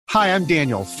Hi, I'm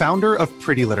Daniel, founder of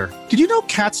Pretty Litter. Did you know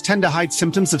cats tend to hide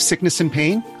symptoms of sickness and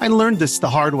pain? I learned this the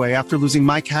hard way after losing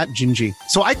my cat, Gingy.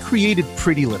 So I created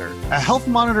Pretty Litter, a health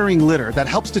monitoring litter that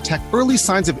helps detect early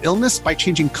signs of illness by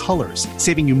changing colors,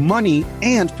 saving you money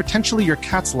and potentially your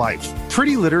cat's life.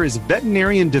 Pretty Litter is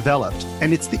veterinarian developed,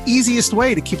 and it's the easiest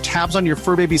way to keep tabs on your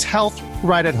fur baby's health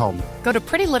right at home. Go to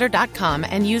prettylitter.com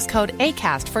and use code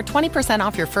ACAST for 20%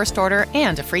 off your first order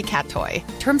and a free cat toy.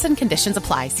 Terms and conditions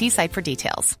apply. See site for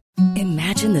details.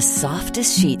 Imagine the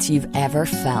softest sheets you've ever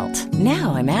felt.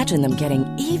 Now imagine them getting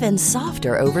even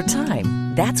softer over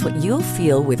time. That's what you'll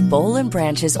feel with Boll &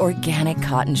 Branch's organic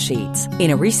cotton sheets.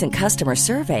 In a recent customer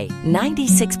survey,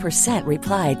 96%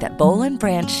 replied that Boll &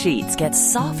 Branch sheets get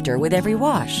softer with every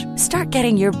wash. Start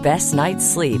getting your best night's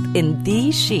sleep in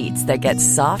these sheets that get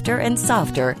softer and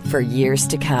softer for years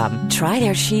to come. Try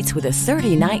their sheets with a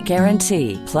 30-night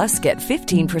guarantee. Plus, get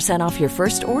 15% off your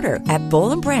first order at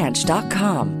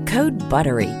bollandbranch.com. Code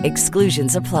BUTTERY.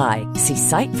 Exclusions apply. See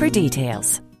site for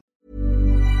details.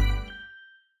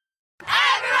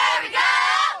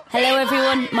 Hello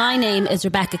everyone, my name is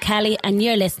Rebecca Kelly and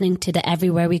you're listening to the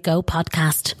Everywhere We Go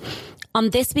podcast. On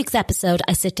this week's episode,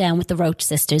 I sit down with the Roach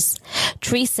sisters,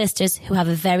 3 sisters who have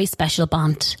a very special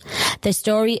bond. Their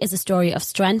story is a story of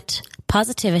strength,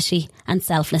 positivity and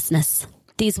selflessness.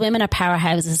 These women are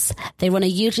powerhouses. They run a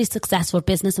hugely successful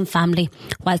business and family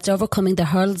whilst overcoming the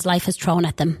hurdles life has thrown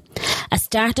at them. A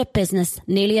start-up business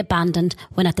nearly abandoned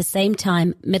when at the same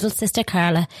time middle sister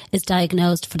Carla is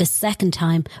diagnosed for the second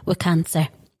time with cancer.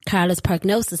 Carla's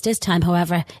prognosis this time,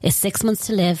 however, is 6 months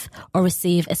to live or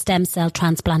receive a stem cell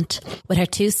transplant, with her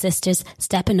 2 sisters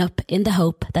stepping up in the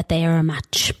hope that they are a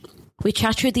match. We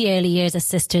chat through the early years as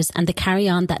sisters and the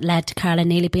carry-on that led to Carla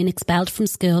nearly being expelled from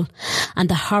school and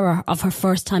the horror of her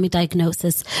first-time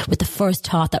diagnosis with the first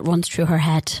thought that runs through her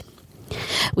head.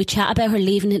 We chat about her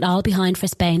leaving it all behind for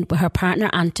Spain with her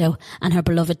partner Anto and her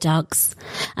beloved dogs,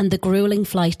 and the gruelling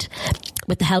flight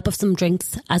with the help of some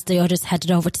drinks as the others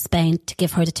headed over to Spain to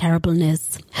give her the terrible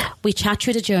news. We chat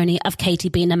through the journey of Katie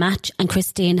being a match and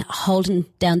Christine holding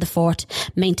down the fort,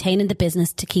 maintaining the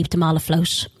business to keep them all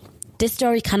afloat. This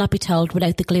story cannot be told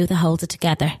without the glue that holds it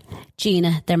together.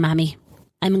 Gina, their mammy.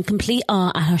 I'm in complete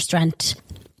awe at her strength.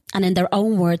 And in their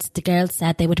own words, the girls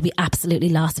said they would be absolutely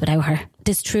lost without her.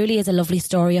 This truly is a lovely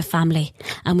story of family,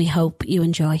 and we hope you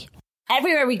enjoy.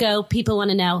 Everywhere we go, people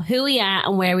want to know who we are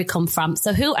and where we come from.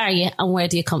 So who are you and where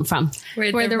do you come from?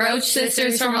 We're the Roach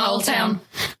sisters from Old Town.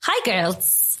 Hi,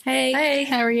 girls. Hey,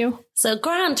 how are you? So,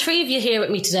 grand, 3 of you here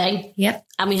with me today. Yep.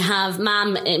 And we have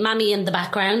Mammy in the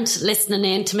background listening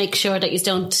in to make sure that you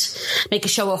don't make a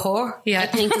show of whore. Yeah. I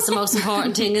think is the most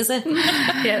important thing, is it?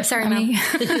 Yeah, sorry, Mum.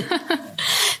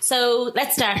 So,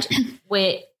 let's start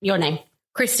with your name.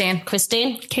 Christine.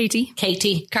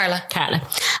 Katie. Carla.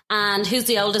 And who's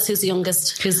the oldest? Who's the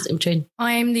youngest? Who's in between?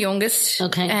 I'm the youngest.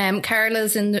 Okay.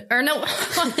 Carla's in the... Or no.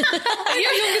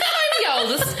 You're youngest. I'm the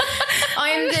oldest.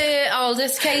 I'm the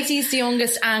oldest. Katie's the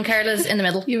youngest and Carla's in the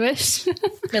middle. You wish.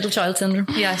 Middle child syndrome.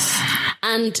 Yes.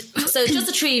 And so just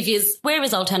the 3 of you. Where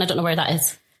is Old Town? I don't know where that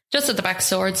is. Just at the back of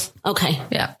Swords. Okay.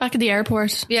 Yeah. Back at the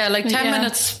airport. Yeah, like 10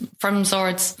 minutes from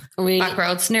Swords. Really? Back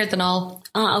roads, near the Knoll.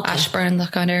 Oh, okay. Ashburn,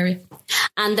 that kind of area.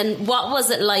 And then what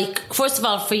was it like, first of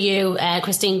all, for you,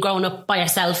 Christine, growing up by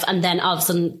yourself, and then all of a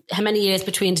sudden, how many years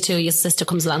between the 2 of your sister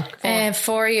comes along?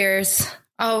 4 years.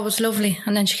 Oh, it was lovely.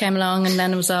 And then she came along and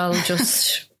then it was all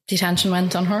just... the attention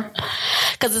went on her.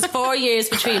 Because it's 4 years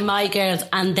between my girls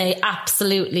and they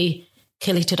absolutely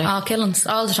kill each other. Oh, killings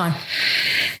all the time.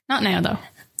 Not now, though.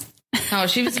 No,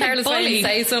 she was careless way to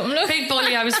say something. Big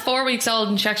bully. I was 4 weeks old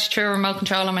and she actually threw a remote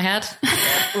control on my head.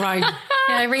 Right.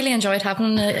 Yeah, I really enjoyed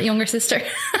having a younger sister.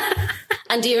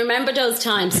 And do you remember those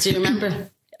times? Do you remember?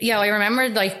 Yeah, I remember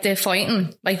like the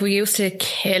fighting. Like we used to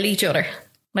kill each other.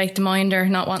 Like the minder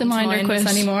not wanting to mind us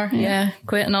anymore. Yeah,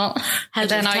 quit and all. And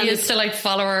then I used to like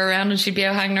follow her around and she'd be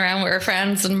out hanging around with her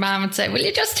friends and Mum would say, will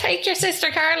you just take your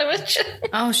sister Carla with you?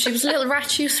 Oh, she was a little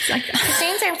rat. She was like,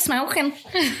 Christine's out smoking.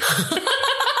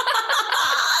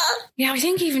 Yeah, I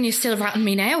think even you still ratting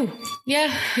me now.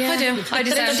 Yeah, I do. I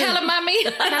just tell him, Mammy.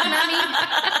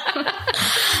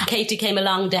 Katie came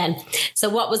along then. So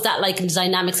what was that like in the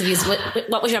dynamics of you?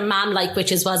 What was your mum like?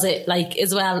 Was it like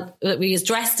as well? Were you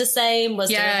dressed the same?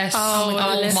 Was yes. There,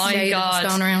 oh my God.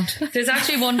 Going around. There's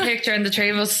actually one picture and the 3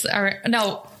 of us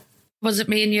was it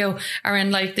me and you are in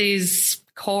like these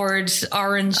cord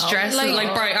orange dresses,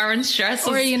 like bright orange dresses.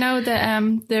 Or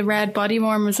the red body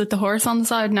warmers with the horse on the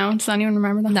side. No, does anyone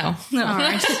remember that? No. All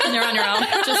right. You're on your own.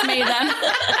 Just me then.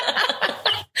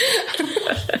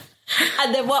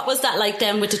 And then what was that like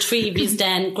then with the three of you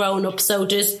then growing up? So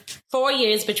there's 4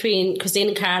 years between Christine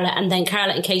and Carla, and then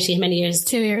Carla and Katie, how many years?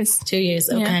 2 years. 2 years,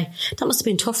 okay. Yeah. That must have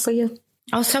been tough for you.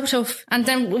 Oh, so tough. And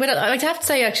then I'd have to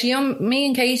say, actually, me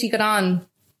and Katie got on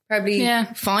probably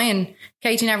fine.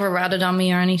 Katie never ratted on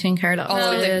me or anything, Carla.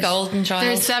 Oh, the golden child.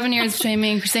 There's 7 years between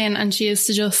me and Christine, and she used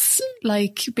to just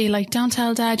be like, don't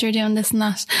tell Dad you're doing this and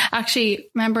that.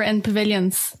 Actually, remember in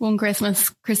Pavilions one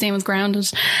Christmas, Christine was grounded,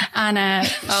 and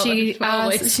she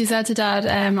said to Dad,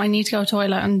 I need to go to the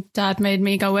toilet, and Dad made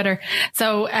me go with her.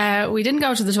 So we didn't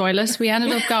go to the toilet. We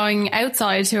ended up going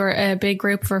outside to a big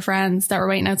group of her friends that were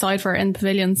waiting outside for her in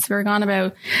Pavilions. We were gone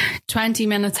about 20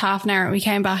 minutes, half an hour, and we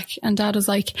came back, and Dad was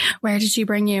like, where did she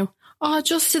bring you? Oh,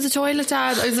 just to the toilet,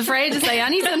 Dad. I was afraid to say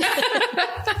anything.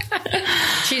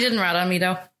 She didn't rat on me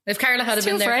though. If Carla had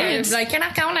been there, I was like, you're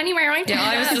not going anywhere, aren't you? Yeah,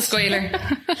 I was the squealer.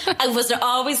 And was there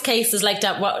always cases like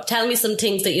that? Tell me some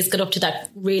things that you got up to that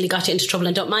really got you into trouble.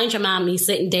 And don't mind your mammy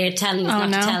sitting there telling you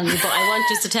not to tell me, but I want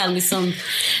you to tell me some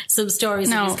stories.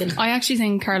 No, I actually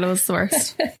think Carla was the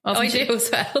worst. I do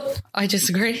as well. I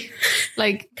disagree.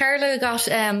 Like Carla got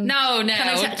no. Can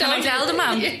I tell the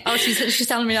mum? Yeah. Oh, she's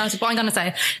telling me that. But I'm going to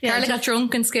say Carla got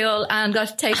drunk in school and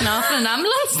got taken off in an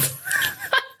ambulance.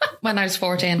 When I was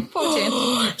 14.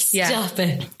 Stop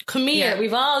it. Come here. Yeah.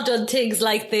 We've all done things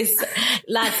like this.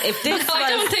 Lads, if this I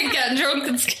don't think getting drunk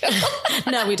in school.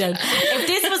 No, we don't. If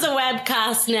this was a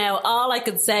webcast now, all I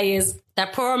could say is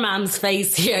that poor man's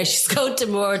face here. She's going to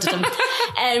murder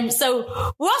them.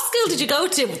 So what school did you go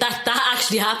to that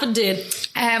actually happened in?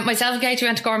 Myself and Katie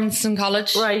went to Gormanston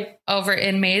College. Right. Over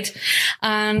in Meath.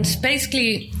 And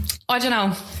basically, I don't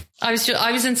know. I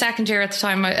was in second year at the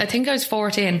time. I think I was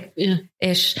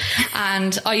 14-ish.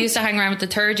 And I used to hang around with the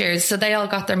third years. So they all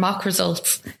got their mock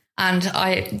results. And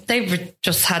they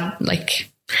just had like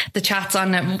the chats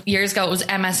on it. Years ago, it was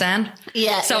MSN.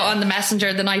 Yeah. So on the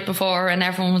messenger the night before, and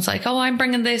everyone was like, oh, I'm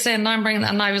bringing this in. I'm bringing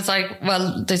that. And I was like,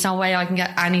 well, there's no way I can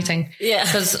get anything. Yeah.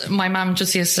 Because my mum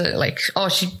just used to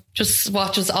she just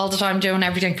watches all the time doing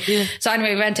everything. Yeah. So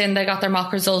anyway, we went in, they got their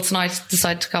mock results, and I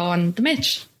decided to go on the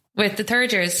Mitch with the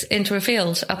third years into a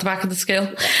field at the back of the school.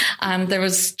 And there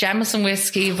was Jameson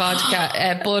whiskey,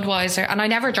 vodka, Budweiser. And I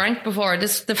never drank before.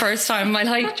 This is the first time I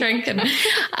like drinking.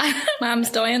 Mum's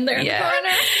dying there in the corner.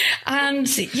 And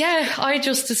I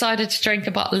just decided to drink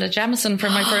a bottle of Jameson for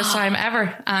my first time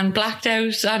ever, and blacked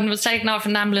out and was taken off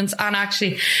in an ambulance. And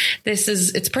actually,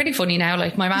 it's pretty funny now.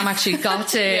 Like my mum actually got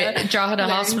to Drogheda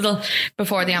Hospital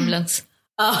before the ambulance.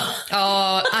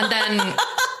 And then,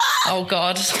 oh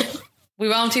God. We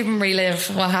won't even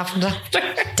relive what happened after.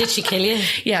 Did she kill you?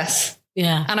 Yes.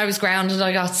 Yeah. And I was grounded.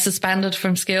 I got suspended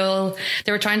from school.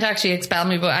 They were trying to actually expel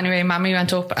me, but anyway, Mammy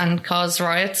went up and caused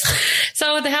riots.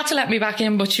 So they had to let me back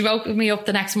in, but she woke me up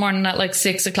the next morning at like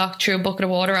 6 o'clock, threw a bucket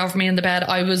of water over me in the bed.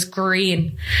 I was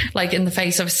green, like in the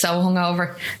face. I was so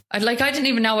hungover. I didn't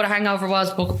even know what a hangover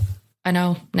was, but I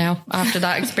know now after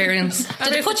that experience.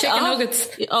 Did it put chicken nuggets?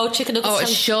 Oh, chicken nuggets. Oh,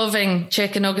 shoving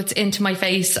chicken nuggets into my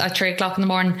face at 3 o'clock in the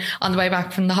morning on the way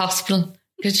back from the hospital,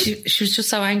 because she was just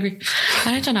so angry.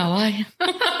 I don't know why.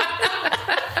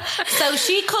 So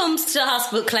she comes to the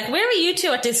hospital. Where were you two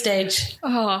at this stage?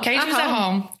 Oh, Kate was at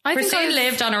home. Christine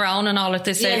lived on her own and all at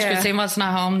this stage. Yeah. Christine wasn't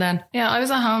at home then. Yeah, I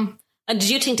was at home. And did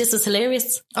you think this was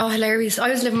hilarious? Oh, hilarious. I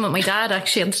was living with my dad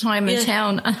actually at the time in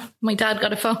town, and my dad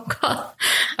got a phone call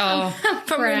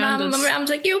from my mum, and my mum was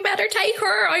like, you better take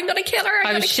her, I'm going to kill her.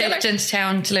 I was shipped into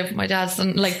town to live with my dad,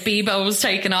 and like Bebo was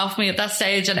taken off me at that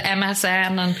stage, and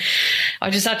MSN, and I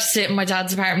just had to sit in my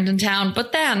dad's apartment in town.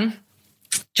 But then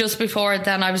just before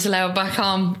then I was allowed back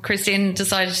home, Christine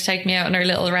decided to take me out in her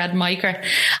little red Micra,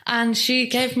 and she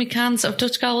gave me cans of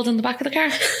Dutch Gold in the back of the car.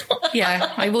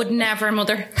 Yeah, I would never,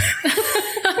 mother.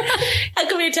 And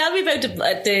can you tell me about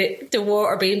the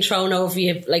water being thrown over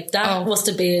you? Like that must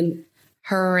have been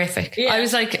horrific. Yeah. I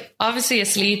was like obviously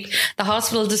asleep. The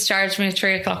hospital discharged me at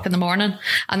 3 o'clock in the morning,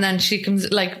 and then she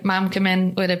comes, like Mum came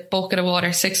in with a bucket of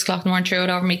water 6 o'clock in the morning, threw it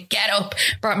over me, get up,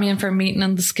 brought me in for a meeting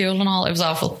in the school and all. It was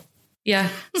awful. Yeah.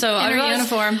 So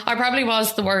I probably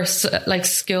was the worst like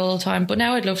school time, but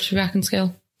now I'd love to be back in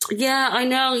school. Yeah, I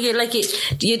know.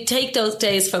 You take those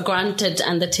days for granted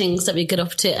and the things that we get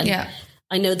up to. And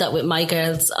I know that with my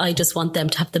girls, I just want them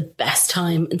to have the best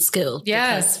time in school.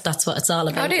 Yeah. Because that's what it's all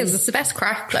about. Oh, it is. It's the best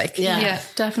crack. Like, yeah,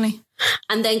 definitely.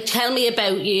 And then tell me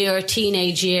about your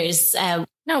teenage years.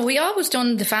 No, we always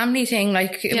done the family thing.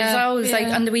 Like it was always like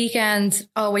on the weekends,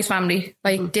 always family,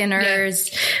 like dinners,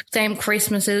 same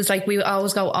Christmases. Like we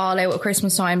always go all out at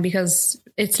Christmas time because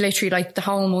it's literally like the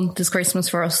whole month is Christmas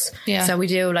for us. Yeah. So we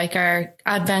do like our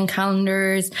advent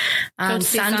calendars, and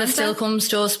Santa still comes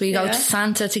to us. We go to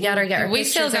Santa together, get our We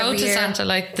still go to Santa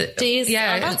like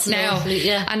that's now. Lovely,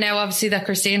 yeah. And now obviously that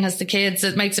Christine has the kids,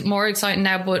 it makes it more exciting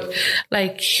now, but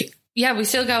like, yeah, we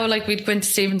still go, like we'd go into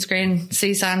Stephen's Green,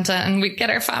 see Santa, and we'd get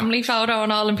our family photo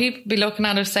and all, and people be looking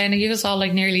at us saying, are you all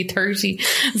like nearly 30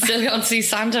 still going to see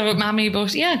Santa with Mammy?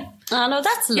 But yeah. Oh no,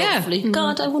 that's lovely. Yeah.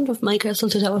 God, I wonder if my girls will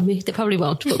do that with me. They probably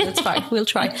won't, but that's fine. We'll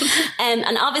try.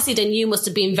 And obviously then you must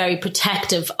have been very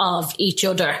protective of each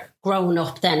other growing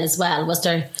up then as well, was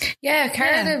there? Yeah,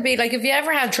 Carla would be like, if you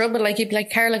ever had trouble, like you'd be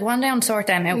like, Carla, go on down, sort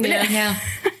them out. Yeah.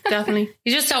 Definitely.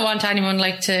 You just don't want anyone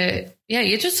like to,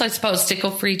 you just, I suppose, stick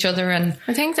up for each other. And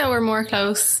I think that we're more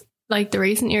close like the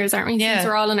recent years, aren't we? Yeah. Since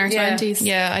we're all in our 20s.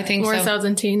 Yeah, I think more so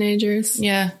than teenagers.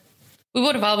 Yeah. We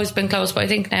would have always been close, but I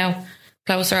think now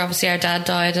closer. Obviously our dad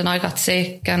died and I got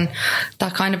sick, and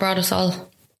that kind of brought us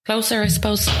all closer, I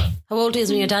suppose. How old is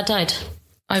when your dad died?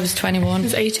 I was 21. I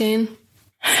was 18.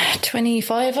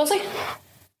 25, was he?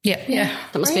 Yeah.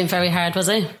 That must have been very hard, was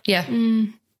it? Yeah.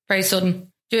 Very sudden.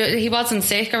 He wasn't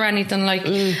sick or anything, like,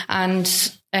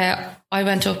 and I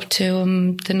went up to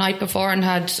him the night before and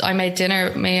I made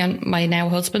dinner, me and my now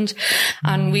husband,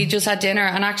 and we just had dinner.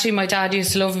 And actually my dad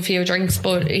used to love a few drinks,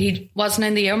 but he wasn't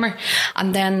in the humour.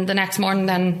 And then the next morning,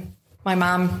 then my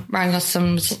mum rang us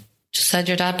and just said,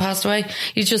 your dad passed away.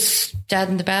 He's just dead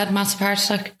in the bed, massive heart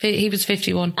attack. He was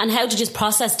 51. And how did you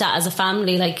process that as a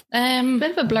family? Like, a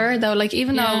bit of a blur though. Like,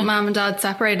 even though mum and dad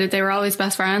separated, they were always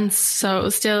best friends. So it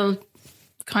was still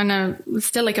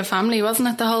still like a family, wasn't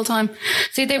it, the whole time?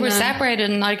 See, they were separated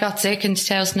and I got sick in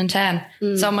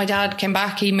 2010. So my dad came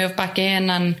back, he moved back in,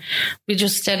 and we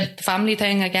just did the family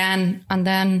thing again. And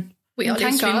then we all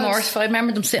used to be mortified. I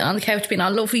remember them sitting on the couch being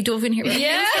all lovey-dovey in here.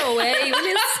 Yeah. No way.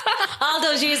 All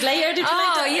those years later, did you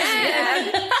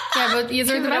yeah, but you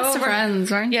were the best of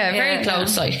friends, weren't you? Yeah, very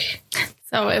close, like.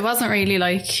 So it wasn't really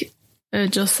like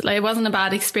just like, it wasn't a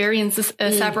bad experience,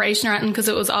 a separation or anything, because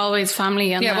it was always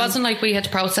family. And it wasn't like we had to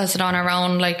process it on our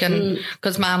own, like, and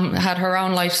because mum had her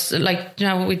own life, like, you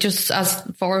know, we just, as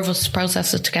four of us,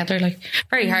 processed it together, like,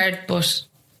 very hard, but.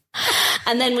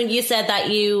 And then when you said that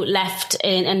you left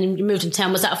and you moved into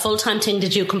town, was that a full-time thing?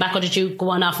 Did you come back, or did you go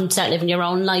on off and start living your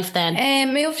own life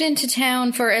then? Moved into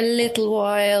town for a little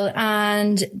while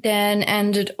and then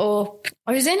ended up,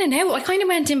 I was in and out. I kind of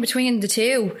went in between the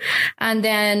two, and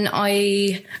then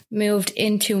I moved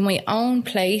into my own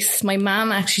place. My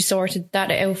mum actually sorted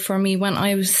that out for me when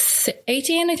I was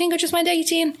 18. I think I just went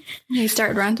 18. You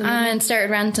started renting? And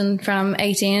started renting from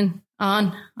 18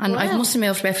 on, and I must have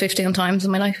moved about 15 times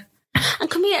in my life. And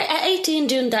come here, at 18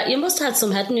 doing that, you must have had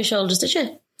some head on your shoulders, did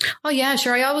you? Oh yeah,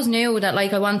 sure. I always knew that,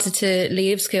 like, I wanted to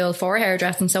leave school for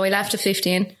hairdressing, so I left at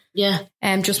 15. Yeah.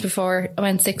 Just before I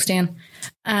went 16,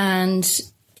 and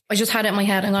I just had it in my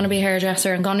head, I'm going to be a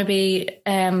hairdresser. I'm going to be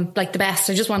like the best.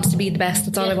 I just wanted to be the best.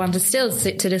 That's all I wanted. Still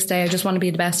to this day, I just want to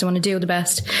be the best. I want to do the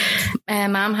best.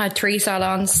 Mum had 3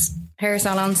 salons, hair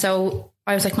salons, so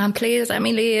I was like, Mum, please let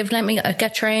me leave. Let me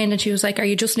get trained. And she was like, are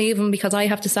you just leaving because I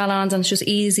have the salons and it's just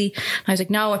easy? And I was like,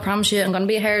 no, I promise you, I'm going to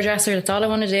be a hairdresser. That's all I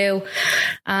want to do.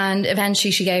 And eventually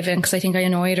she gave in because I think I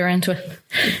annoyed her into it.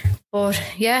 But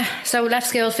yeah, so left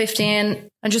school at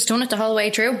 15 and just done it the whole way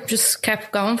through. Just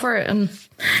kept going for it. And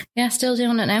yeah, still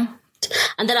doing it now.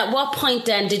 And then at what point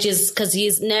then did you, because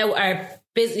you now are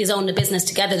own the business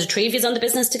together, the three of you own the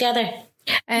business together?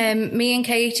 Me and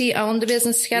Katie own the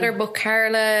business together, but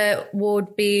Carla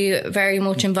would be very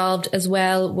much involved as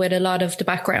well with a lot of the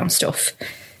background stuff.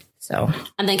 So,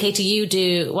 and then Katie, you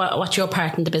do what's your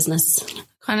part in the business?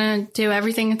 Kind of do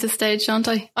everything at this stage, don't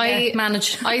I? I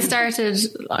manage. I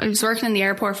was working in the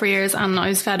airport for years and I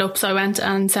was fed up, so I went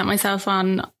and sent myself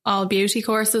on all beauty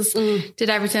courses,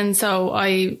 did everything. So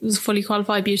I was a fully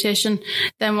qualified beautician,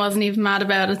 then wasn't even mad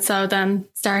about it. So then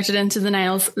started into the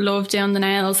nails, loved doing the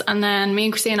nails. And then me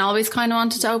and Christine always kind of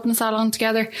wanted to open a salon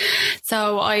together.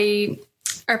 So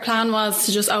our plan was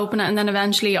to just open it, and then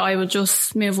eventually I would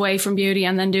just move away from beauty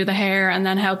and then do the hair and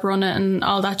then help run it and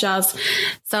all that jazz.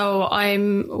 So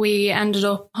we ended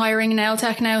up hiring a nail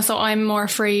tech now, so I'm more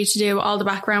free to do all the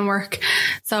background work.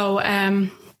 So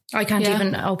I can't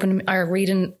even open or read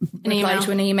an reply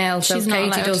to an email. So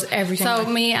Katie does everything. So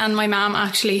me and my mum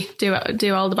actually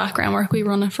do all the background work. We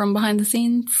run it from behind the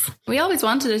scenes. We always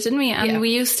wanted it, didn't we? And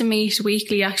we used to meet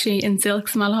weekly actually in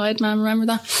Silks Malahide, Mum, remember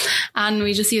that? And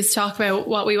we just used to talk about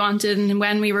what we wanted and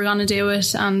when we were going to do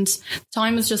it. And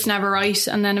time was just never right.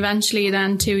 And then eventually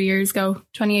 2 years ago,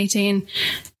 2018,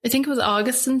 I think it was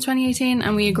August in 2018,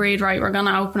 and we agreed, right, we're going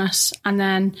to open it. And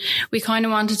then we kind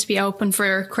of wanted to be open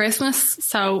for Christmas.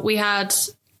 So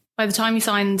I by the time we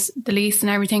signed the lease and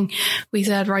everything, we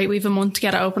said, right, we have a month to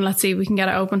get it open. Let's see if we can get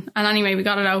it open. And anyway, we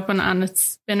got it open and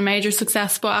it's been a major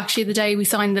success. But actually the day we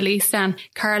signed the lease then,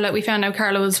 we found out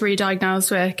Carla was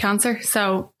re-diagnosed with cancer.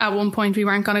 So at one point we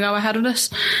weren't going to go ahead with it.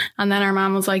 And then our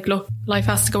mum was like, look, life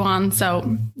has to go on.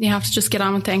 So you have to just get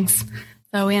on with things.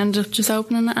 So we ended up just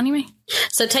opening it anyway.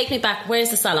 So take me back. Where's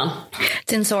the salon?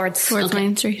 It's in Swords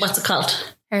Main Street. What's it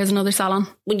called? Here's another salon.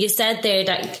 When you said there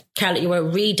that, Carla, you were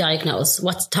re-diagnosed,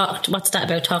 what's that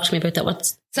about? Talk to me about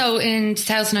that. So in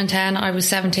 2010, I was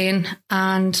 17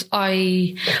 and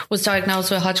I was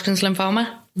diagnosed with Hodgkin's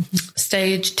lymphoma,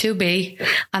 stage 2B.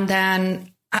 And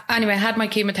then anyway, I had my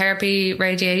chemotherapy,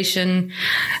 radiation.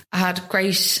 I had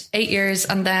great 8 years.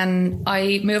 And then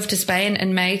I moved to Spain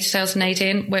in May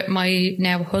 2018 with my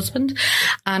now husband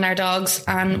and our dogs.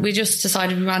 And we just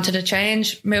decided we wanted a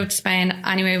change, moved to Spain.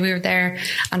 Anyway, we were there.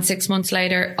 And 6 months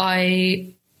later,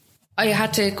 I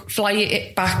had to fly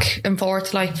it back and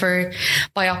forth, like for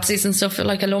biopsies and stuff.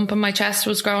 Like a lump in my chest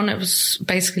was growing. It was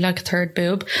basically like a third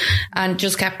boob and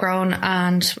just kept growing.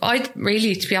 And I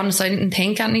really, to be honest, I didn't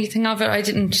think anything of it. I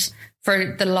didn't,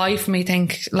 for the life of me,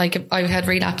 think like I had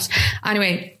relapsed.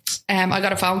 Anyway, I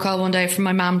got a phone call one day from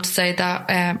my mum to say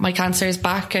that my cancer is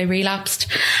back. I relapsed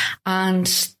and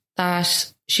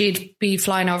that she'd be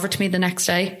flying over to me the next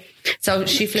day. So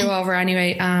she flew over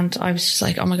anyway, and I was just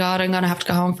like, oh my God, I'm going to have to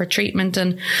go home for treatment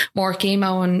and more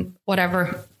chemo and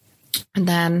whatever. And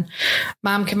then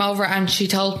Mum came over and she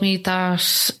told me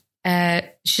that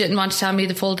she didn't want to tell me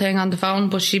the full thing on the phone,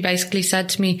 but she basically said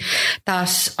to me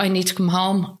that I need to come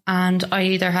home and I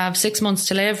either have 6 months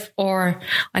to live or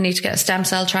I need to get a stem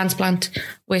cell transplant,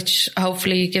 which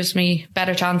hopefully gives me a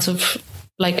better chance of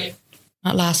like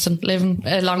not lasting, living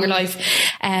a longer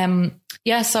life.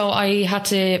 Yeah, so I had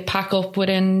to pack up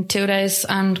within 2 days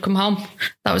and come home.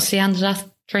 That was the end of that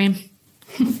dream.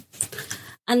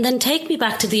 And then take me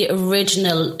back to the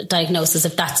original diagnosis,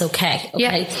 if that's okay.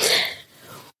 Okay. Yeah.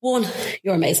 One,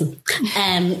 you're amazing.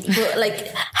 But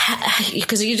like,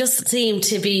 because you just seem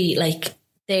to be like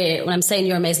there. When I'm saying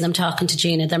you're amazing, I'm talking to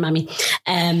Gina, their mammy.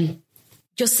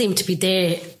 Just seem to be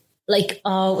there. Like,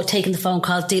 we're taking the phone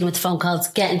calls, dealing with the phone calls,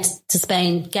 getting to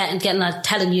Spain, getting that,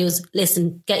 telling you,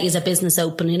 listen, get you a business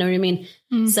open, you know what I mean?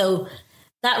 So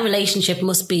that relationship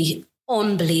must be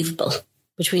unbelievable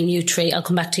between you three. I'll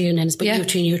come back to you, Nins, but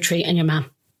between you three and your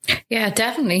mum. Yeah,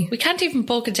 definitely. We can't even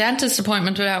book a dentist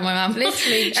appointment without my mum.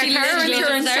 Literally. She car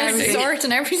insurance, sort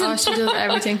and everything. Oh, she does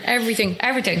everything.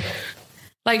 Everything.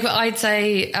 Like I'd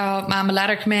say, Mum, a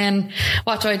letter come in.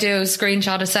 What do I do?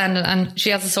 Screenshot it, send it, and she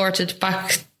has it sorted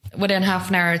back. Within half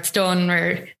an hour, it's done.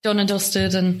 We're done and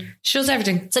dusted, and she does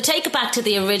everything. So take it back to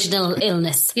the original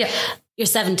illness. Yeah, you're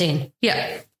 17.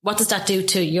 Yeah. What does that do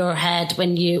to your head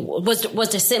when you what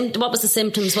was the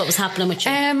symptoms? What was happening with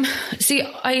you? See,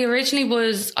 I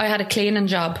had a cleaning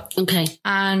job. Okay,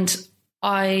 and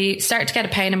I started to get a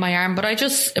pain in my arm, but I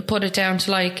just put it down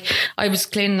to like I was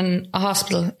cleaning a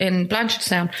hospital in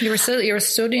Blanchardstown. You were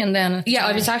studying then? Yeah,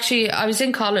 I was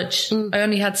in college. I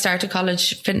only had started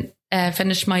college.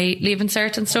 Finished my leaving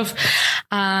cert and stuff,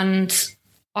 and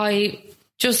I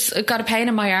just got a pain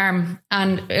in my arm,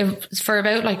 and it was for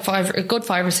about like a good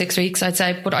 5 or 6 weeks, I'd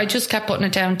say. But I just kept putting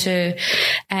it down to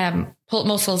pull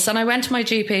muscles, and I went to my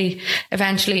GP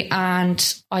eventually,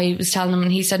 and I was telling him,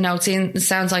 and he said, "No, it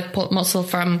sounds like pull muscle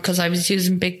from because I was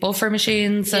using big buffer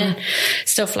machines and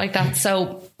stuff like that."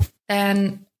 So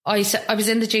then I was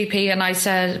in the GP and I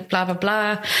said, blah, blah,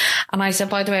 blah. And I said,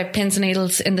 by the way, I have pins and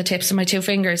needles in the tips of my 2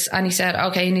 fingers. And he said,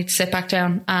 okay, you need to sit back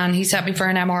down. And he sent me for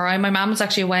an MRI. My mum was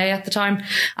actually away at the time.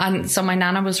 And so my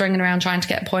nana was ringing around trying to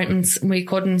get appointments and we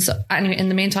couldn't. So anyway, in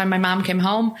the meantime, my mum came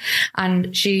home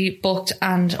and she booked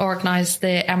and organised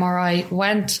the MRI,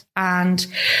 went, and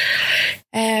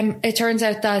it turns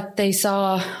out that they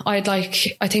saw I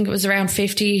think it was around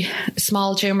 50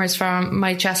 small tumours from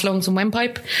my chest, lungs and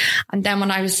windpipe. And then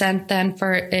when I was sent then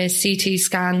for a CT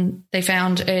scan, they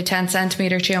found a 10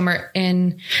 centimetre tumour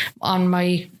on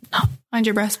my... On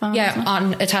your breastbone?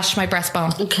 Yeah, attached to my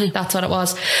breastbone. Okay. That's what it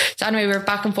was. So anyway, we were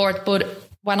back and forth. But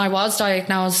when I was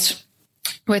diagnosed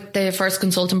with the first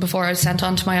consultant before I was sent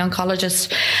on to my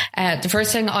oncologist, the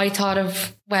first thing I thought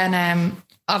of when...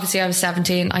 obviously I was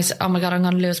 17. I said, oh my God, I'm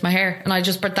going to lose my hair.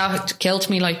 And but that killed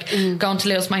me, going to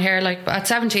lose my hair. Like at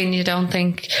 17, you don't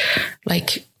think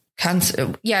like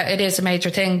cancer. Yeah, it is a major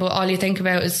thing, but all you think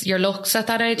about is your looks at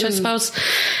that age, I suppose.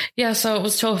 Yeah. So it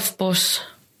was tough, but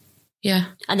yeah.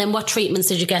 And then what treatments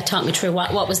did you get? Talk me through.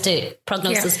 What was the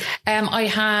prognosis? Yeah. I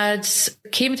had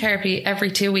chemotherapy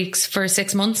every 2 weeks for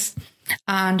 6 months.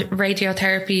 and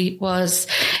radiotherapy was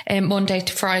Monday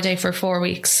to Friday for 4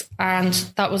 weeks. And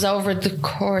that was over the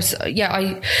course. Yeah,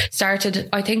 I started,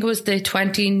 I think it was the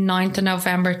 29th of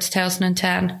November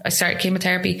 2010. I started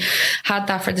chemotherapy, had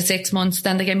that for the 6 months.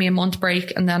 Then they gave me a month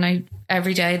break, and then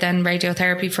every day then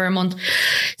radiotherapy for a month.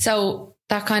 So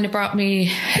that kind of brought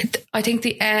me, I think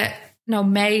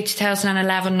May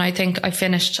 2011, I think I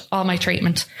finished all my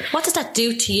treatment. What does that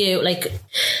do to you? Like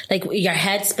your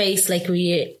headspace, like were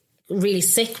you really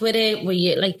sick with it? Were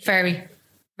you like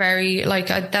very, like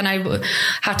then I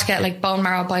had to get like bone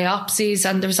marrow biopsies,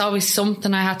 and there was always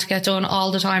something I had to get done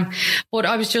all the time. But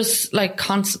I was just like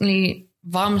constantly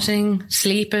vomiting,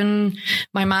 sleeping.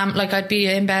 My mom, like I'd be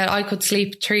in bed, I could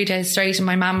sleep 3 days straight, and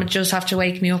my mom would just have to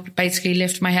wake me up, basically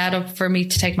lift my head up for me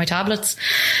to take my tablets.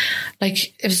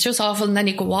 Like it was just awful. And then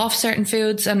you go off certain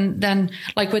foods, and then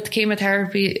like with the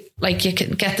chemotherapy, like you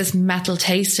can get this metal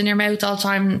taste in your mouth all the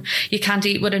time. You can't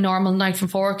eat with a normal knife and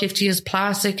fork. You have to use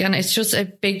plastic, and it's just a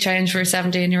big change for a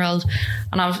 17-year-old.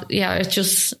 And it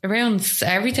just ruins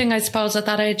everything, I suppose, at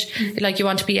that age. Like you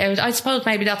want to be out. I suppose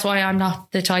maybe that's why I'm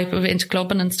not the type of into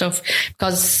clubbing and stuff,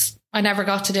 because I never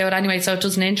got to do it anyway, so it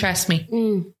doesn't interest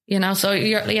me. You know, so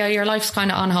your life's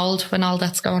kind of on hold when all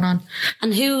that's going on.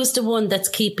 And who's the one that's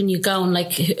keeping you going?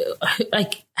 Like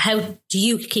how do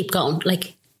you keep going?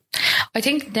 Like, I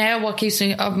think now what keeps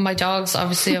me, my dogs,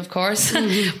 obviously, of course,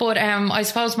 but I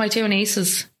suppose my 2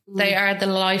 nieces. They are the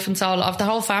life and soul of the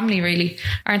whole family, really,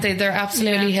 aren't they? They're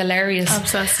absolutely hilarious.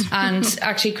 Obsessed. And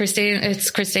actually,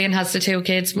 Christine has the 2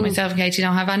 kids. Myself and Katie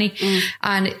don't have any.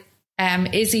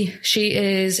 And Izzy, she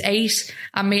is 8,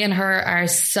 and me and her are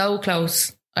so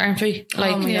close, aren't we?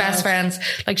 Like best friends.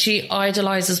 Like she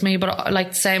idolizes me, but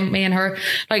like same me and her.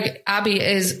 Like Abby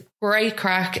is great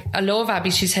crack. I love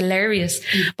Abby. She's hilarious.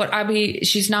 But Abby,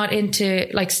 she's not into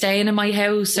like staying in my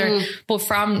house but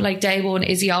from like day one,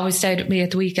 Izzy always stayed with me at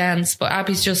the weekends. But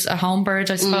Abby's just a home bird,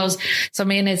 I suppose. So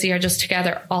me and Izzy are just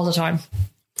together all the time.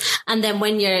 And then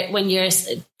when you're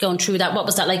going through that, what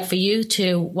was that like for you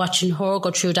to watching her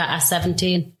go through that at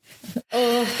 17?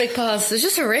 Oh, big pause. It's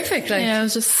just horrific. Like, yeah,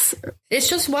 it's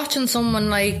just watching someone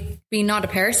like be not a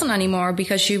person anymore,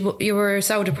 because you were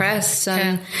so depressed,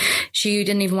 and she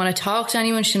didn't even want to talk to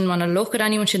anyone. She didn't want to look at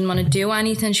anyone. She didn't want to do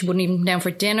anything. She wouldn't even come down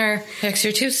for dinner. Because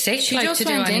you're too sick. She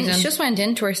just went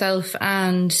into herself,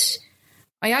 and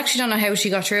I actually don't know how she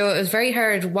got through it. It was very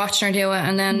hard watching her do it,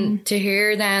 and then to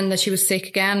hear then that she was sick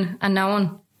again and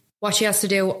knowing what she has to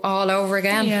do all over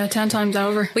again. Yeah, 10 times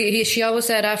over. She always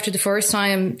said after the first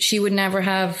time she would never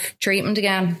have treatment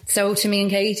again. So to me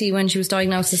and Katie, when she was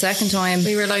diagnosed the second time,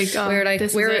 we were like,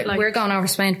 we're going over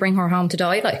Spain to bring her home to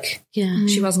die. Like,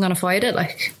 she wasn't going to fight it.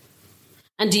 Like.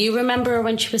 And do you remember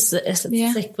when she was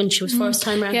sick, when she was first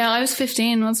time around? Yeah, I was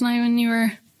 15, wasn't I, when you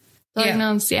were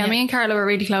diagnosed? Yeah, me and Carla were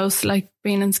really close, like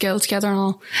being in school together and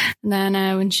all. And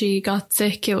then when she got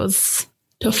sick, it was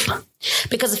tough.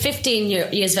 Because at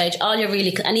 15 years of age, all you're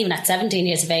really, and even at 17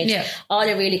 years of age, all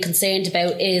you're really concerned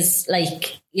about is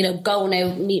like, you know, going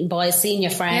out, meeting boys, seeing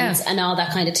your friends and all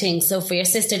that kind of thing. So for your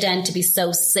sister then to be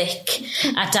so sick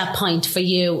at that point for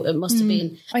you, it must have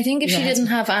been. I think if she didn't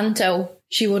have Anto,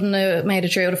 she wouldn't have made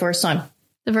it through the first time.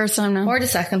 The first time now. Or the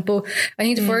second. But I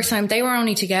think the first time they were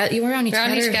only together. You were only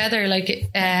together like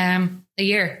a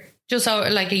year. Just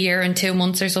like a year and 2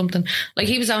 months or something. Like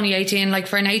he was only 18, like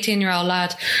for an 18-year-old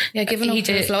lad. Yeah, giving up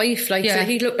his life. Like so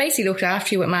he basically looked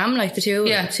after you with Mum, like the two of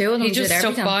them. He just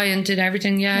stuck by and did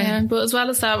everything, yeah. But as well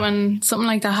as that, when something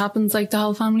like that happens, like the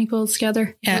whole family pulls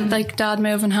together. Yeah. And like Dad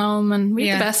moving home, and we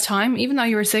had the best time. Even though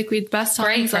you were sick, we had the best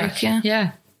time. Like,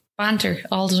 yeah. Banter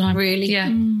all the time. Really? Yeah.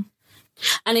 And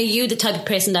are you the type of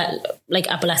person that,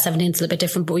 like at 17 it's a little bit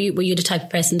different, but were you the type of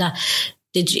person that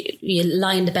did you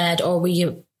lie in the bed, or were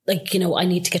you like, you know, I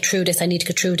need to get through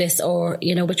this, or,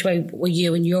 you know, which way were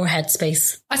you in your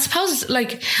headspace? I suppose,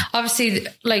 like, obviously,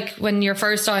 like, when you're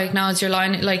first diagnosed, you're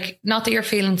lying, like, not that you're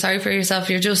feeling sorry for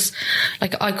yourself, you're just,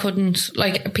 like, I couldn't,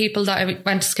 like, people that I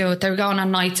went to school with, they were going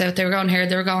on nights out, they were going here,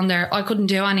 they were going there, I couldn't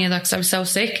do any of that because I was so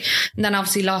sick, and then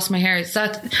obviously lost my hair. It's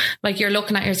that, like, you're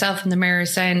looking at yourself in the mirror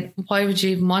saying, why would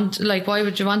you want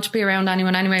to be around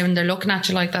anyone anyway when they're looking at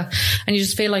you like that? And you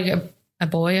just feel like a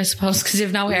boy, I suppose, because you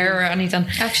have no hair or anything.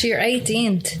 Actually, your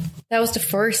 18th. That was the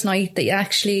first night that you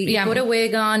actually put a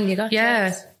wig on. You got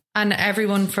dressed. And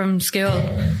everyone from school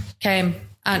came.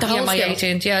 And my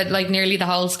 18th, like nearly the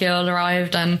whole school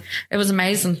arrived, and it was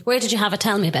amazing. Where did you have it?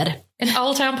 Tell me about it. In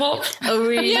Old Town Pub. Oh,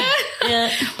 really?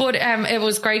 Yeah. But it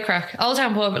was great crack. Old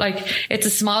Town Pub, like, it's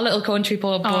a small little country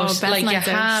pub, but like you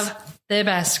have The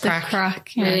best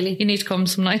crack. Yeah. Really? You need to come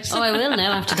some night. Oh, I will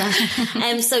now after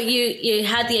that. So you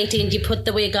had the 18th, you put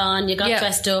the wig on, you got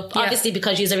dressed up, obviously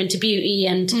because you were into beauty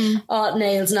and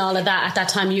nails and all of that. At that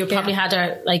time, you probably had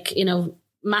a, like, you know,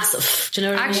 massive. Do you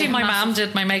know what actually, I mean? my mum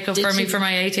did my makeup for me for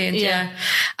my 18th. Yeah.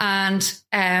 And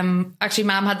actually,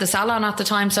 mum had the salon at the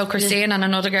time. So Christine and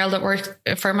another girl that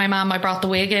worked for my mum, I brought the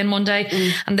wig in one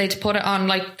day and they'd put it on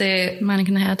like the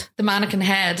mannequin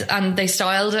head and they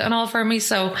styled it and all for me.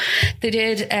 So they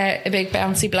did a big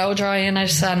bouncy blow dry in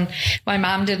it, and my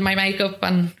mum did my makeup.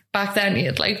 And back then you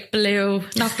had like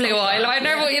not blue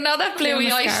eyeliner, but you know that blue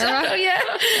eyeshadow. Yeah.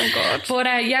 Oh God. But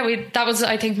that was,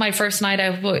 I think, my first night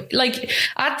out. But like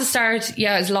at the start,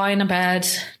 I was lying in bed,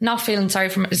 not feeling sorry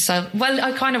for myself. Well,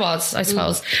 I kind of was, I suppose.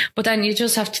 But then you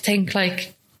just have to think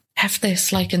like, F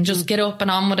this, like, and just get up and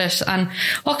on with it. And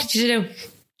what could you do? Do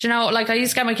you know, like I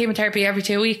used to get my chemotherapy every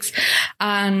 2 weeks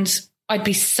and I'd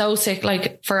be so sick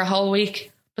like for a whole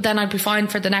week. But then I'd be fine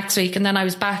for the next week and then I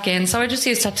was back in. So I just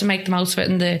used to have to make the most of it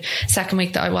in the second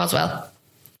week that I was well.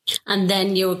 And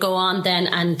then you go on then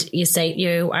and you say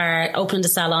you are opening the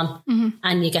salon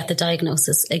and you get the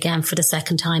diagnosis again for the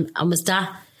second time. And was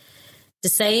that the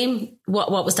same? What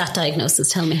was that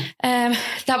diagnosis? Tell me.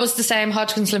 That was the same,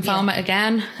 Hodgkin's lymphoma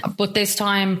again. But this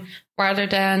time, rather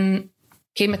than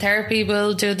chemotherapy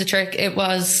will do the trick, it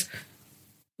was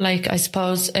like, I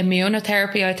suppose,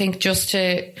 immunotherapy, I think, just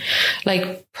to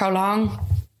like prolong,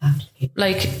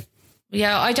 like,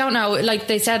 I don't know. Like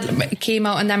they said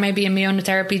chemo and then maybe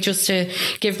immunotherapy just to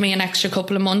give me an extra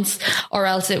couple of months, or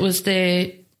else it was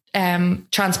the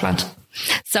transplant.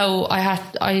 So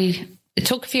it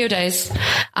took a few days,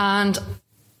 and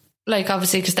like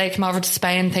obviously because they came over to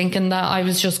Spain thinking that I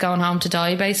was just going home to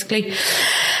die basically.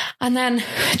 And then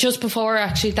just before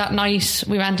actually that night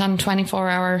we went on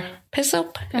 24-hour piss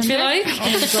up, if you like.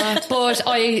 Oh, but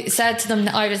I said to them,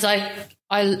 I was like,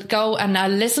 I'll go and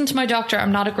I'll listen to my doctor.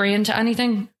 I'm not agreeing to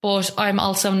anything, but I'm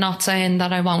also not saying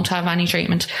that I won't have any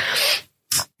treatment.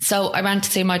 So I went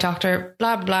to see my doctor,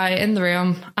 blah, blah, in the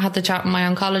room. I had the chat with my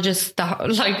oncologist.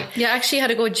 You actually had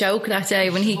a good joke that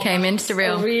day when he came into the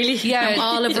room. Oh, really? Yeah. And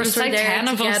all of us were like there 10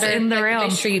 of together, us in the room.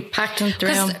 Literally packed into the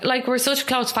room. Like we're such a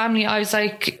close family. I was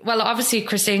like, well, obviously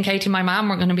Christine, Katie, my mum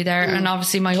were going to be there. And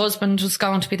obviously my husband was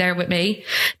going to be there with me.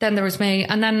 Then there was me.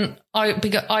 And then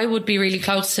I would be really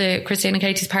close to Christine and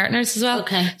Katie's partners as well.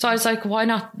 Okay. So I was like, why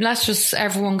not? Let's just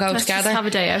everyone go together. Just have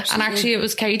a day out. And actually it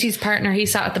was Katie's partner. He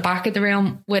sat at the back of the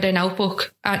room with a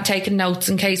notebook taking notes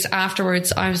in case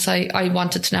afterwards I was like, I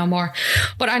wanted to know more.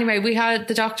 But anyway,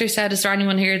 the doctor said, is there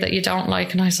anyone here that you don't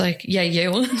like? And I was like, yeah,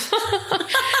 you.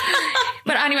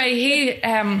 But anyway, he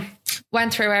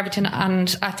went through everything,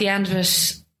 and at the end of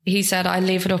it, he said, I'll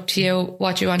leave it up to you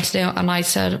what you want to do. And I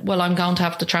said, well, I'm going to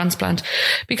have the transplant,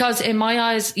 because in my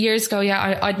eyes years ago,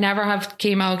 I'd never have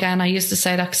chemo again. I used to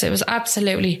say that because it was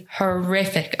absolutely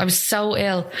horrific. I was so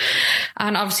ill.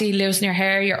 And obviously losing your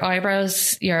hair, your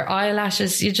eyebrows, your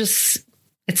eyelashes,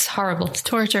 it's horrible. It's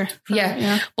torture.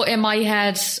 Yeah. But in my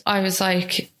head, I was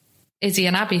like, Izzy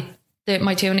and Abby,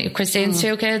 Christine's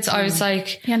two kids, I was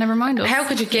like, yeah, never mind us. How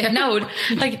could you get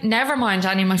like never mind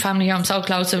any of my family I'm so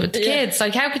close with the kids,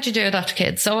 like how could you do that to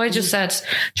kids? So I just said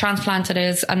transplant it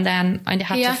is, and then I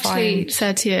had to find. He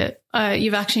said to you,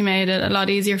 you've actually made it a lot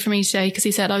easier for me today, because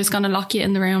he said I was going to lock you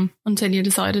in the room until you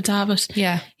decided to have it.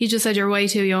 Yeah, he just said you're way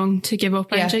too young to give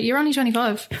up. You're only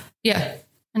 25. Yeah.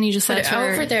 And you just said to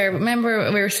her, over there, remember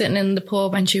we were sitting in the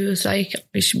pub and she was like,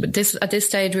 at this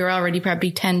stage we were already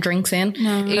probably 10 drinks in.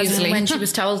 No, easily. When she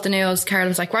was told the news, Carol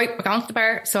was like, right, we're going to the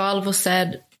bar. So all of us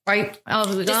said, right, all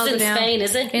of us this is in Spain,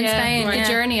 is it? In Spain. The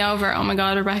journey over, oh my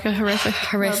God, Rebecca, horrific.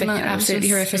 Absolutely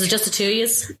horrific. Was it just the 2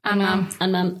 years? And Mum.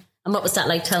 And what was that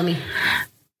like? Tell me.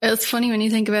 It's funny when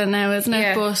you think about it now, isn't it?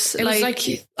 Yeah. But it was like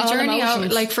the journey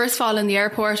out, like first of all in the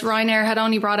airport, Ryanair had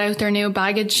only brought out their new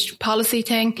baggage policy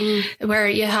thing where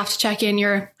you have to check in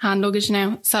your hand luggage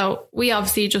now. So we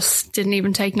obviously just didn't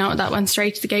even take note of that, went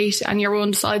straight to the gate, and your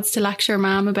one decides to lecture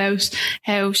Mum about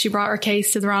how she brought her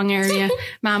case to the wrong area.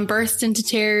 Mum burst into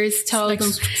tears, told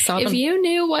them, if you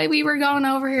knew why we were going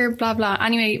over here, blah, blah.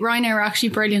 Anyway, Ryanair were actually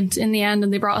brilliant in the end,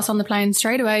 and they brought us on the plane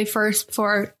straight away first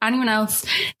before anyone else.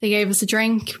 They gave us a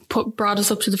drink, brought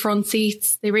us up to the front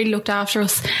seats. They really looked after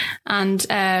us, and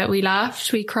we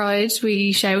laughed, we cried,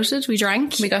 we shouted, we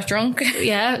drank, we got drunk.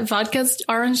 Yeah, vodka,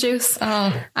 orange juice.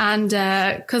 And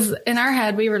because in our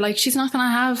head we were like, she's not going to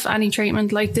have any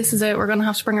treatment, like this is it, we're going to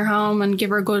have to bring her home and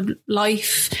give her a good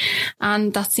life,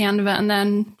 and that's the end of it. And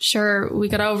then sure, we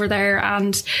got over there,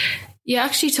 and you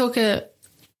actually took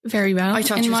very well. I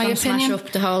thought in she was my going to opinion. smash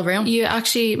up the whole room. You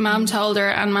actually, Mum told her,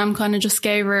 and Mum kind of just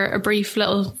gave her a brief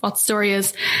little what the story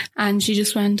is, and she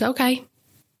just went, okay.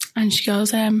 And she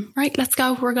goes, right, let's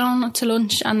go. We're going to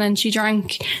lunch. And then she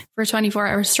drank for 24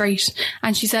 hours straight.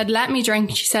 And she said, let me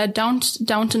drink. She said,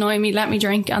 don't annoy me. Let me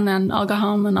drink. And then I'll go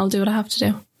home and I'll do what I have to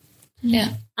do. Yeah.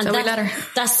 And so we let her.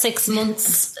 That's 6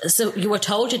 months. So you were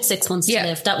told you'd 6 months to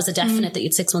live. That was a definite that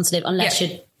you'd 6 months to live unless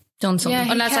you'd done something. Yeah,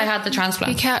 unless I had the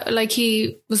transplant.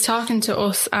 He was talking to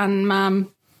us and Mum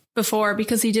before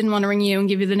because he didn't want to ring you and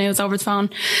give you the news over the phone.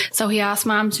 So he asked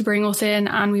Mum to bring us in,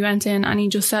 and we went in, and he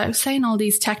just saying all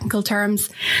these technical terms.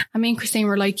 And me and Christine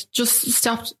were like, just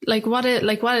stop. Like, what is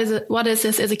it? What is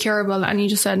this? Is it curable? And he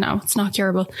just said, no, it's not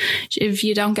curable. If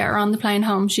you don't get her on the plane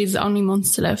home, she's only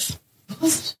months to live.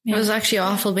 It was actually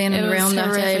awful being in the room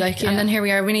that day. And then here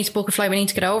we are. We need to book a flight. We need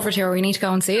to get over to her. We need to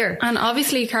go and see her. And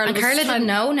obviously, Carla didn't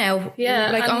know now.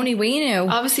 Yeah, only we knew.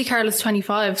 Obviously, Carla's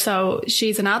 25, so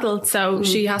she's an adult, so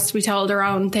she has to be told her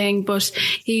own thing. But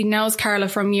he knows Carla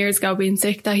from years ago being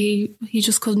sick that he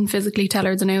just couldn't physically tell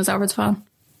her the news over the phone.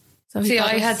 So see,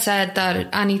 I had said that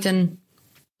anything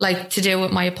like to do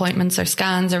with my appointments or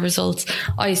scans or results,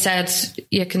 I said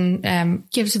you can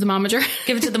give it to the momager.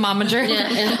 Give it to the momager.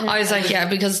 I was like, yeah,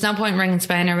 because there's no point ringing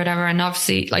Spain or whatever. And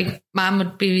obviously, like, Mum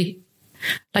would be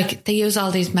like, they use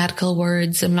all these medical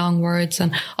words and long words,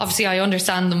 and obviously I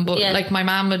understand them, but like my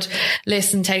mum would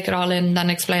listen, take it all in, and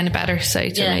then explain it better, say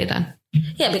to me then.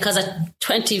 Yeah, because at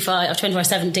 25 or 24,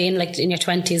 17, like in your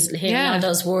 20s, hearing all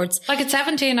those words. Like at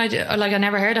 17, I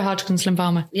never heard of Hodgkin's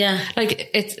lymphoma. Yeah. Like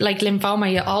it's like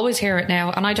lymphoma, you always hear it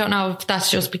now. And I don't know if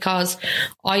that's just because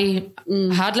I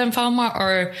had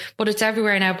lymphoma but it's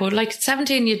everywhere now. But like at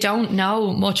 17, you don't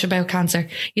know much about cancer.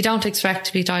 You don't expect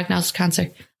to be diagnosed with cancer.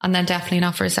 And then definitely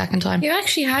not for a second time. You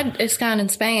actually had a scan in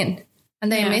Spain and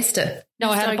they missed it. No,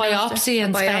 I had a biopsy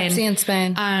in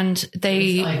Spain. And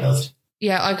they...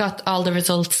 Yeah, I got all the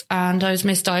results and I was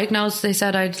misdiagnosed. They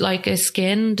said I'd like a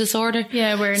skin disorder.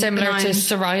 Yeah, where similar to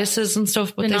psoriasis and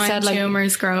stuff. But they said like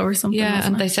tumours grow or something. Yeah,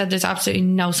 and they said there's absolutely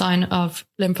no sign of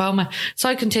lymphoma. So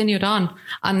I continued on,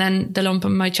 and then the lump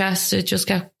in my chest, it just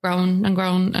kept growing and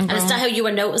growing and growing. And is that how you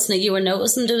were noticing it? You were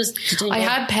noticing there was... I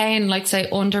had pain, like say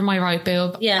under my right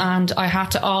boob, and I had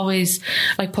to always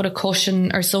like put a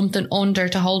cushion or something under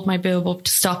to hold my boob up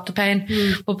to stop the pain.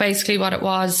 But basically what it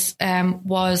was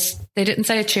they didn't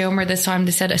say a tumour this time.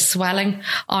 They said a swelling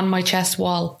on my chest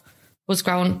wall was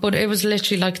growing, but it was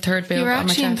literally like third boob on my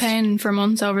chest. You were actually in pain for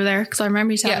months over there, because I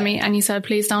remember you telling me, and you said,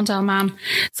 please don't tell Mum.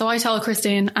 So I told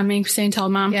Christine, and me and Christine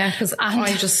told Mum. Yeah, because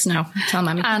I just tell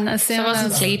Mummy. And as soon I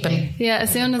wasn't sleeping. Yeah,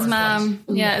 as soon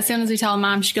as we told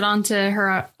Mum, she got on to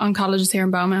her oncologist here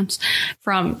in Beaumont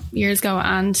from years ago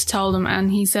and told him,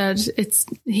 and he said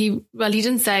he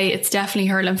didn't say it's definitely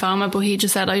her lymphoma, but he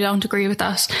just said, I don't agree with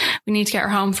that. We need to get her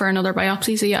home for another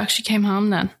biopsy. So you actually came home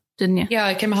then, didn't you? Yeah,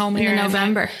 I came home here in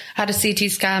November. Had a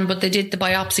CT scan, but they did the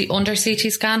biopsy under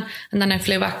CT scan, and then I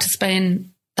flew back to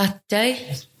Spain that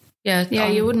day. Yeah,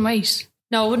 you wouldn't wait.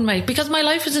 No, I wouldn't wait, because my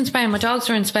life was in Spain. My dogs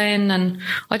were in Spain, and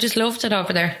I just loved it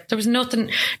over there. There was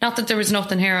nothing, not that there was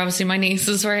nothing here. Obviously, my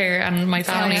nieces were here and my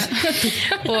family,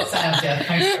 but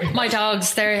my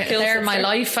dogs, they're my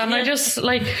life, and I just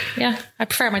I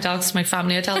prefer my dogs to my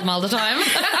family. I tell them all the time.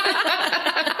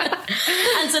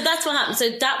 And so that's what happened. So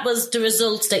that was the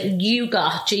results that you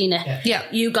got, Gina. Yeah.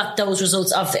 You got those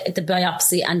results of the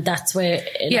biopsy, and that's where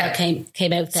it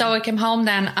came out then. So I came home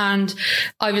then, and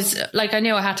I was like, I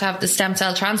knew I had to have the stem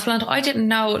cell transplant. I didn't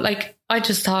know, like, I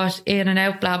just thought in and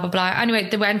out, blah, blah, blah. Anyway,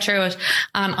 they went through it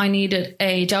and I needed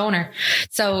a donor.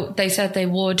 So they said they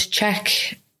would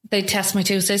check. They'd test my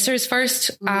two sisters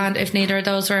first, and if neither of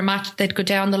those were a match, they'd go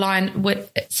down the line with,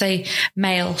 say,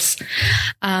 males.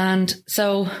 And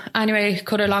so, anyway,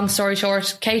 cut a long story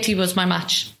short, Katie was my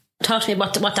match. Talk to me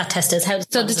what that test is.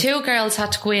 So the two girls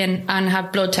had to go in and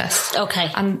have blood tests.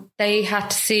 Okay. And they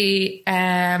had to see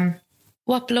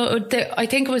what blood, I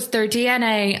think it was their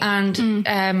DNA, and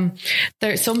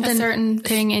there's something... A certain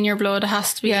thing in your blood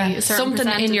has to be a certain something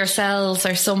percentage. in your cells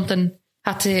or something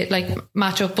had to like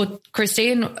match up. But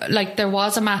Christine, like, there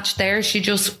was a match there. She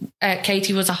just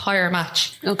Katie was a higher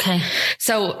match. Okay.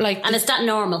 So like, and is that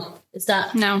normal? Is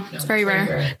that no? It's very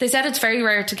rare. They said it's very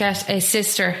rare to get a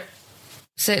sister,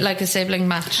 like a sibling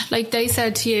match. Like they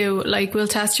said to you, like, we'll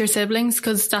test your siblings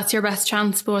because that's your best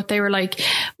chance. But they were like,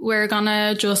 we're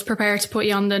gonna just prepare to put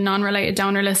you on the non-related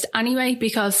donor list anyway,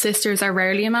 because sisters are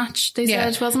rarely a match. They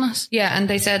said, wasn't it? Yeah, and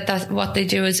they said that what they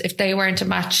do is, if they weren't a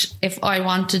match, if I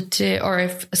wanted to, or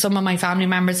if some of my family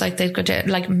members, like, they'd go to,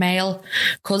 like, male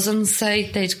cousins, say,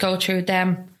 they'd go through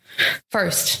them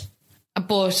first.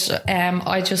 But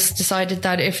I just decided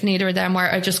that if neither of them were,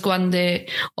 I'd just go on the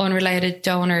unrelated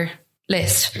donor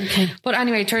list. Okay. But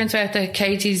anyway, it turns out that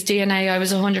Katie's DNA, I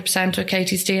was 100% with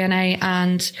Katie's DNA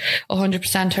and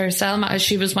 100% her cell match.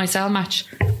 She was my cell match.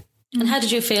 And how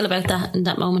did you feel about that in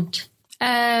that moment?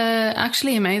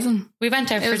 Actually amazing. We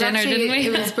went out for dinner, didn't we?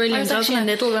 It was brilliant. I was actually in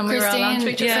Lidl when we were all on to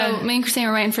each other. So me and Christine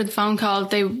were waiting for the phone call.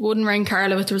 They wouldn't ring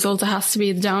Carla with the result. It has to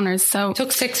be the donors. So it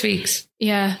took 6 weeks.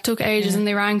 Yeah, it took ages, and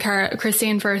they rang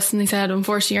Christine first, and they said,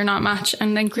 "Unfortunately, you're not a match."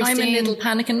 And then Christine, I'm in Lidl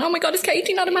panicking. Oh my God, is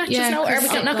Katie not a match? Yeah, no, are we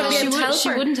not going to be able to tell her? She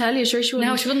wouldn't tell you. Sure, she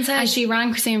wouldn't. No, she wouldn't say. And she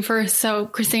rang Christine first. So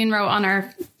Christine wrote on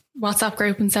our WhatsApp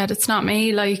group and said, "It's not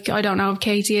me. Like, I don't know if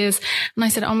Katie is." And I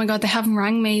said, "Oh my God, they haven't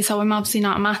rang me, so I'm obviously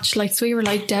not a match." Like, so we were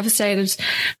like devastated.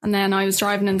 And then I was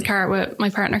driving in the car with my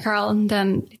partner Carl, and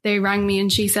then they rang me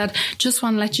and she said, "Just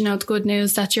want to let you know the good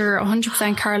news that you're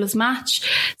 100% Carla's match.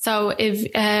 So if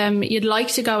you'd like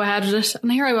to go ahead with it."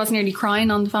 And here I was nearly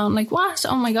crying on the phone, like, "What?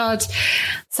 Oh my God."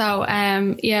 So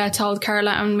I told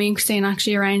Carla, and me and Christine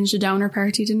actually arranged a donor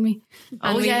party, didn't we?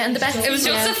 And and the best. It was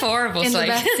just the four of us. In like.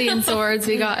 the Betsy and Swords,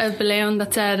 we got a balloon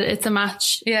that said it's a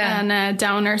match, and a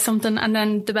donor or something, and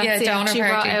then the Betsy actually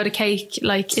brought out a cake,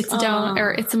 like it's a donor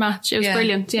or it's a match. It was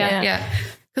brilliant, because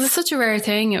it's such a rare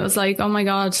thing. It was like, oh my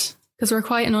God, because we're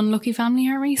quite an unlucky family,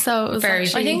 aren't we? So it was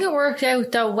I think it worked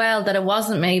out though well that it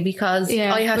wasn't me, because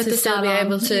I had to still be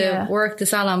able to work the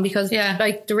salon, because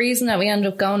like the reason that we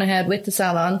ended up going ahead with the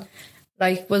salon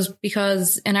was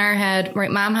because in our head, right,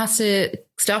 Mom has to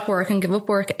stop work and give up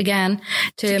work again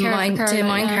to mind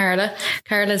Carla.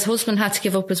 Carla's husband had to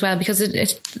give up as well, because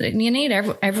you need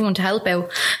everyone to help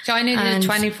out. So I needed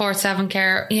 24/7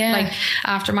 care, like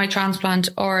after my transplant,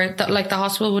 or that like the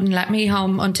hospital wouldn't let me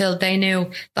home until they knew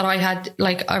that I had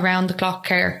like around the clock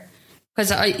care,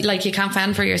 because you can't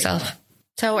fend for yourself.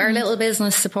 So our little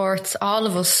business supports all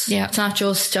of us. Yeah. It's not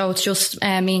just, it's just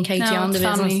me and Katie on the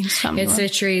business. It's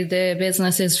literally the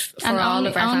business is for all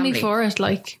of our family. Only for it,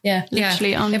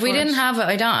 literally. Only if we didn't have it,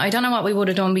 I don't know what we would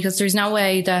have done, because there's no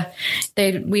way that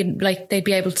they'd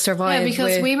be able to survive. Yeah,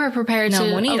 because we were prepared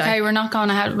to, money, we're not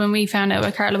going ahead. When we found out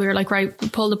with Carla, we were like, right,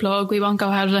 pull the plug, we won't go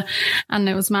ahead with it. And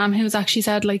it was Mum who was actually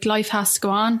said, like, life has to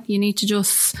go on. You need to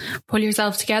just pull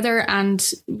yourself together, and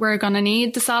we're going to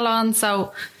need the salon.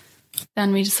 So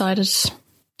then we decided to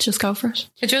just go for it.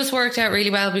 It just worked out really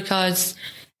well, because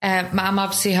Mum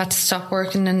obviously had to stop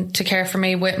working and to care for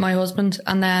me with my husband,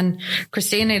 and then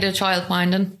Christine needed child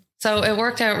minding. So it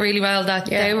worked out really well that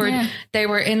they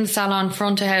were in the salon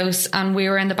front of house, and we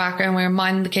were in the background. We were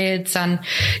minding the kids and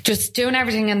just doing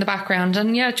everything in the background,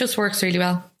 and it just works really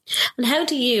well. And how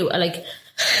do you like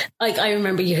I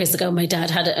remember years ago my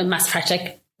dad had a massive heart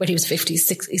attack when he was 50,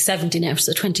 60, 70 now,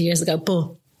 so 20 years ago,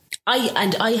 but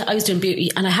I was doing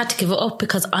beauty, and I had to give it up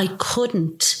because I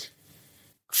couldn't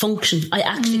function. I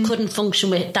actually couldn't function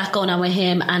with that going on with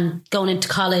him, and going into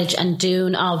college and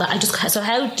doing all that. So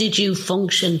how did you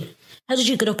function? How did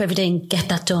you get up every day and get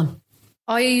that done?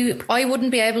 I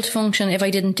wouldn't be able to function if I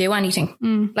didn't do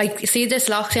anything. Like, see, this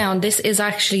lockdown, this is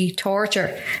actually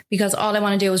torture, because all I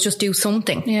want to do is just do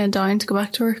something. Yeah, dying to go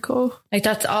back to work. Oh, like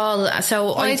that's all.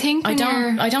 So I don't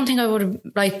think I would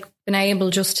have been able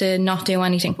just to not do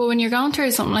anything. But when you're going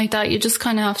through something like that, you just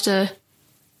kind of have to.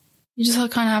 You just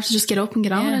kind of have to just get up and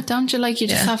get on with it, don't you? Like, you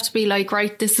just have to be like,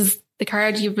 right, this is the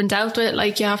card you've been dealt with.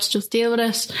 Like, you have to just deal with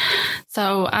it.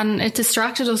 So, and it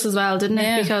distracted us as well, didn't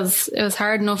it? Because it was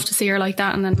hard enough to see her like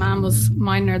that, and then Mum was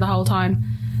minding her the whole time.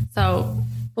 So,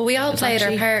 but we all played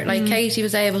our part. Like, Katie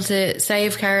was able to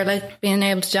save Carla, being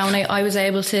able to donate. I was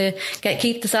able to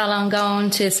keep the salon going,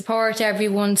 to support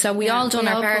everyone. So we all done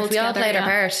our part. We all played our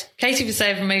part. Katie was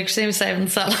saving me, Christine was saving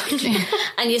the salon.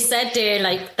 And you said there,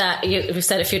 like, that we've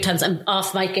said a few times, and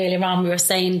off mic earlier on, we were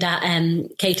saying that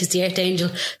Katie's the Earth Angel.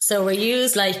 So we're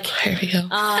used like, here we go.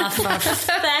 For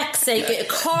feck's sake, of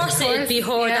course it'd be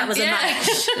her that was a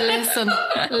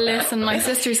match. Listen, my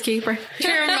sister's keeper.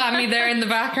 Hearing Mammy there in the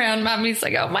background, Mammy's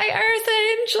like, oh, my Earth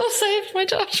Angel saved my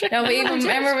daughter. No, we even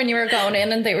remember when you were going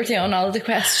in and they were doing all the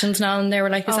questions now, and they were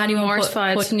like, is anyone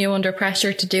putting you under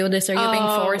pressure to do this? Are you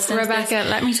being forced into Rebecca,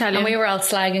 let me tell you. And we were all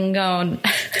slagging going.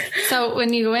 So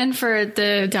when you go in for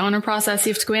the donor process,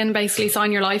 you have to go in, basically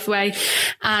sign your life away,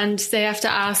 and they have to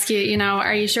ask you,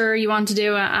 are you sure you want to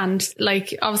do it? And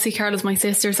like, obviously Carla's my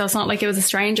sister, so it's not like it was a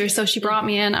stranger. So she brought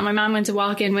me in, and my mum went to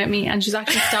walk in with me, and she's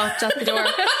actually stopped at the door.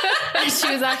 And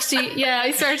she was actually,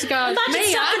 I swear to God,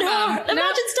 imagine stopping her. No,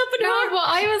 imagine stopping her. Well,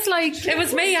 I was like, it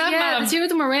was me and Mum. The two of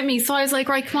them were with me, so I was like,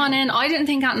 right, come on in. I didn't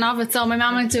think anything of it, so my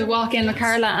mum went to walk in with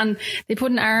Carla, and they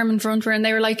put an arm in front of her, and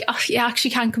they were like, "Oh, you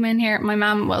actually can't come in here." My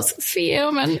mum was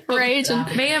fuming, raging.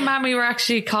 Me and Mammy were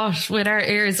actually caught with our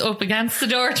ears up against the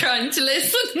door trying to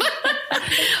listen.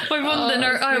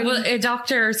 A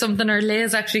doctor or something, or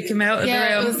Liz actually came out of the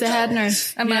room. It was the head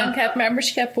nurse. And Mum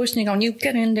she kept pushing me, going, "You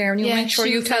get in there and you make sure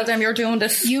you tell them you're doing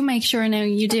this. You make sure now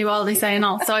you do all they say and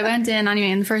all." So I went in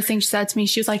anyway, and the first thing she said to me,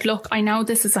 she was like, "Look, I know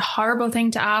this is a horrible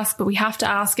thing to ask, but we have to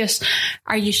ask it.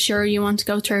 Are you sure you want to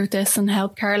go through with this and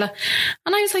help Carla?"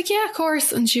 And I was like, "Yeah, of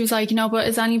course." And she was like, "But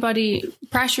is anybody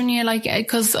pressuring you? Like,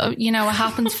 because it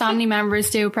happens, family members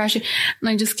do pressure." And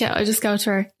I just go to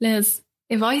her, "Liz,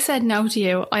 if I said no to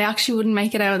you, I actually wouldn't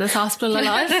make it out of this hospital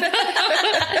alive."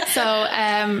 So,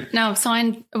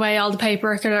 signed away all the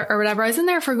paperwork or whatever. I was in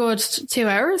there for a good 2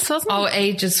 hours, wasn't it? Oh,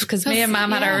 ages, because me and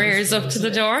Mum had our ears up to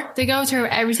the door. They go through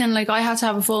everything. Like, I had to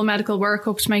have a full medical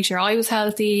workup to make sure I was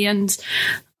healthy, and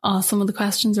some of the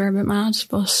questions were a bit mad,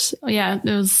 but yeah, it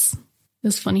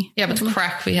was funny. Yeah, but the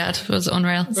crack we had was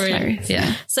unreal. Hilarious.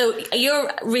 Yeah. So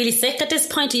you're really sick at this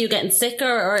point? Are you getting sicker,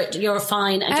 or you're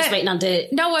fine and just waiting on the...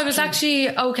 No, I was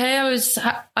actually okay. I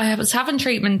was having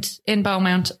treatment in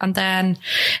Beaumont, and then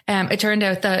it turned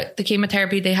out that the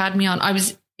chemotherapy they had me on, I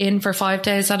was in for 5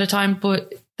 days at a time,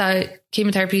 but the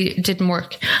chemotherapy didn't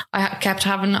work. I kept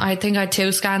having, I think I had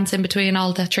 2 scans in between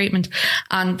all the treatment,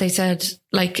 and they said,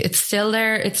 like, it's still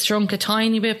there. It's shrunk a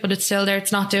tiny bit, but it's still there.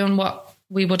 It's not doing what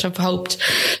we would have hoped.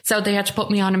 So they had to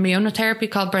put me on immunotherapy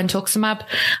called brentuximab,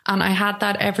 and I had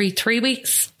that every 3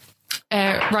 weeks,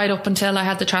 right up until I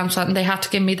had the transplant, and they had to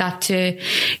give me that to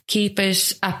keep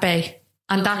it at bay.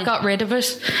 And that got rid of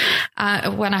it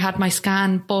when I had my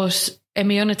scan. But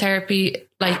immunotherapy,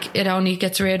 like, it only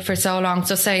gets rid for so long.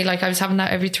 So say, like, I was having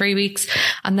that every 3 weeks,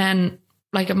 and then,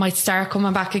 like, it might start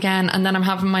coming back again, and then I'm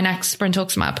having my next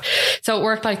brentuximab. So it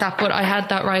worked like that, but I had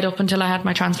that right up until I had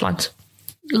my transplant.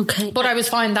 Okay. But I was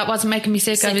fine. That wasn't making me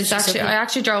sick. I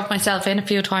actually drove myself in a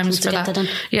few times for that.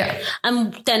 Yeah.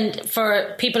 And then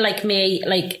for people like me,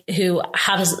 like, who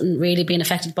hasn't really been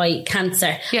affected by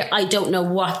cancer, I don't know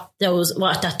what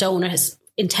that donor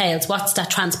entails. What's that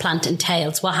transplant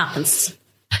entails? What happens?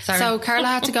 Sorry. So Carla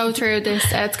had to go through this,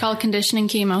 it's called conditioning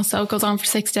chemo. So it goes on for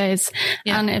 6 days,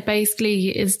 and it basically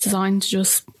is designed to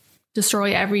just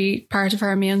destroy every part of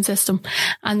her immune system.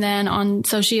 And then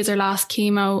so she is her last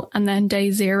chemo, and then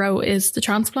day 0 is the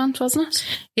transplant, wasn't it?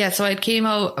 Yeah, so I had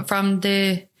chemo from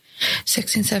the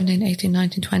 16, 17, 18,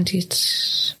 19, 20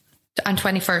 and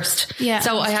 21st. Yeah.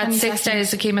 So I had 6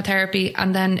 days of chemotherapy,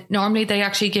 and then normally they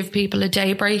actually give people a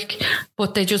day break,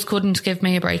 but they just couldn't give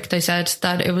me a break. They said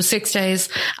that it was 6 days,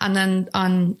 and then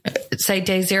on, say,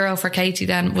 day 0 for Katie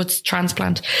then was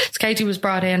transplant. So Katie was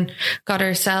brought in, got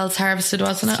her cells harvested,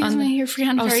 wasn't it? Excuse me, you're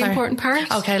forgetting a very important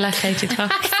part. Okay, let Katie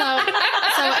talk. So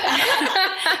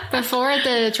before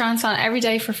the transplant, every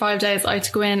day for 5 days, I had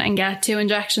to go in and get 2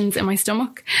 injections in my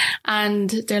stomach, and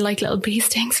they're like little bee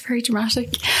stings, very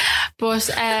dramatic. But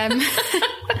so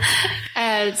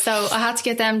I had to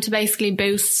get them to basically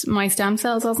boost my stem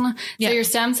cells, wasn't it? Yeah. So your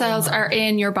stem cells are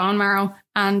in your bone marrow,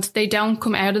 and they don't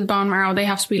come out of the bone marrow. They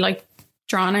have to be like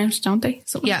drawn out, don't they?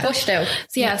 Something pushed out.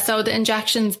 So so the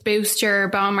injections boost your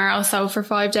bone marrow. So for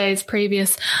 5 days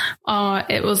previous,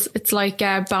 it's like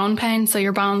bone pain. So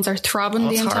your bones are throbbing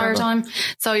the entire time.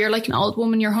 So you're like an old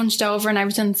woman, you're hunched over and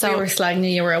everything. So we were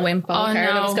slagging you were a wimp.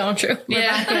 Carla was going through.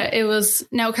 Rebecca, it was,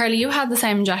 no, Carly, you had the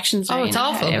same injections. Oh, it's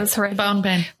awful. It was horrific. Bone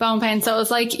pain. So it was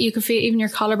like, you could feel even your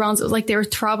collarbones. It was like they were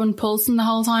throbbing, pulsing the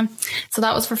whole time. So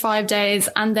that was for 5 days.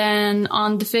 And then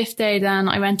on the 5th day, then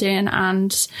I went in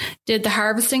and did the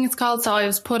harvesting, it's called. So I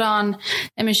was put on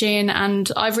a machine,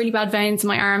 and I have really bad veins in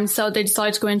my arms, so they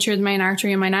decided to go in through the main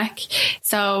artery in my neck.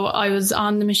 So I was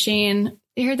on the machine.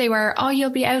 Here they were, you'll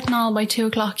be out and all by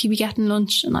 2:00, you'll be getting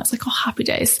lunch. And I was like, happy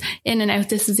days, in and out,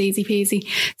 this is easy peasy.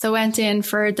 So I went in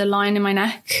for the line in my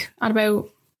neck at about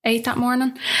 8 that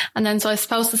morning, and then so I was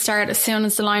supposed to start as soon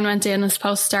as the line went in. I was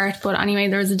supposed to start, but anyway,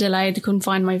 there was a delay, they couldn't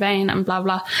find my vein and blah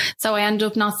blah, so I ended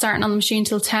up not starting on the machine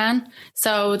till 10.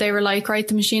 So they were like, right,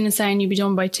 the machine is saying you'll be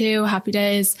done by 2, happy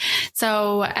days.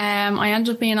 So I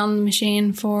ended up being on the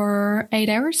machine for 8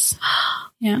 hours.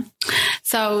 Yeah.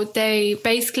 So they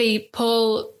basically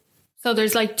pull, so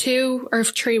there's like 2 or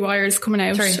 3 wires coming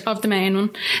out of the main one.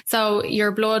 So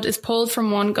your blood is pulled from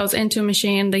one, goes into a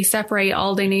machine. They separate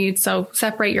all they need. So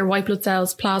separate your white blood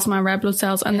cells, plasma, red blood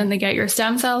cells, and then they get your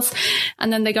stem cells,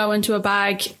 and then they go into a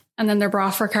bag, and then they're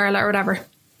brought for Carla or whatever.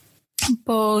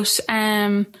 But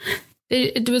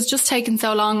it was just taking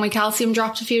so long. My calcium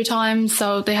dropped a few times,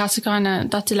 so they had to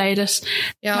that delayed it.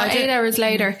 Yeah, 8 hours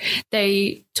later,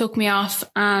 they took me off,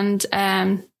 and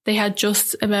they had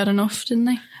just about enough, didn't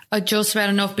they? Just about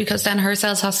enough, because then her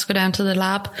cells has to go down to the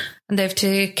lab and they have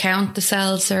to count the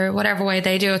cells or whatever way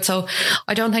they do it. So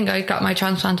I don't think I got my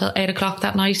transplant till 8 o'clock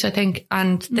that night, I think.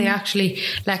 And they actually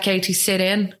let Katie sit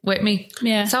in with me.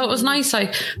 Yeah. So it was nice.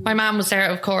 Like, my mum was there,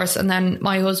 of course, and then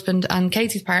my husband and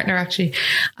Katie's partner, actually.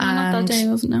 Not that day,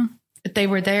 wasn't it? They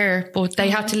were there, but they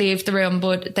had to leave the room,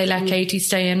 but they let Katie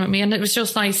stay in with me. And it was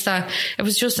just nice that it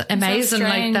was just amazing, so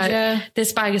strange, like that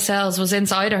this bag of cells was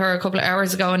inside of her a couple of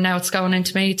hours ago, and now it's going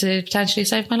into me to potentially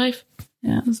save my life.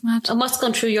 Yeah, it was mad. And what's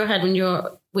gone through your head when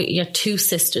you're with your two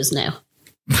sisters now?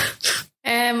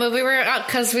 Well, we were,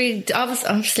 because we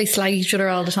obviously slag each other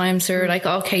all the time, so we were like,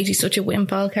 oh, Katie's such a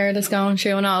wimp, all Carla's going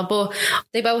through and all, but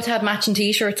they both had matching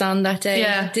t-shirts on that day.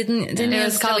 Yeah. Didn't it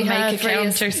was called Make a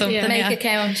Count or something. Yeah. Make a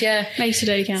Count, yeah. Make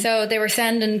today count. So they were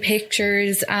sending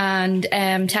pictures and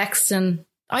texting.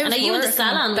 Are you in the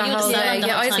salon?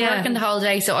 I was working the whole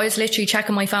day, so I was literally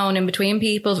checking my phone in between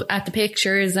people at the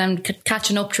pictures and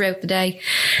catching up throughout the day.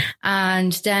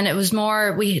 And then it was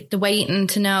more the waiting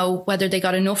to know whether they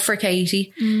got enough for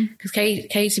Katie, because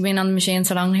Katie's been on the machine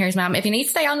so long. Here's ma'am, if you need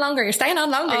to stay on longer, you're staying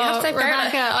on longer. You have to stay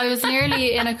Rebecca, I was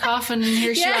nearly in a coffin, and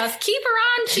here she was. Keep her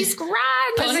on, she's grand.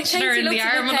 Punching her in the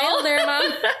arm and all there,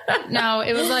 man. No,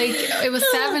 it was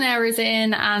 7 hours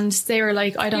in, and they were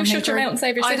like, I don't think shut your mouth and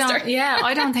save your sister.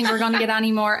 I don't think we're going to get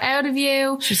any more out of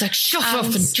you. She's like, shut up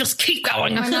and just keep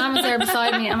going. My mum was there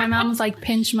beside me, and my mum was like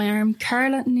pinching my arm.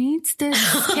 Carla needs this,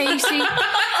 Katie.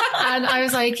 And I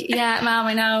was like, yeah, ma'am,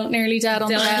 I know, nearly dead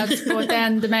on the bed. But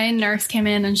then the main nurse came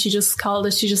in and she just called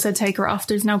us. She just said, take her off.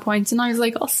 There's no point. And I was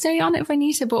like, I'll stay on it if I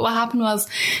need to. But what happened was,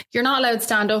 you're not allowed to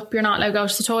stand up. You're not allowed to go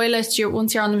to the toilet.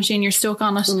 Once you're on the machine, you're stuck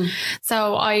on it.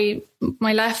 So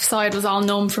my left side was all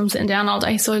numb from sitting down all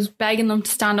day. So I was begging them to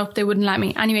stand up. They wouldn't let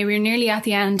me. Anyway, we were nearly at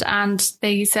the end, and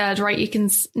they said, right, you can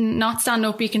not stand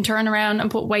up. You can turn around and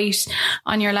put weight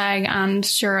on your leg. And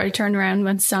sure, I turned around,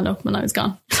 went to stand up, and I was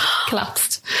gone.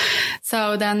 Collapsed.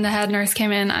 So then the head nurse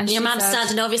came in, and your mum's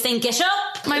standing over you saying, get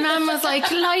up. My mum was like,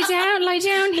 lie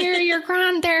down here, you're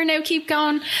grand there, now keep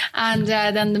going. And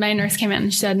then the main nurse came in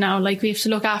and she said, no, like, we have to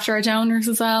look after our donors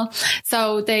as well.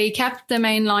 So they kept the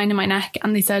main line in my neck,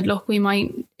 and they said, look, we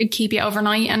might keep you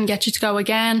overnight and get you to go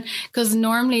again, because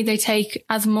normally they take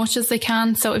as much as they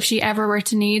can. So if she ever were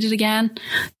to need it again,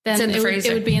 then it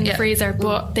would be in the freezer,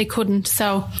 but they couldn't.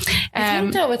 So I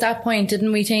think though, at that point,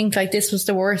 didn't we think like this was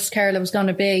the worst Carla was going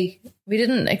to be? We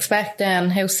didn't expect then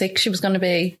how sick she was going to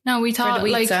be. No, we thought for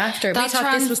the weeks after. We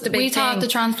thought this was the big thing. We thought the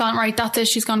transplant, right, that's it,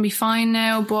 she's going to be fine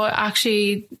now. But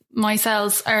actually, my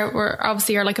cells are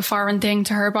like a foreign thing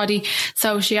to her body.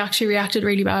 So she actually reacted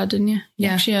really bad, didn't you?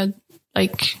 Yeah. She had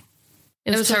like...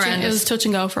 It was touch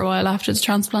and go for a while after the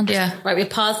transplant. Yeah. Right, we'll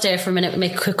pause there for a minute and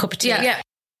make a quick cup of tea. Yeah.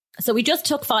 So we just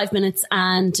took 5 minutes,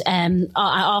 and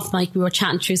off mic we were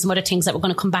chatting through some other things that we're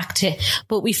going to come back to.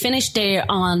 But we finished there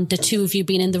on the two of you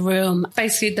being in the room.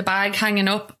 Basically the bag hanging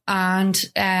up, and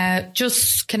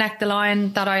just connect the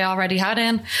line that I already had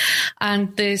in.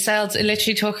 And the cells, it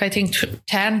literally took, I think,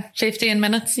 10, 15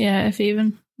 minutes. Yeah, if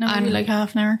even. No, maybe like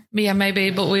half an hour. Yeah, maybe.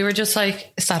 But we were just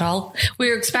like, is that all? We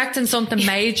were expecting something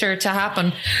major to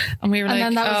happen. And we were like,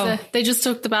 then that was it. They just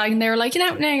took the bag and they were like,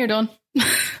 now you're done.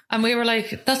 And we were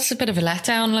like, that's a bit of a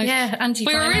letdown. Like, yeah,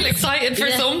 we were really excited for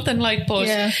something, like, but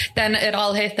then it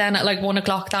all hit then at like 1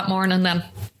 o'clock that morning then.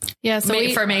 Yeah, so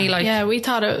we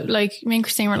thought it, like, me and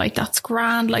Christine were like, that's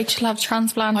grand, like, she'll have a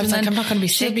transplant. I was like, I'm not going to be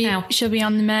sick now. She'll be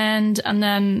on the mend. And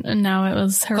then now it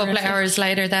was horrific. A couple of hours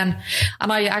later then.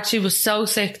 And I actually was so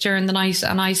sick during the night,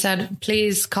 and I said,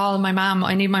 please call my mum.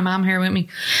 I need my mum here with me.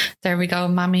 There we go,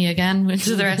 mammy again,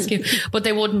 to the rescue. But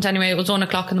they wouldn't anyway. It was 1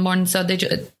 o'clock in the morning, so they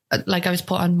just... Like, I was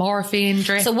put on morphine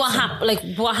drip. So what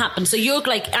happened? So you're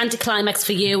like anticlimax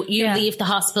for you. You leave the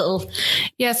hospital.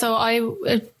 Yeah. So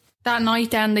that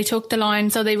night then they took the line.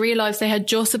 So they realised they had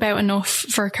just about enough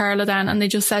for Carla then. And they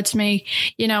just said to me,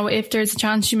 you know, if there's a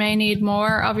chance you may need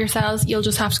more of your cells, you'll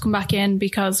just have to come back in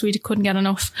because we couldn't get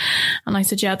enough. And I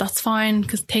said, yeah, that's fine.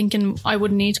 Because thinking I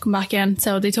wouldn't need to come back in.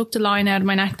 So they took the line out of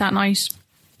my neck that night.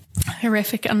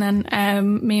 Horrific. And then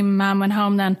me and my mum went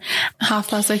home then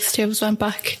 6:30, two of us went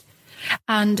back.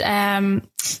 And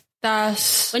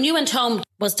that when you went home,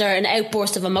 was there an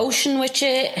outburst of emotion with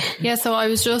you? Yeah, so I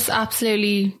was just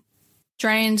absolutely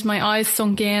drained. My eyes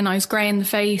sunk in. I was grey in the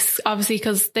face, obviously,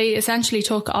 because they essentially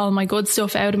took all my good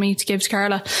stuff out of me to give to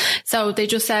Carla. So they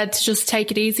just said to just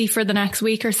take it easy for the next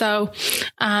week or so.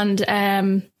 And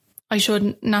I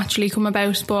should naturally come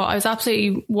about, but I was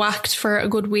absolutely whacked for a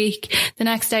good week. The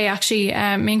next day, actually, me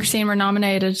and Christine were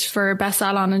nominated for Best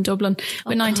Salon in Dublin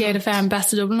with 98 FM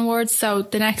Best of Dublin Awards. So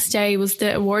the next day was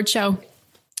the award show.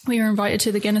 We were invited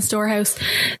to the Guinness Storehouse.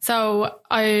 So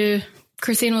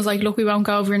Christine was like, look, we won't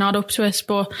go if you're not up to it.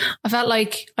 But I felt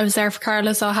like I was there for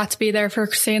Carla, so I had to be there for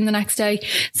Christine the next day.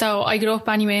 So I got up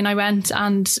anyway and I went.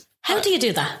 And how do you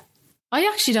do that? I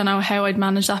actually don't know how I'd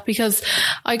manage that, because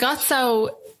I got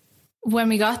so... When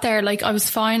we got there, like, I was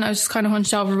fine. I was just kind of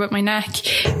hunched over with my neck,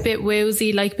 a bit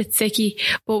woozy, like a bit sicky.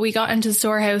 But we got into the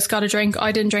storehouse, got a drink.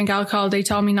 I didn't drink alcohol. They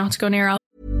told me not to go near alcohol.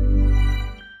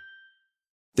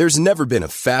 There's never been a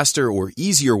faster or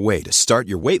easier way to start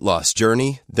your weight loss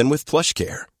journey than with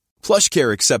PlushCare.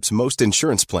 PlushCare accepts most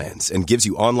insurance plans and gives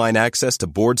you online access to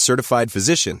board-certified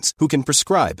physicians who can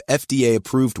prescribe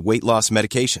FDA-approved weight loss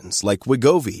medications like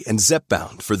Wegovy and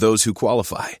Zepbound for those who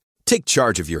qualify. Take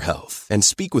charge of your health and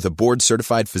speak with a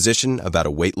board-certified physician about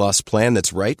a weight loss plan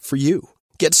that's right for you.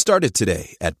 Get started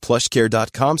today at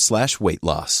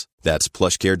plushcare.com/weight-loss. That's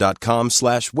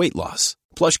plushcare.com/weight-loss.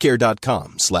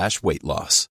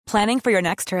 plushcare.com/weight-loss. Planning for your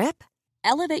next trip?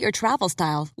 Elevate your travel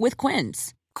style with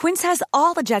Quince. Quince has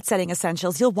all the jet-setting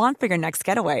essentials you'll want for your next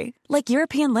getaway, like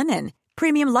European linen,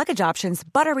 premium luggage options,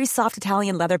 buttery soft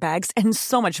Italian leather bags, and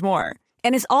so much more.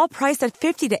 And is all priced at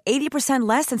 50 to 80%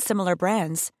 less than similar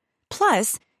brands.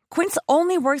 Plus, Quince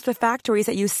only works with factories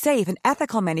that use safe and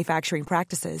ethical manufacturing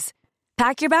practices.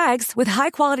 Pack your bags with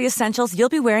high-quality essentials you'll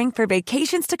be wearing for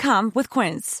vacations to come with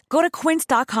Quince. Go to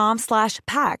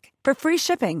quince.com/pack for free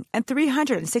shipping and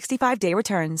 365-day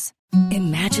returns.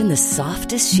 Imagine the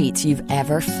softest sheets you've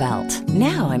ever felt.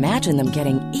 Now imagine them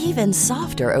getting even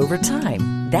softer over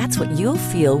time. That's what you'll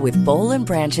feel with Boll &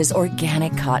 Branch's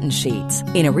organic cotton sheets.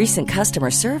 In a recent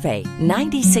customer survey,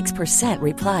 96%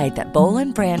 replied that Boll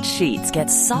 & Branch sheets get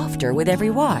softer with every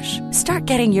wash. Start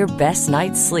getting your best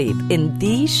night's sleep in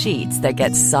these sheets that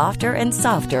get softer and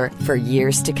softer for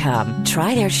years to come.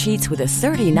 Try their sheets with a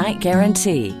 30-night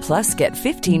guarantee. Plus, get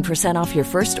 15% off your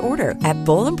first order at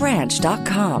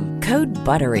bollandbranch.com. Code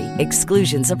BUTTERY.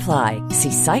 Exclusions apply.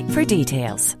 See site for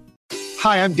details.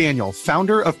 Hi, I'm Daniel,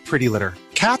 founder of Pretty Litter.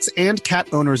 Cats and cat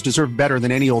owners deserve better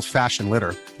than any old-fashioned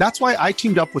litter. That's why I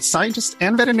teamed up with scientists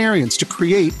and veterinarians to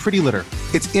create Pretty Litter.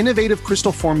 Its innovative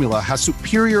crystal formula has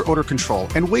superior odor control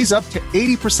and weighs up to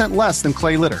 80% less than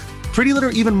clay litter. Pretty Litter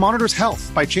even monitors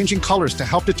health by changing colors to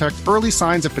help detect early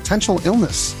signs of potential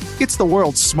illness. It's the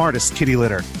world's smartest kitty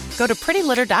litter. Go to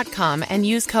prettylitter.com and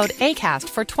use code ACAST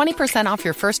for 20% off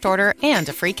your first order and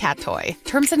a free cat toy.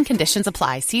 Terms and conditions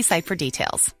apply. See site for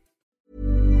details.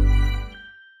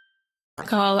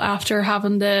 Call after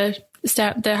having the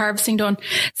harvesting done.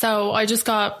 So I just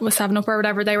was 7-Up or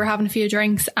whatever. They were having a few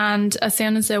drinks, and as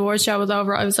soon as the award show was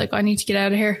over, I was like, I need to get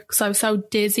out of here, because I was so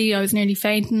dizzy. I was nearly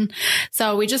fainting.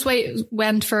 So we just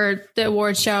went for the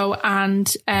award show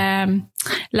and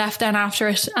left then after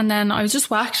it. And then I was just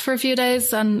whacked for a few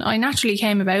days, and I naturally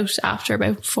came about after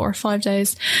about 4 or 5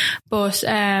 days. But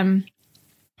yeah,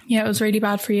 it was really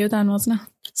bad for you then, wasn't it?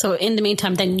 So in the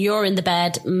meantime, then you're in the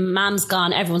bed, Mom's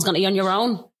gone, everyone's gone. Are you on your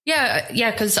own?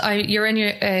 Yeah, because you're in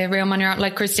your room on your own,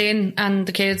 like Christine and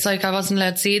the kids. Like, I wasn't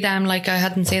allowed to see them. Like, I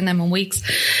hadn't seen them in weeks.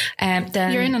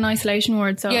 Then you're in an isolation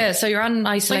ward, so yeah, so you're on an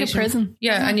isolation, like a prison.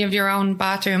 Yeah, and you have your own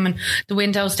bathroom, and the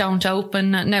windows don't open.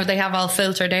 Now they have all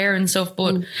filtered air and stuff,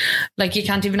 but like, you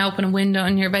can't even open a window,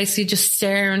 and you're basically just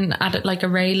staring at it like a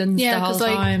railing the whole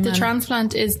time. Yeah, because the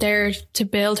transplant is there to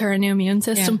build her a new immune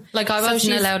system. Yeah. Like, I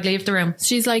wasn't allowed to leave the room.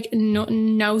 She's like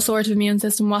no sort of immune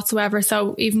system whatsoever.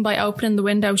 So even by opening the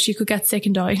window, she could get sick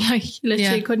and die. Like,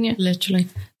 literally, couldn't you? Literally.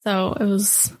 So it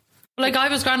was... Like, I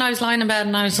was grand, I was lying in bed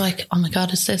and I was like, oh my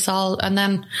God, is this all? And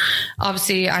then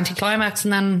obviously anticlimax,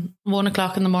 and then 1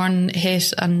 o'clock in the morning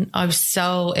hit and I was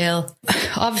so ill.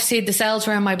 Obviously the cells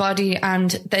were in my body, and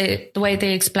the way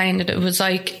they explained it, it was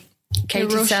like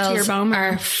Katie's cells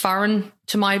are foreign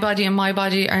to my body, and my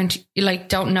body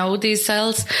don't know these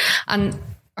cells, and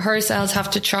her cells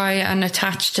have to try and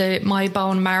attach to my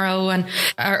bone marrow, and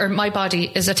or my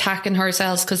body is attacking her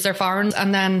cells because they're foreign.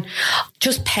 And then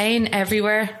just pain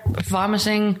everywhere,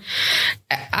 vomiting,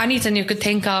 anything you could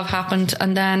think of happened.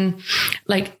 And then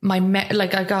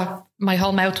my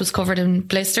whole mouth was covered in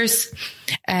blisters.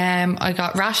 I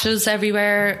got rashes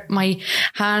everywhere. My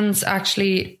hands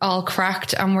actually all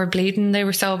cracked and were bleeding. They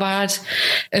were so bad.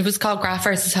 It was called graft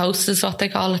versus host is what they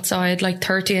call it. So I had like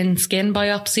 13 skin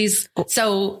biopsies.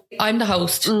 So I'm the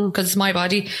host because it's my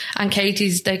body, and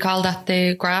Katie's, they call that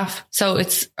the graft. So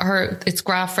it's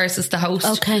graft versus the host.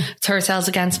 Okay. It's her cells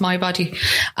against my body.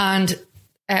 And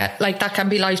that can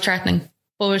be life threatening.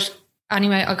 But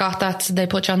anyway, I got that. They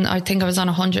put you on, I think I was on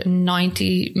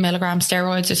 190 milligram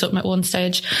steroids or something at one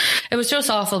stage. It was just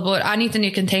awful, but anything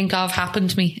you can think of happened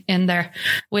to me in there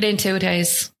within 2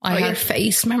 days. Your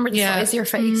face. Remember the size of your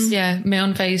face? Yeah,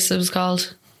 moon face it was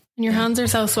called. And your hands are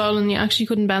so swollen you actually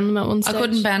couldn't bend them at one stage. I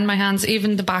couldn't bend my hands,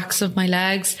 even the backs of my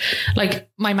legs. Like,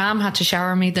 my mum had to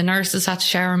shower me, the nurses had to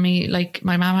shower me, like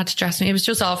my mum had to dress me. It was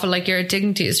just awful. Like, your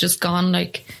dignity is just gone.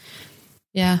 Like,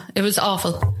 yeah, it was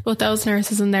awful. But those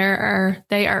nurses in there are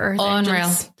earth unreal.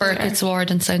 Angels. Burkett's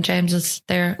Ward and St. James's,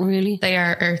 they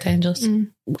are earth angels.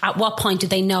 At what point did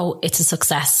they know it's a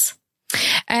success?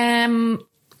 Well,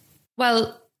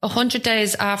 100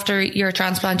 days after your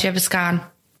transplant, you have a scan.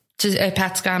 A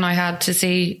PET scan I had to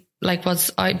see, like,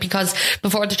 because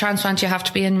before the transplant you have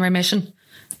to be in remission.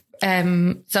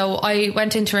 So I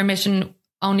went into remission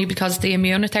only because of the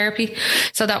immunotherapy.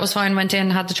 So that was fine. Went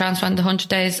in, had the transplant, the 100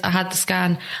 days, I had the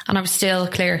scan and I was still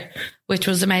clear, which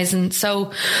was amazing.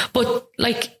 So, but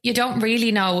like, you don't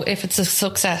really know if it's a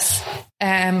success.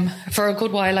 For a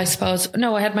good while, I suppose.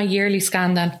 No, I had my yearly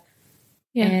scan then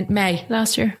in May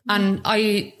last year. And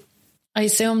I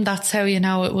assume that's how you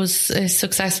know it was a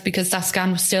success, because that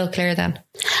scan was still clear then.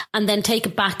 And then take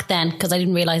it back then, because I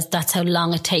didn't realise that's how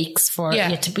long it takes for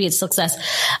you to be a success.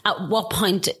 At what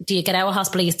point do you get out of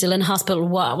hospital? Are you still in hospital?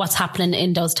 What's happening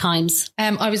in those times?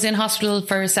 I was in hospital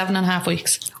for 7.5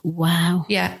 weeks. Wow.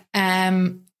 Yeah.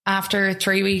 After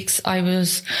 3 weeks, I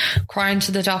was crying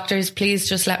to the doctors, please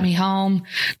just let me home.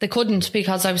 They couldn't,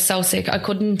 because I was so sick. I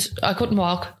couldn't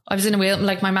walk. I was in a wheel,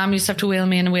 like my mum used to have to wheel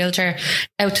me in a wheelchair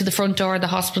out to the front door of the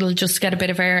hospital just to get a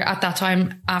bit of air. At that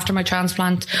time, after my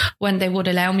transplant, when they would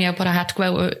allow me out, but I had to go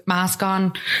out with mask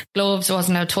on, gloves. I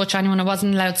wasn't allowed to touch anyone. I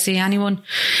wasn't allowed to see anyone.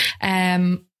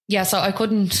 So I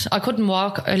couldn't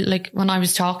walk. Like, when I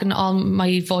was talking, all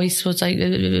my voice was like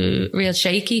real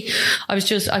shaky. I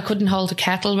couldn't hold a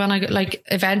kettle when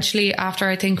eventually after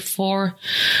I think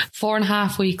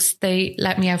 4.5 weeks, they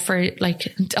let me out for,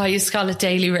 like, I used to call it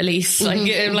daily release,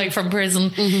 like from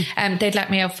prison. They'd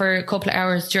let me out for a couple of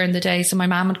hours during the day. So my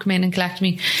mum would come in and collect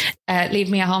me, leave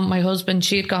me at home. My husband,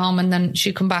 she'd go home and then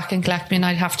she'd come back and collect me, and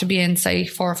I'd have to be in, say,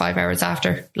 4 or 5 hours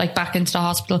after, like, back into the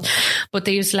hospital. But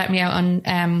they used to let me out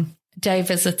on day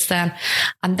visits then,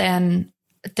 and then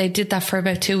they did that for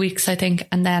about 2 weeks, I think,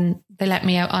 and then they let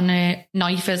me out on a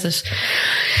night visit.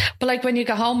 But like, when you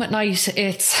go home at night,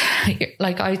 it's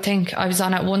like, I think I was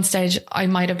on, at one stage, I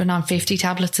might have been on 50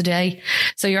 tablets a day.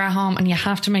 So you're at home and you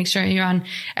have to make sure you're on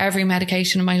every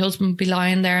medication. And my husband would be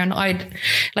lying there, and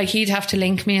he'd have to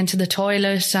link me into the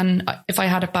toilet. And if I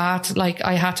had a bath, like,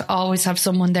 I had to always have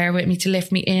someone there with me to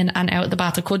lift me in and out of the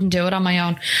bath. I couldn't do it on my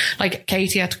own. Like,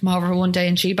 Katie had to come over one day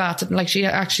and she bathed. Like, she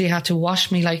actually had to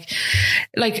wash me. Like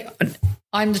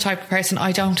I'm the type of person,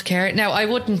 I don't care. Now, I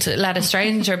wouldn't let a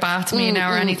stranger bath me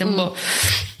now or anything, but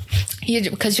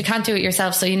because you can't do it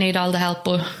yourself, so you need all the help.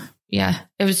 But yeah,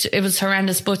 it was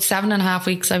horrendous. But 7.5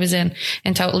 weeks I was in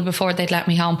total before they'd let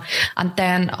me home. And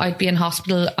then I'd be in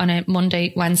hospital on a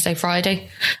Monday, Wednesday, Friday,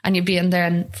 and you'd be in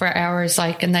there for hours,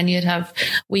 like, and then you'd have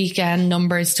weekend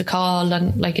numbers to call.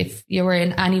 And like, if you were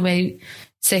in any way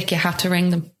sick, you had to ring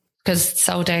them, because it's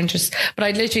so dangerous. But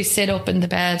I'd literally sit up in the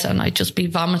bed and I'd just be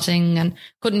vomiting and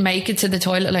couldn't make it to the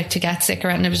toilet, like, to get sick,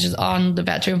 and it was just on the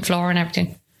bedroom floor and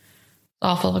everything.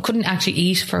 Awful. I couldn't actually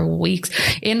eat for weeks.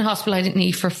 In hospital, I didn't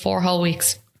eat for 4 whole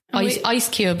weeks. Ice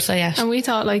cubes I ate. And we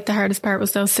thought, like, the hardest part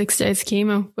was those 6 days of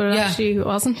chemo, but it actually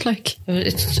wasn't. Like,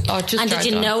 did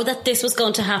you know that this was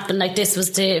going to happen? Like, this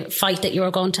was the fight that you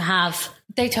were going to have?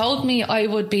 They told me I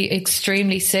would be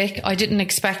extremely sick. I didn't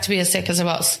expect to be as sick as I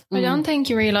was. I don't think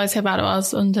you realised how bad it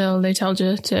was until they told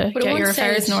you to get your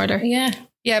affairs in order.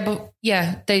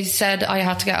 Yeah, they said I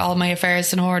had to get all my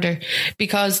affairs in order,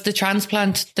 because the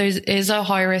transplant, there is a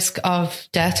high risk of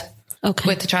death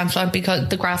with the transplant, because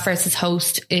the graft versus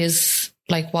host is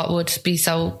like what would be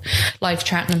so life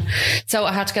threatening. So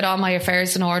I had to get all my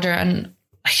affairs in order, and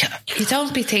you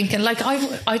don't be thinking, like,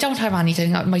 I don't have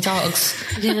anything. My dogs,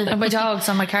 my dogs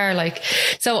and my car, like,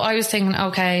 so I was thinking,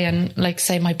 okay, and like,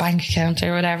 say my bank account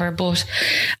or whatever,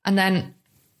 and then,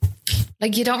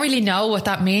 like, you don't really know what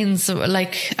that means.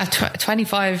 Like, at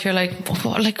 25, you're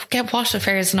like, get what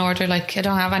affairs in order? Like, I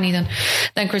don't have anything.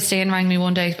 Then Christine rang me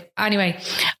one day. Anyway,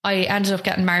 I ended up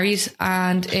getting married,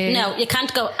 and no, you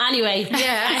can't go anyway.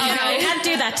 Yeah, okay. You can't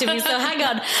do that to me. So hang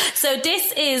on. So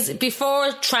this is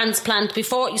before transplant,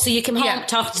 so you came home,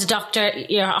 talk to the doctor.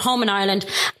 You're home in Ireland,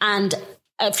 and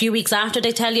a few weeks after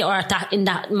they tell you, or in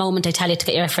that moment they tell you to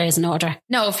get your affairs in order?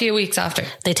 No, a few weeks after.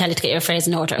 They tell you to get your affairs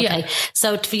in order. Okay. Yeah.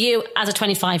 So for you, as a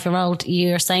 25-year-old,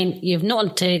 you're saying you have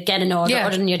nothing to get in order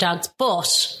other than your dogs,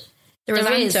 but there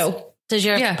Does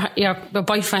your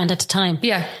boyfriend at the time?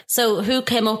 Yeah. So who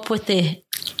came up with the...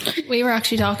 We were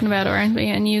actually talking about it, weren't we?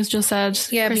 And you just said,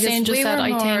 Christine just said,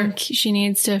 I think she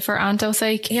needs to, for Anto's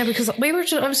sake. Yeah, because I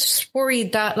was just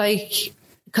worried that, like,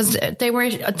 because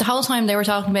the whole time they were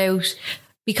talking about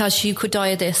because she could die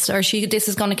of this, or this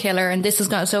is going to kill her, and this is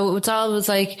going to, so it's always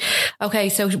like, okay,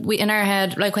 so we, in our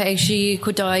head, like, okay, she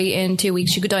could die in 2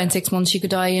 weeks, she could die in 6 months, she could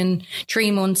die in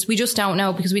 3 months. We just don't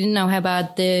know, because we didn't know how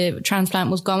bad the transplant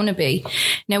was going to be.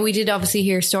 Now, we did obviously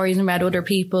hear stories and read other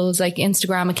people's, like,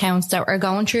 Instagram accounts that are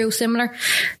going through similar.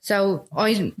 So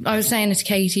I was saying to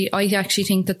Katie, I actually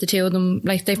think that the two of them,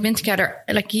 like, they've been together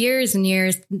like years and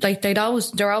years, like they're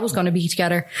always going to be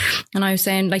together. And I was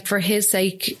saying, like, for his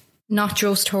sake, not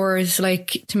just hers,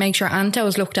 like, to make sure Anto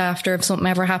was looked after if something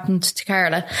ever happened to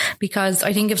Carla, because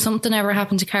I think if something ever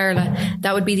happened to Carla,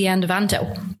 that would be the end of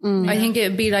Anto. I think it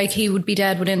would be like he would be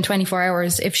dead within 24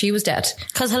 hours if she was dead.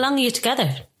 Because how long are you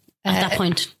together at that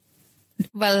point?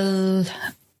 Well,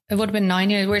 it would have been 9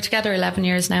 years. We're together 11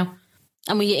 years now.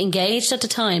 And were you engaged at the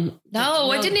time?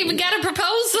 No, I didn't even get a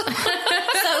proposal.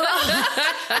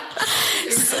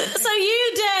 So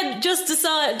you did just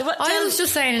decide. I was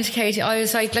just saying to Katie, I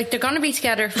was like they're going to be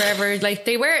together forever. Like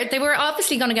they were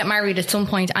obviously going to get married at some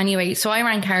point anyway. So I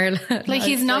rang Carl. Like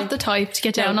he's not the type to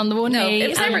get down on the one knee. It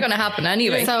was never going to happen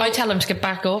anyway. So I tell him to get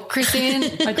back up.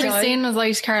 Christine was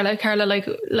like to Carla,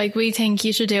 like we think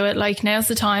you should do it. Like now's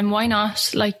the time. Why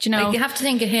not? Like, you know, like, you have to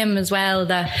think of him as well.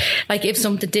 That like if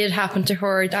something did happen to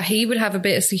her, that he would have a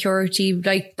bit of security.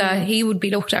 Like that he would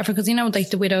be looked after, because you know, like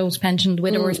the widower's pension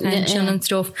and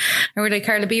stuff. And we're like,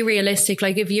 Carla, be realistic.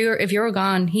 Like if you're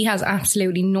gone, he has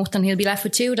absolutely nothing. He'll be left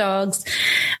with 2 dogs,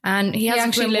 and he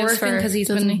hasn't been working because he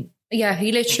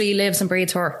literally lives and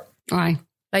breathes her. Right.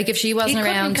 Like if she wasn't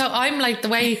around, I'm like the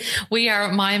way we are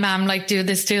with my mum, like do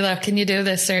this, do that. Can you do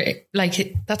this? Or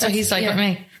like that's what he's like with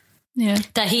me. Yeah,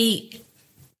 that he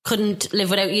couldn't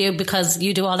live without you because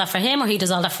you do all that for him, or he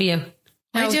does all that for you.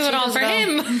 I do it all for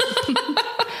him.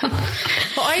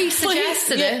 But I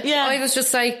suggested it. Yeah. I was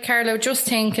just like, Carlo, just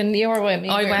think, and you were with me.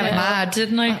 I went mad,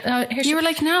 didn't I? You were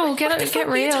like, no, get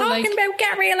real. Talking about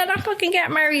get real and not fucking get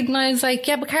married. And I was like,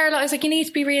 yeah, but Carlo, I was like, you need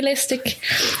to be realistic.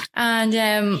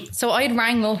 And so I'd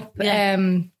rang up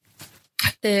hang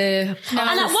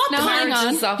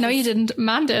on. No, you didn't.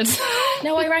 Man did.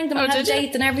 No, I rang them and had a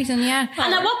date and everything. Yeah.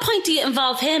 And at what point do you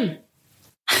involve him?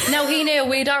 No, he knew.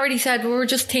 We'd already said, we were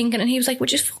just thinking, and he was like, well,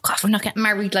 just fuck off, I'm not getting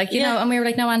married, like, you know. And we were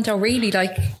like, no, Anto, really,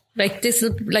 like this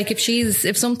is like,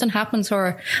 if something happens to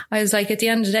her, I was like, at the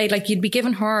end of the day, like, you'd be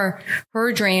giving her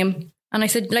dream. And I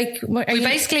said, like, we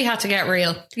basically had to get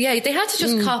real. Yeah, they had to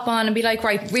just cop on and be like,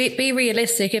 right, be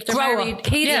realistic. If they're married,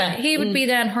 he would be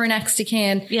then her next of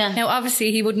kin. Yeah. Now,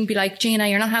 obviously, he wouldn't be like, Gina,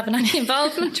 you're not having any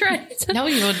involvement, right? No,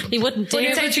 he wouldn't. He wouldn't.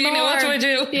 He'd say, Gina, what do I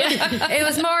do? Yeah. It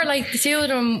was more like the two of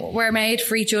them were made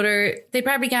for each other. They'd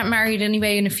probably get married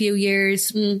anyway in a few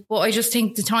years. But I just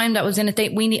think the time that was in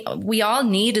it, we all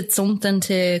needed something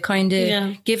to kind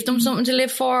of give them something to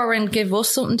live for, and give us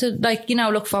something to, like, you know,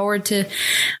 look forward to.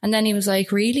 And then he was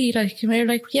like, really? Like, we were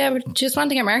like, yeah, we just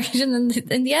want to get married. And then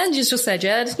in the end, you just said,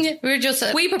 yeah.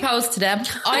 We proposed to them.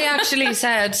 I actually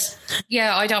said,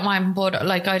 yeah, I don't mind, but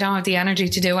like, I don't have the energy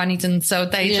to do anything. So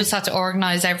they just had to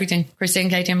organise everything. Christine,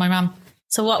 Katie and my mum.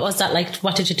 So what was that like?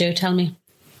 What did you do? Tell me.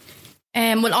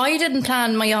 Well, I didn't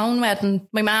plan my own wedding.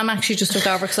 My mum actually just took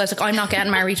over, because I was like, I'm not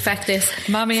getting married, feck this.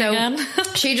 Mommy again.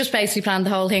 She just basically planned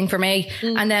the whole thing for me.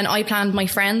 And then I planned my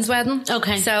friend's wedding.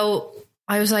 Okay. So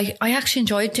I was like, I actually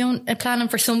enjoyed planning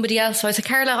for somebody else. So I was like,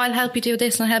 Carla, I'll help you do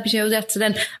this and I'll help you do that. So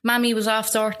then Mammy was off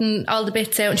sorting all the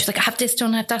bits out, and she's like, I have this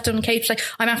done, I have that done. And Kate's like,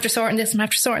 I'm after sorting this, I'm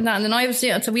after sorting that. And then I was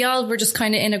doing it. So we all were just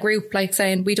kind of in a group, like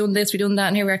saying, we done this, we done that.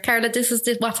 And here we are, Carla, this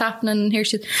is what's happening. And here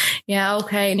she's, yeah,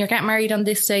 okay. And you're getting married on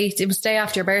this date. It was the day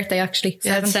after your birthday, actually.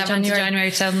 7th of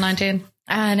January 2019.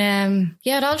 And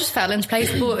it all just fell into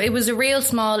place. But it was a real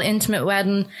small, intimate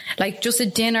wedding, like just a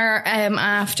dinner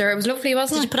after. It was lovely,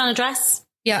 wasn't it? Did you put on a dress?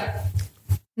 Yeah.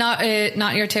 Not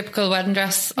your typical wedding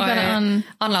dress. You got it on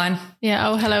online. Yeah.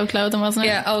 Oh Hello Clothing, wasn't it?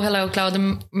 Yeah. Oh Hello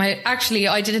Clothing.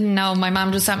 I didn't know. My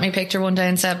mum just sent me a picture one day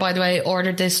and said, by the way,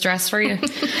 ordered this dress for you.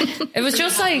 It was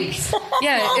just like,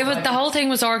 the whole thing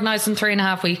was organised in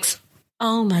 3.5 weeks.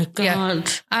 Oh my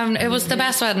God. Yeah. It was the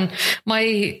best wedding.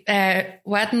 My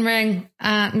wedding ring,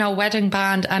 wedding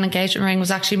band and engagement ring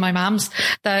was actually my mum's,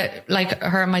 that like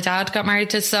her and my dad got married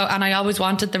to. So, and I always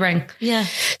wanted the ring. Yeah.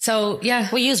 So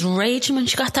yeah. Were you raging when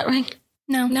she got that ring?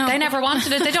 No. They never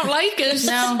wanted it. They don't like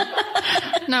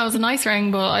it. No, it was a nice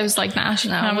ring, but I was like, nah,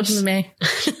 it wasn't me.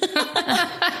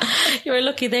 You were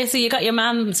lucky there. So you got your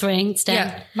mum's rings then?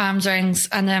 Yeah, mum's rings.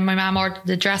 And then my mum ordered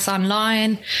the dress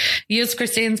online, used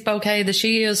Christine's bouquet that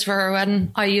she used for her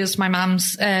wedding. I used my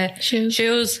mum's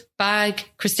shoes, bag.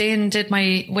 Christine did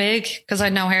my wig because I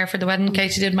had no hair for the wedding.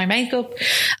 Katie did my makeup.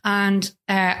 And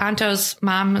Anto's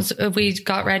mum, we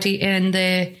got ready in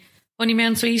the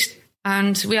honeymoon suite.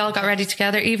 And we all got ready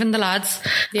together, even the lads,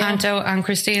 Anto and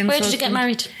Christine. Where did you get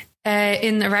married?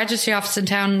 In the registry office in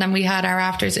town, and then we had our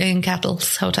afters in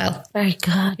Kettles Hotel. Very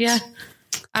good. Yeah.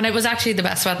 And it was actually the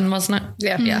best wedding, wasn't it?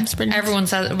 Yeah. Everyone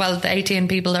said, well, the 18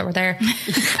 people that were there.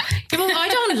 I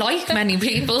don't like many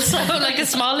people, so like a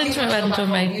small intimate wedding to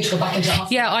me.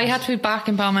 Yeah, I had to be back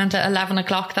in Beaumont at 11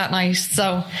 o'clock that night,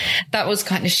 so that was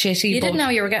kind of shitty. You didn't know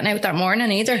you were getting out that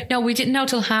morning either? No, we didn't know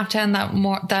till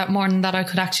 10:30 that morning that I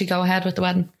could actually go ahead with the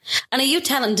wedding. And are you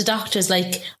telling the doctors,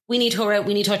 like, we need her out,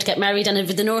 we need her to get married, and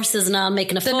the nurses and all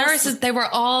making a fuss? The nurses, they were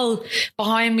all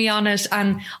behind me on it,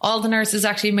 and all the nurses,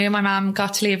 actually, me and my mum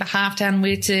got to leave at 10:30.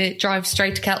 We had to drive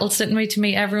straight to Kettles, didn't we, to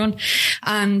meet everyone.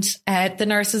 And the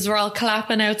nurses were all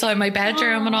clapping outside my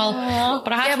bedroom and all.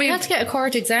 But we had to get a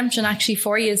court exemption actually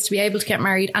for you to be able to get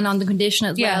married, and on the condition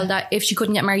as well that if she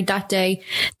couldn't get married that day,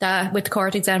 that with the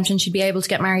court exemption she'd be able to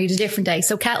get married a different day.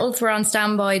 So Kettles were on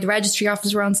standby, the registry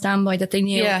office were on standby, that they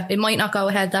knew it might not go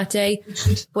ahead that day,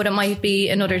 but it might be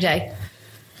another day.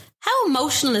 How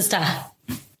emotional is that?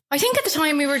 I think at the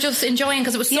time we were just enjoying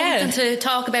because it was something to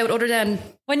talk about other than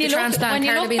when you look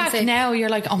back now, you're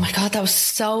like, oh my God, that was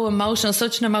so emotional,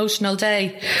 such an emotional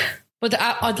day. But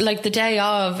like the day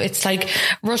of, it's like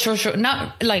rush,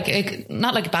 not like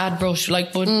a bad rush,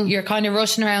 like, but you're kind of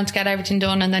rushing around to get everything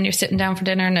done, and then you're sitting down for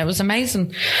dinner, and it was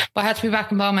amazing. But I had to be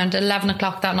back in Beaumont at 11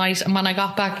 o'clock that night, and when I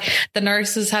got back, the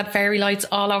nurses had fairy lights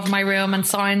all over my room and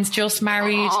signs, just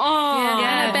married.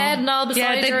 And a bed and all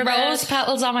beside they rose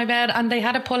petals on my bed, and they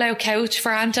had a pull-out couch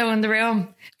for Anto in the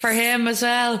room for him as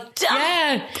well.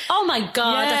 Oh my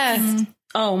God.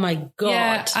 Oh my God.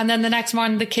 Yeah. And then the next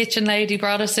morning, the kitchen lady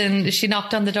brought us in. She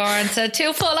knocked on the door and said,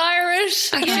 2 full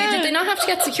Irish. Actually, did they not have to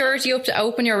get security up to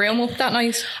open your room up that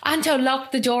night? Anto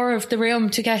locked the door of the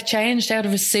room to get changed out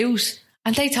of his suit.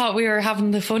 And they thought we were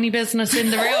having the funny business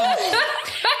in the room.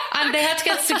 And they had to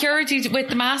get security with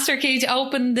the master key to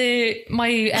open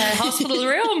my hospital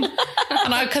room.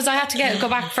 And because I had to go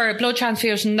back for a blood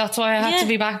transfusion. That's why I had to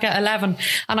be back at 11.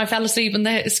 And I fell asleep and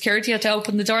the security had to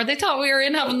open the door. They thought we were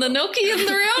in having the nookie in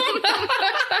the room.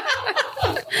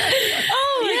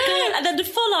 Oh my God. And then the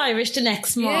full Irish the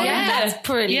next morning. Yeah. That's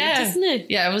brilliant, isn't it?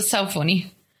 Yeah, it was so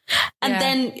funny. And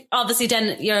then, obviously,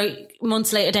 then you're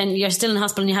months later, then you're still in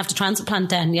hospital and you have to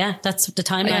transplant then, that's the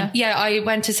timeline. Yeah, I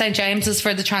went to St. James's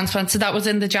for the transplant, so that was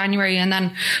in the January, and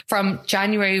then from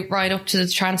January right up to the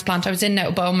transplant, I was in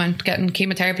now Beaumont getting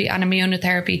chemotherapy and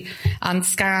immunotherapy and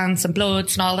scans and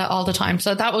bloods and all that all the time.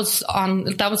 So that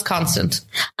was constant.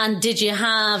 And did you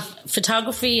have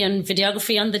photography and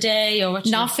videography on the day, or what?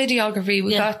 Not videography.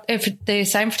 We got the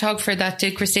same photographer that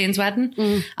did Christine's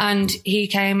wedding, and he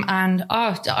came and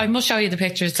I must show you the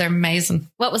pictures. They're amazing.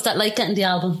 What was that like getting the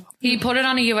album? He put it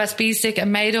on a USB stick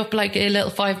and made up like a little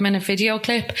 5-minute video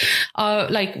clip,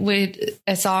 like with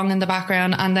a song in the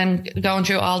background, and then going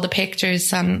through all the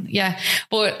pictures. And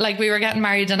but like we were getting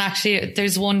married, and actually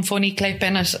there's one funny clip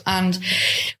in it, and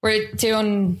we're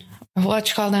doing what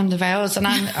you call them, the vows, and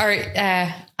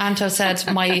Anto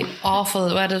said my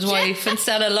awful wedded wife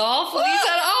instead of lawful. He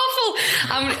said awful.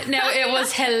 Now it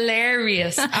was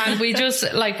hilarious, and we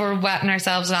just like were wetting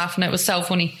ourselves laughing. It was so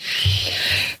funny.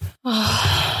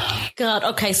 Oh God.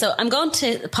 Okay, so I'm going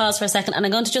to pause for a second, and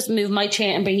I'm going to just move my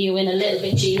chair and bring you in a little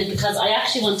bit, Gina, because I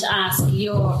actually want to ask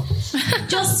your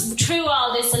just through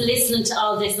all this and listening to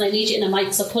all this, and I need you in a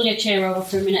mic, so pull your chair over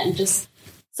for a minute and just.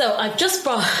 So I've just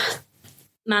brought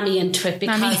Mammy into it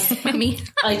because Mammy.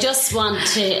 I just want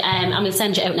to I'm going to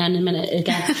send you out now in a minute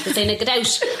again to say get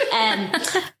out,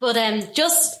 but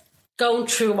just going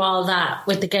through all that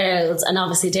with the girls and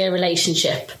obviously their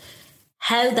relationship,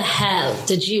 how the hell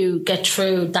did you get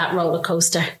through that roller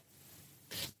coaster?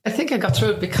 I think I got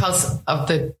through it because of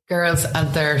the girls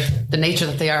and the nature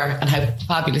that they are and how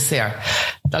fabulous they are.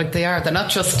 Like they're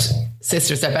not just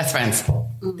sisters, they're best friends.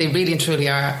 They really and truly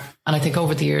are. And I think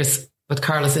over the years, with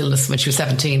Carla's illness when she was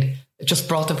 17, it just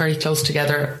brought them very close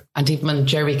together. And even when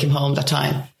Jerry came home that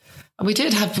time, and we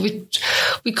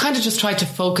kind of just tried to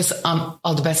focus on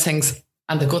all the best things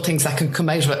and the good things that can come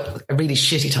out of a really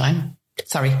shitty time.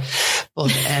 Sorry.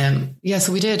 But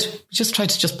so we did. We just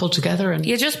tried to just pull together. And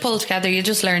you just pull together. You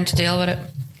just learn to deal with it.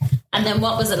 And then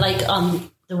what was it like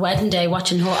on the wedding day,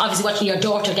 watching your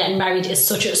daughter getting married is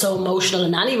so emotional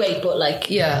in any way, but like...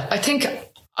 Yeah, I think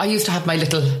I used to have my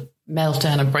little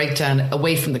meltdown and breakdown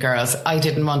away from the girls. I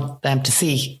didn't want them to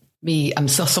see me.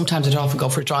 And so sometimes I'd often go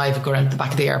for a drive, go around the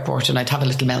back of the airport, and I'd have a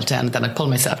little meltdown, and then I'd pull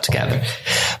myself together.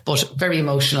 But very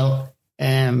emotional.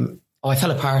 I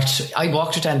fell apart. I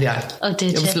walked her down the aisle. Oh,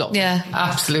 did you? It was lovely. Yeah.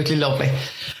 Absolutely lovely.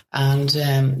 And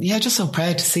just so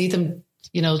proud to see them,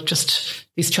 just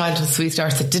these childhood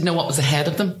sweethearts that didn't know what was ahead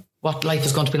of them, what life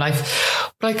was going to be like.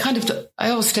 But I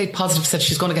always stayed positive, said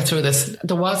she's going to get through this.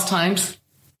 There was times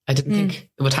I didn't think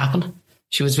it would happen.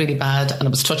 She was really bad, and it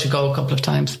was touch and go a couple of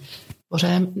times. But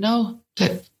no,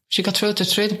 she got through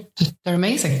it. They're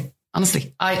amazing.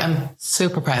 Honestly, I am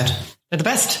super proud. They're the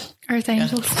best. Earth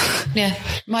angels. Yeah.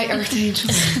 My earth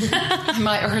angels.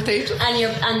 My earth angels.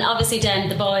 And obviously then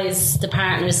the boys, the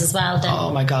partners as well. Then.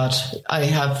 Oh my God.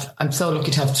 I'm so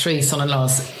lucky to have 3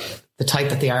 son-in-laws, the type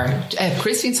that they are.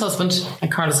 Christine's husband and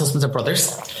Carla's husband are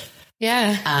brothers.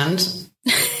 Yeah. And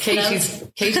Katie's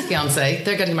fiance,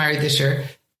 they're getting married this year.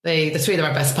 The 3 of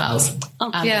them are best pals.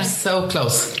 Oh, and they're so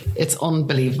close. It's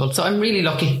unbelievable. So I'm really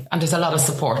lucky, and there's a lot of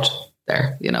support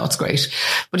there. It's great.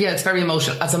 But yeah, it's very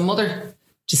emotional. As a mother,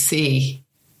 to see,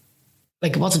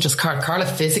 like, it wasn't just Carla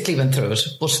physically went through it,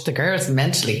 but the girls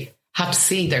mentally had to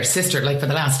see their sister, like, for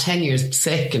the last 10 years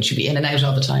sick, and she'd be in and out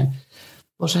all the time.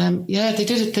 But they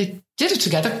did it. They did it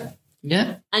together.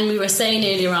 Yeah. And we were saying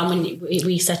earlier on when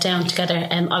we sat down together,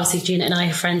 obviously Gina and I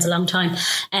are friends a long time,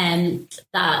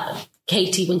 that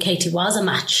when Katie was a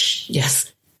match.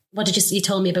 Yes. What did you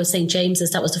told me about St.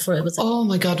 James's? That was the first, was it? Oh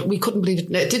my God, we couldn't believe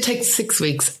it. It did take 6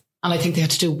 weeks, and I think they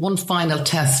had to do one final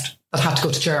test that had to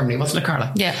go to Germany, wasn't it,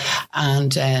 Carla? Yeah.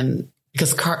 And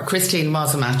because Christine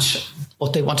was a match,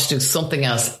 but they wanted to do something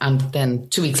else. And then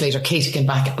 2 weeks later, Katie came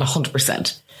back at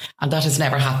 100%. And that has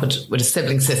never happened with a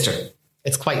sibling sister.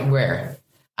 It's quite rare.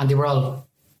 And they were all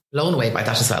blown away by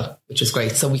that as well, which was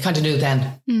great. So we kind of knew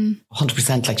then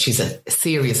 100%, like, she's a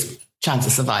serious chance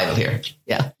of survival here.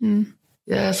 Yeah.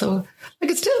 Yeah. So, like,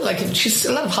 it's still like, she's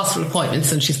a lot of hospital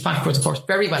appointments, and she's backwards and forth,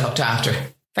 very well looked after.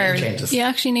 Very changes.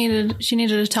 Yeah, she needed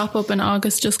a top up in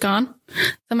August, just gone. So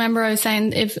I remember I was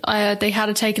saying if they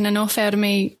had taken enough out of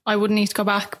me, I wouldn't need to go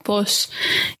back, but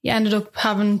you ended up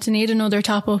having to need another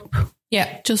top up.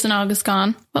 Yeah. Just in August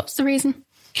gone. What's the reason?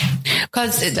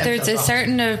 Because there's a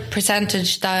certain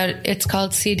percentage that it's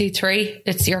called CD3.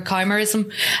 It's your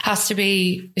chimerism.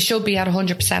 It should be at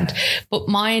 100%. But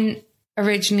mine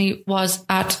originally was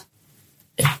at,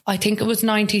 I think it was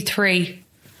 93.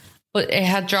 But it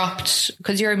had dropped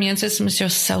because your immune system is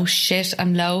just so shit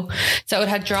and low. So it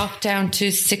had dropped down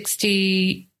to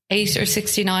 68 or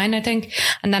 69, I think.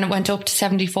 And then it went up to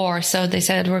 74. So they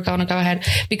said, we're going to go ahead.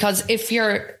 Because if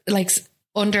you're like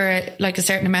under like a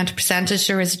certain amount of percentage,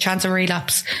 there is a chance of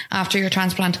relapse after your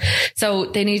transplant. So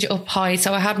they need you up high.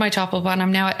 So I had my top up and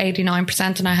I'm now at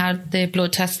 89%, and I had the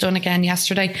blood test done again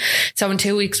yesterday. So in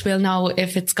 2 weeks, we'll know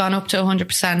if it's gone up to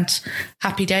 100%,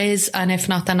 happy days. And if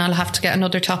not, then I'll have to get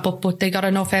another top up. But they got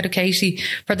enough out of Katie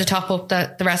for the top up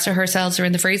that the rest of her cells are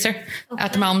in the freezer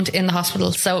at the moment in the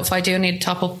hospital. So if I do need a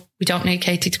top up, we don't need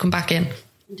Katie to come back in.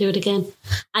 Do it again.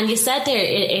 And you said there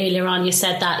earlier on, you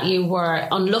said that you were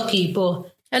unlucky,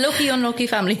 but a lucky, unlucky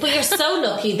family. But you're so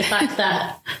lucky the fact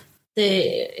that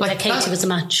Katie was a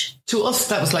match. To us,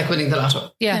 that was like winning the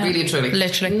lotto. Yeah. Really and truly.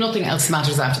 Literally. Nothing else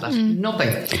matters after that.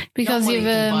 Nothing. Because you've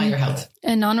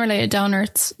a non-related donor,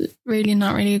 it's really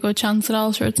not really a good chance at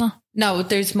all, sure it's not. No,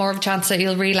 there's more of a chance that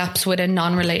you'll relapse with a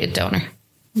non-related donor.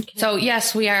 Okay. So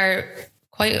yes, we are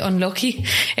quite unlucky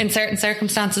in certain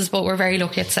circumstances, but we're very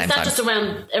lucky at the same time. It's not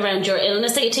just around your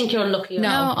illness that you think you're unlucky.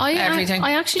 No, everything.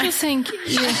 I actually just think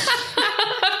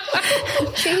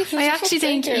I actually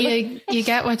think you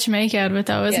get what you make out of it,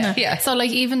 though, isn't it? Yeah. So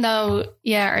like, even though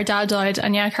our dad died,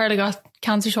 and Carla got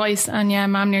cancer twice, and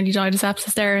Mum nearly died of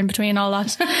sepsis there in between all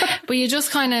that, but you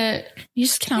just get on with it. You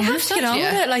have to get on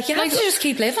with it. Like, you have to just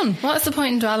keep living. What's the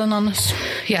point in dwelling on it?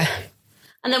 Yeah.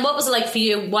 And then what was it like for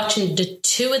you watching the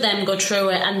two of them go through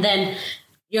it, and then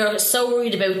you're so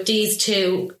worried about these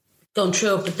two going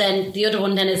through it, but then the other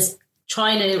one then is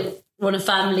trying to run a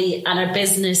family and her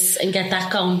business and get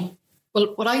that going?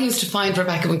 Well, what I used to find,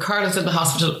 Rebecca, when Carla's in the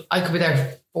hospital, I could be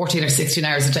there 14 or 16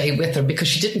 hours a day with her, because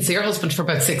she didn't see her husband for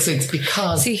about 6 weeks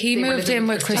because... See, he moved in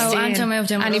with Christine,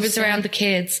 and he was around the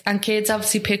kids, and kids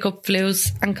obviously pick up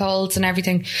flus and colds and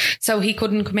everything, so he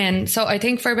couldn't come in. So I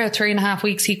think for about 3.5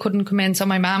 weeks he couldn't come in, so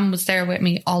my mum was there with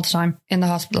me all the time in the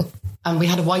hospital. And we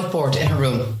had a whiteboard in her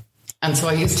room, and so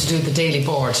I used to do the daily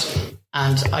board,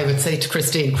 and I would say to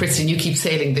Christine, you keep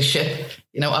sailing the ship,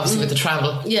 obviously with the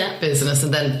travel business,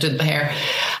 and then doing the hair,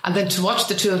 and then to watch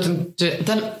the two of them do it,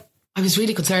 then I was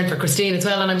really concerned for Christine as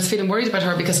well, and I was feeling worried about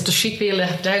her because does she feel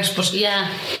left out? But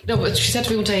but she said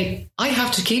to me one day, I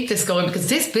have to keep this going because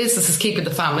this business is keeping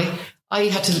the family. I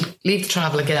had to leave the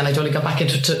travel again. I'd only got back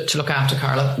into to look after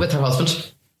Carla with her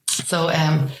husband. So,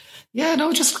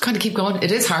 just kind of keep going.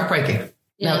 It is heartbreaking.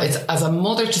 Yeah. Now, it's as a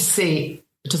mother to see,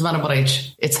 it doesn't matter what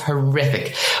age, it's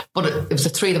horrific. But it was the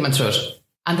three of them went through it.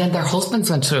 And then their husbands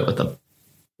went through it with them.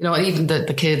 You know, and even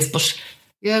the kids. But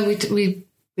yeah, we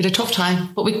had a tough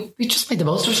time, but we just made the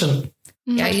most of it.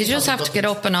 Yeah, you just have to get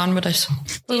up and on with it.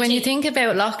 Well, when you think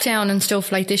about lockdown and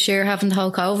stuff like this year, having the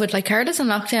whole COVID, like Carla's in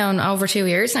lockdown over 2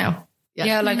 years now.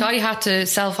 Yeah, like I had to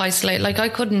self-isolate. Like I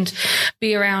couldn't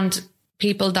be around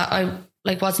people that I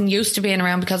wasn't used to being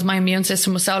around because my immune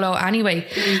system was so low anyway.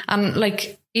 And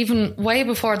like even way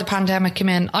before the pandemic came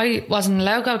in, I wasn't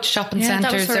allowed to go to shopping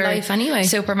centres or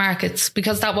supermarkets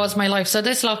because that was my life. So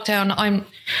this lockdown,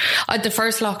 the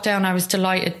first lockdown, I was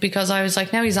delighted because I was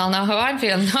like, now you all know how I'm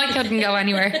feeling. I couldn't go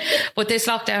anywhere. But this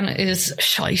lockdown is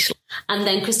shite. And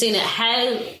then Christina,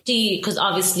 how do you, because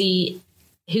obviously,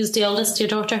 who's the oldest, your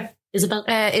daughter? Isabel?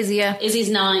 Izzy, yeah. Izzy's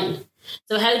 9.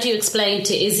 So how do you explain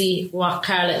to Izzy what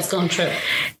Carla is going through?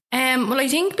 Well, I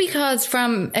think because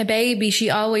from a baby, she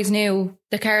always knew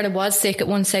that Carla was sick at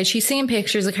one stage. She's seen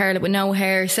pictures of Carla with no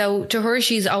hair. So to her,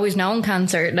 she's always known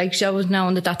cancer. Like, she's always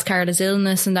known that that's Carla's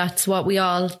illness and that's what we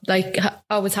all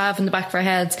always have in the back of our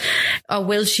heads. Oh,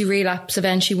 will she relapse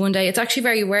eventually one day? It's actually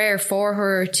very rare for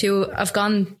her to have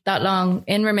gone that long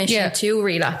in remission to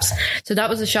relapse. So that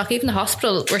was a shock. Even the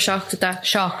hospital were shocked at that.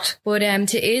 Shocked. But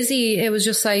to Izzy, it was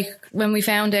just like when we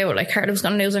found out like Carla was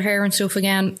going to lose her hair and stuff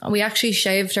again, we actually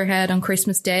shaved her head on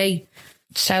Christmas Day.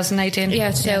 2018.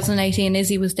 Yeah, 2018.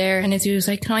 Izzy was there and Izzy was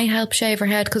like, can I help shave her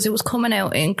head? Because it was coming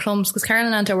out in clumps because Carla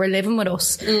and Anto were living with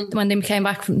us when they came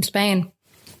back from Spain.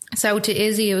 So to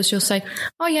Izzy, it was just like,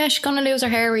 oh yeah, she's going to lose her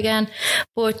hair again.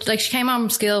 But like she came home from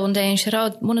school one day and she said,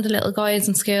 oh, one of the little guys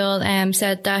in school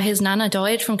said that his nana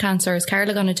died from cancer. Is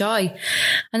Carla going to die?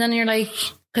 And then you're like...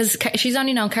 Because she's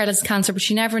only known Carla's cancer, but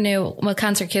she never knew, well,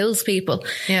 cancer kills people.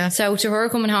 Yeah. So to her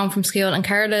coming home from school, and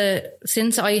Carla,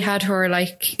 since I had her,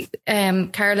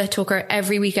 Carla took her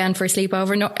every weekend for a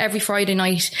sleepover, no, every Friday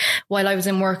night while I was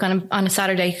in work on a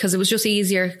Saturday, because it was just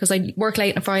easier, because I work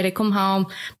late on a Friday, come home,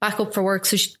 back up for work.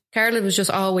 So Carla was just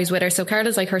always with her. So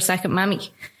Carla's like her second mammy.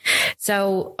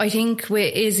 So I think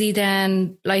with Izzy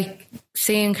then, like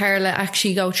seeing Carla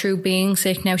actually go through being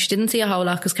sick now, she didn't see a whole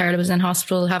lot because Carla was in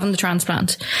hospital having the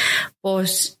transplant.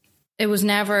 But it was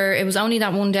only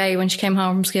that one day when she came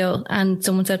home from school and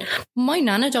someone said, my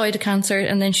nana died of cancer.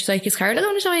 And then she's like, is Carla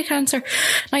going to die of cancer? And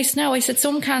I said, no. I said,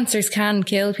 some cancers can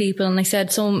kill people. And I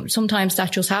said, sometimes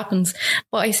that just happens.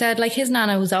 But I said, like, his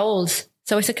nana was old.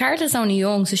 So I said, Carla's only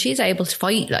young, so she's able to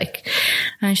fight, like.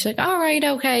 And she's like, all right,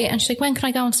 okay. And she's like, when can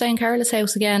I go and stay in Carla's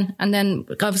house again? And then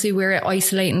obviously we're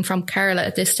isolating from Carla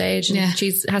at this stage, and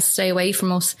she has to stay away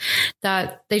from us.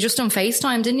 That they just done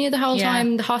FaceTime, didn't you, the whole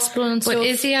time, the hospital and stuff? But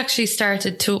Izzy actually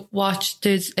started to watch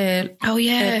this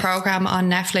program on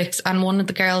Netflix, and one of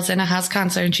the girls in it has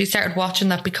cancer, and she started watching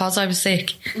that because I was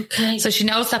sick. Okay. So she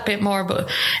knows that bit more,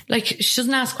 but like she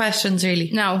doesn't ask questions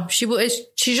really. No, she's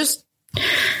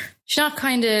not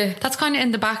that's kind of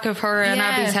in the back of her and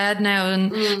Abby's head now.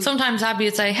 And sometimes Abby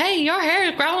would say, hey, your hair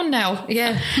is growing now.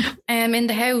 Yeah. In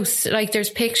the house, like there's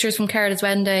pictures from Carla's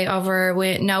wedding day of her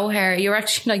with no hair. You're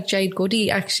actually like Jade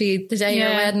Goody, actually, the day of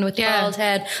your wedding with the bald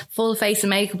head, full face of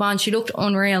makeup on. She looked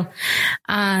unreal.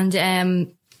 And, so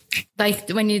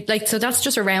that's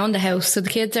just around the house. So the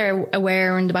kids are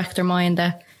aware in the back of their mind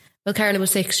that, well, Carla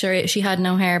was sick, sure, she had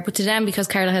no hair. But to them, because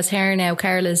Carla has hair now,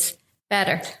 Carla's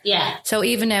better. Yeah. So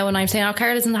even now when I'm saying, oh,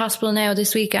 Carla's in the hospital now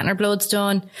this week getting her bloods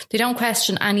done, they don't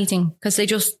question anything because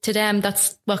to them,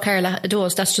 that's what Carla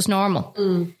does. That's just normal.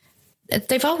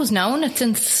 They've always known it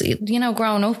since,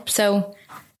 growing up. So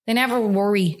they never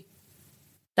worry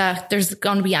that there's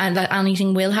going to be that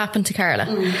anything will happen to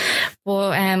Carla.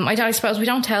 But I suppose we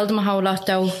don't tell them a whole lot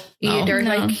though either.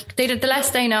 No. Like the less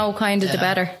they know, kind of the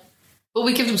better. But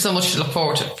we give them so much to look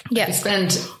forward to. Yeah. We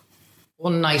spend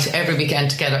one night every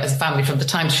weekend together as a family from the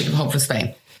time she came home from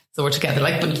Spain. So we're together.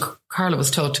 Like when Carla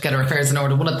was told to get her affairs in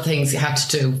order, one of the things you had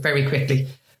to do very quickly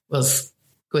was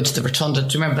go into the rotunda.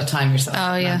 Do you remember that time yourself?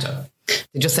 Oh, yeah. Amanda?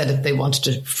 They just said that they wanted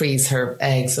to freeze her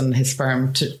eggs and his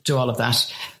sperm to do all of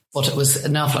that. But it was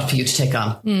an awful lot for you to take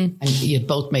on. And you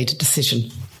both made a decision.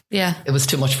 Yeah. It was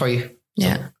too much for you.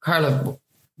 So Carla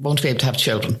won't be able to have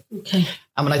children. Okay.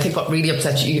 And when I think what really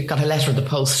upset you, you got a letter in the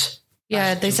post.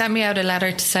 Yeah, they sent me out a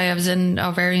letter to say I was in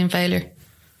ovarian failure.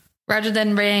 Rather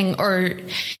than ring or,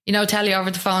 tell you over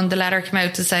the phone, the letter came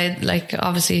out to say, like,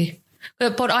 obviously,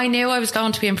 But I knew I was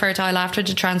going to be infertile after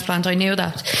the transplant. I knew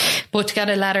that. But to get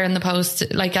a letter in the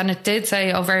post, like, and it did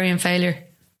say ovarian failure.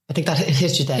 I think that it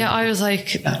hit you then. Yeah, I was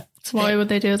like... So why would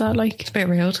they do that? Like, it's a bit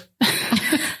rude.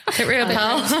 It's a bit rude,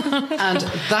 pal. And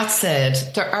that said,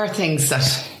 there are things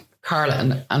that Carla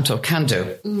and Anto can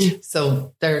do.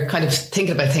 So they're kind of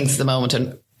thinking about things at the moment.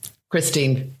 And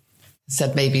Christine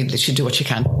said maybe they should do what she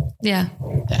can. Yeah.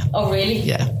 Oh, really?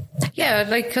 Yeah. Yeah,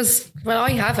 like, because, well,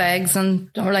 I have eggs or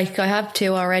like I have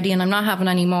 2 already and I'm not having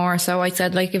any more. So I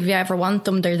said, like, if you ever want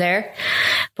them, they're there.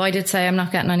 But I did say I'm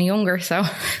not getting any younger. So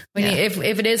if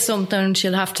it is something,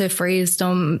 she'll have to freeze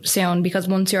them soon, because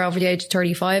once you're over the age of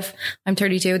 35, I'm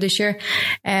 32 this year,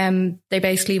 they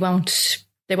basically won't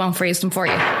freeze them for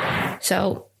you.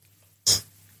 So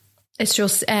it's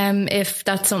just if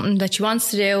that's something that she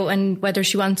wants to do, and whether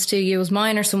she wants to use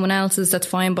mine or someone else's, that's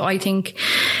fine. But I think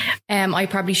I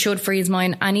probably should freeze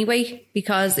mine anyway,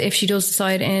 because if she does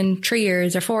decide in 3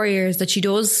 years or 4 years that she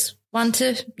does want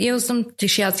to use them,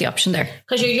 she has the option there.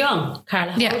 Because you're young,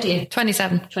 Carla. How old are you?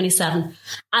 27.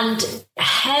 And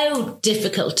how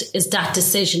difficult is that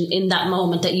decision in that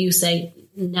moment that you say,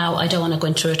 no, I don't want to go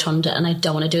into Rotunda and I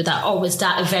don't want to do that? Or was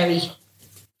that a very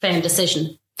firm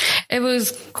decision? It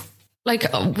was...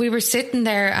 Like, we were sitting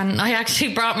there, and I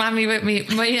actually brought Mammy with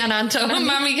me and Anto.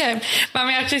 Mammy came.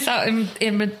 Mammy actually sat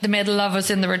in the middle of us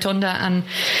in the Rotunda, and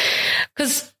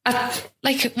because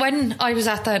like when I was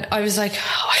at that, I was like,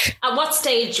 oh. At what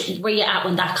stage were you at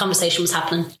when that conversation was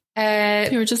happening?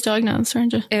 You were just diagnosed,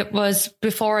 weren't you? It was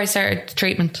before I started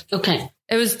treatment. Okay.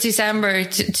 It was December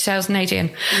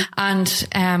 2018, and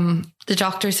the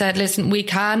doctor said, listen, we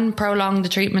can prolong the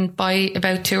treatment by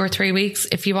about 2 or 3 weeks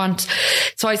if you want.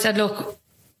 So I said, look,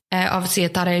 obviously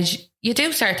at that age, you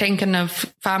do start thinking of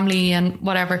family and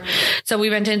whatever. So we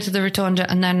went into the Rotunda,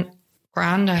 and then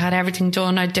grand, I had everything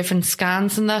done. I had different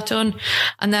scans and that done.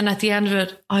 And then at the end of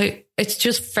it, it's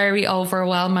just very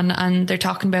overwhelming, and they're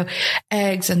talking about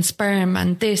eggs and sperm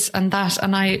and this and that.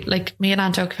 And me and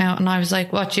Anto came out, and I was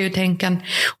like, what do you think? And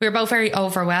we were both very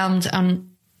overwhelmed.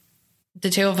 And the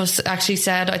two of us actually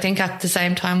said, I think at the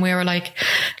same time, we were like,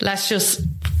 let's just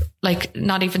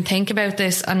not even think about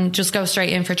this and just go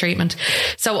straight in for treatment.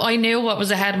 So I knew what was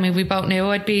ahead of me. We both knew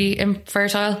I'd be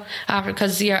infertile after,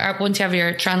 because once you have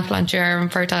your transplant, you're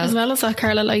infertile. As well as that,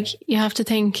 Carla, like, you have to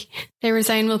think, they were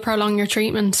saying we'll prolong your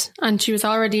treatment, and she was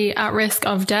already at risk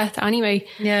of death anyway.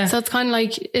 Yeah. So it's kind of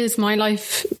like, is my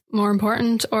life more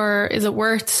important, or is it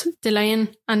worth delaying?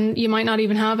 And you might not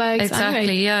even have eggs. Exactly.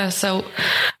 Anyway. Yeah. So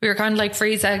we were kind of like,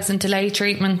 freeze eggs and delay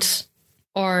treatment,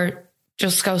 or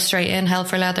just go straight in, hell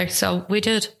for leather. So we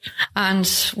did, and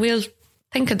we'll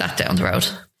think of that down the road.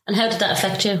 And how did that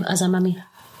affect you as a mummy?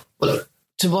 Well,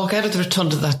 to walk out of the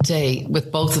Rotunda that day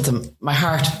with both of them, my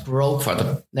heart broke for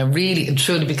them. Now, really and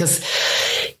truly, because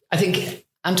I think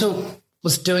Anto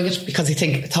was doing it because he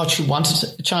thought she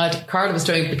wanted a child. Carla was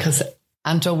doing it because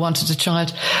Anto wanted a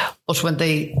child. But when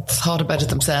they thought about it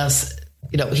themselves,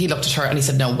 he looked at her and he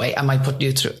said, no way, am I putting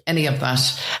you through any of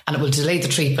that? And it will delay the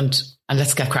treatment, and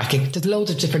let's get cracking. There's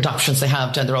loads of different options they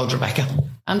have down the road, Rebecca.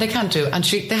 And they can do. And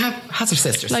they has her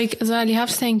sisters. Like, as well, you have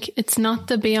to think, it's not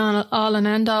the be all and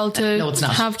end all to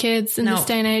have kids in this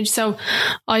day and age. So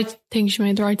I think she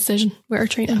made the right decision with her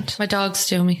treatment. My dogs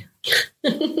do me.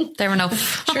 They're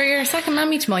enough. Sure, you're a second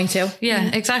mammy to mine too.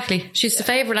 Yeah, exactly. She's the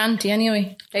favourite auntie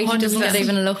anyway. She doesn't get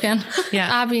even a look in.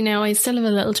 Yeah. Abby now, I still have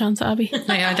a little chance at Abby.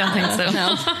 Yeah, I don't think so.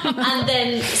 No. And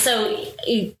then, so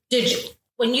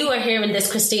when you were hearing this,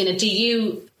 Christina,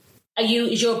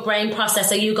 is your brain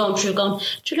process, are you going through do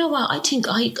you know what, I think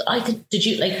I could,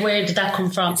 where did that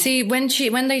come from? See, when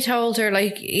they told her,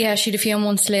 she had a few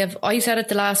months to live, I said it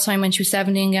the last time when she was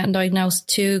 17 getting diagnosed,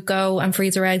 to go and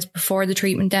freeze her eggs before the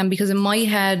treatment then, because in my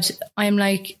head, I'm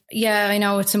like, yeah, I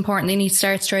know it's important, they need to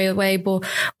start straight away, but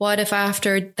what if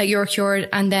after that you're cured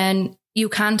and then you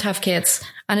can't have kids?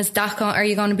 And are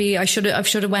you going to be, I should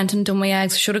have went and done my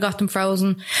eggs, should have got them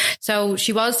frozen. So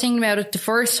she was thinking about it the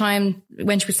first time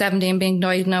when she was 17 being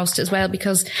diagnosed as well,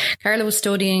 because Carla was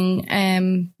studying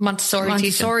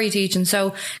Montessori teaching.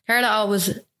 So Carla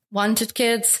always wanted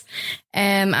kids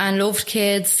and loved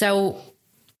kids. So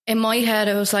in my head,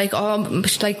 I was like,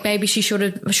 maybe she should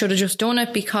have just done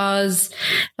it, because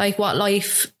what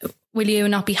life will you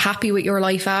not be happy with your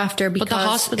life after? Because but the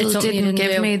hospital didn't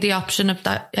give me the option of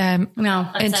that. No,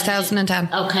 in 2010.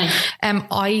 Okay.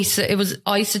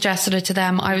 I suggested it to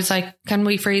them. I was like, can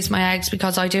we freeze my eggs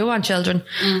because I do want children?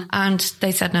 And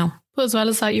they said no. But as well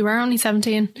as that, you were only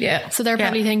 17. Yeah. So they're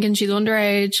probably thinking she's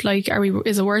underage.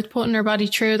 Is it worth putting her body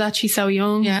through that? She's so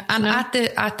young. Yeah. And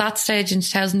at that stage in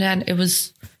 2010, it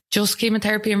was just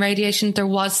chemotherapy and radiation, there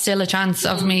was still a chance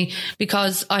of me,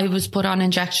 because I was put on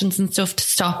injections and stuff to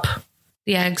stop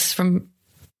the eggs from,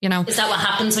 you know. Is that what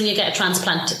happens when you get a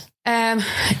transplant?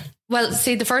 Well,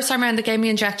 see, the first time around they gave me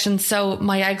injections, so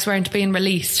my eggs weren't being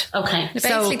released. Okay. It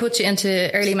basically puts you into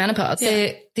early menopause.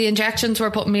 The injections were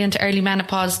putting me into early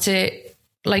menopause to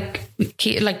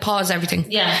pause everything.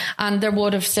 Yeah. And there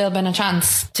would have still been a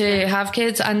chance to have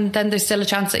kids, and then there's still a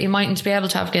chance that you mightn't be able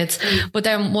to have kids. But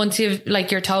then once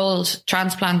you're told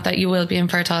transplant, that you will be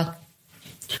infertile.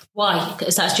 Why?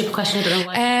 Is that a stupid question? I don't know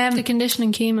why. The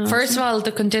conditioning chemo. First of all,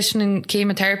 the conditioning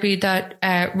chemotherapy that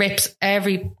rips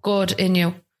every good in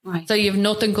you. Right. So you have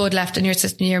nothing good left in your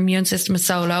system. Your immune system is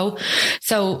so low.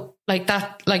 So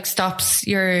that stops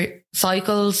your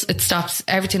cycles. It stops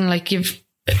everything. Like you've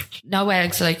no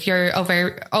eggs, like your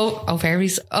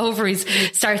ovaries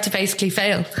start to basically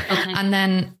fail. Okay. And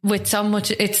then with so much,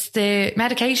 it's the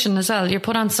medication as well. You're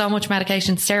put on so much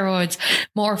medication, steroids,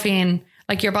 morphine,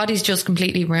 like your body's just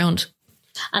completely ruined.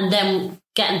 And then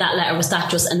getting that letter, was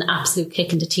that just an absolute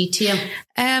kick in the teeth to you?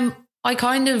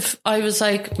 I was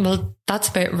like, well, that's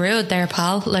a bit rude there,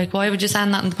 pal. Like, why would you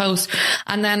send that in the post?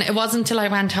 And then it wasn't until I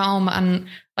went home and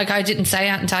I didn't say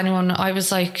anything to anyone. I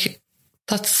was like,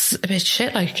 that's a bit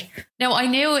shit. Like, no, I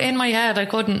knew in my head I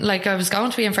couldn't, I was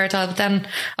going to be infertile, but then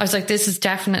I was like, this is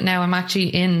definite now. I'm actually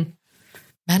in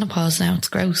menopause now. It's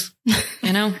gross,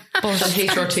 you know? But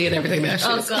HRT and everything now.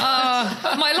 Oh, God.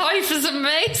 Oh, my life is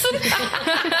amazing.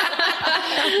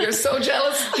 You're so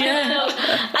jealous. Yeah.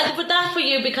 And but that for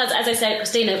you, because as I said,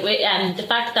 Christina, the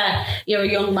fact that you're a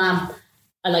young mom,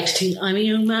 I like to think I'm a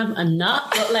young mom. I'm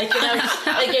not, but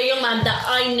you're a young mom, that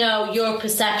I know your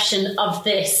perception of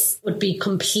this would be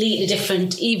completely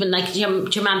different, even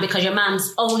your mom, because your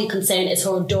mom's only concern is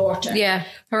her daughter. Yeah,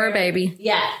 her baby.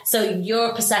 Yeah, so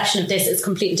your perception of this is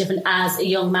completely different as a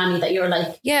young mammy, that you're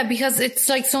like... Yeah, because it's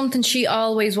something she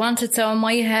always wanted. So in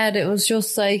my head, it was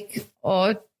just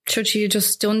should she have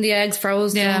just done the eggs,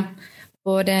 froze them?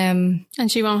 But and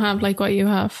she won't have what you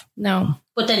have. No.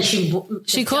 But then she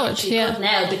could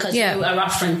now, because you are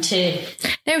offering to.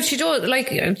 No, she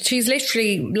does. She's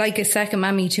literally like a second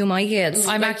mammy to my kids.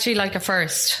 I'm actually like a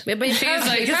first. But she's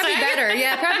probably better.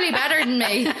 Yeah, probably better than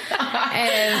me.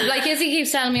 Izzy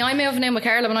keeps telling me I'm moving in with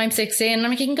Carla when I'm 16. And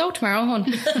I'm like, you can go tomorrow, hon.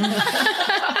 You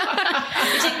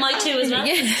take my two as well?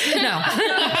 Yeah. No.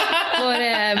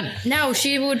 But no,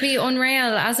 she would be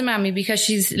unreal as a mammy, because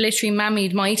she's literally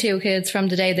mammied my two kids from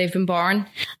the day they've been born.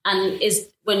 And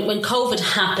when COVID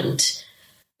happened,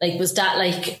 was that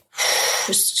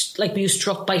were you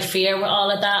struck by fear with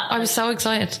all of that? I was so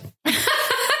excited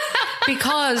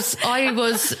because I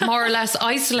was more or less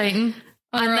isolating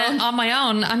on my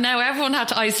own, and now everyone had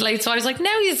to isolate. So I was like,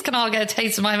 now you can all get a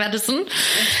taste of my medicine.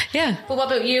 Yeah. But what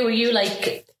about you? Were you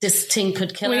this thing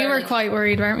could kill her? We were quite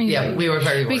worried, weren't we? Yeah, we were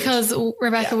very worried. Because,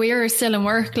 Rebecca, we were still in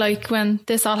work when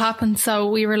this all happened.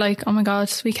 So we were like, oh my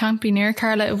God, we can't be near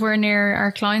Carla if we're near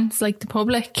our clients, the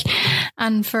public.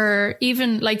 And for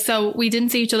even, so we didn't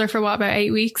see each other for about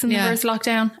 8 weeks in the first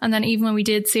lockdown. And then even when we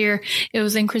did see her, it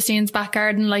was in Christine's back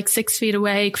garden, 6 feet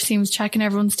away. Christine was checking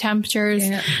everyone's temperatures.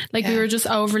 Yeah. We were just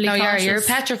overly cautious. Yeah, you're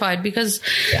petrified because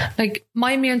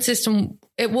my immune system,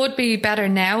 it would be better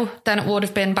now than it would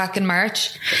have been back in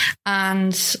March.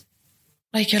 And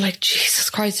you're like,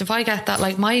 Jesus Christ, if I get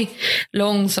that, my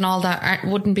lungs and all that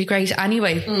wouldn't be great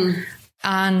anyway. Mm.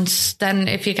 And then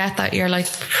if you get that, you're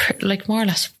more or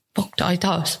less fucked, I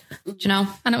thought, you know?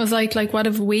 And it was what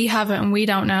if we have it and we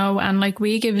don't know, and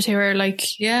we give it to her,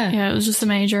 it was just a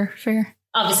major fear.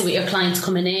 Obviously with your clients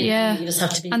coming in, you just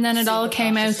have to be. And then it all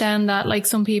came out then that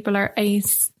some people are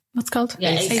what's called?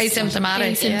 Yeah,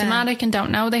 asymptomatic and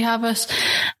don't know they have it.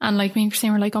 And me and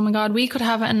Christine were like, oh my God, we could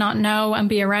have it and not know and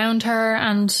be around her.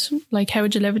 And how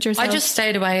would you live with yourself? I just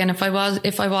stayed away. And if I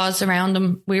was around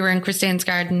them, we were in Christine's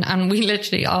garden and we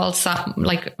literally all sat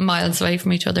miles away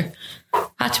from each other.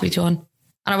 Had to be done.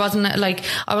 And I wasn't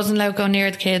allowed to go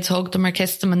near the kids, hug them or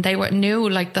kiss them. And they knew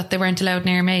that they weren't allowed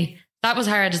near me. That was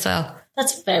hard as well.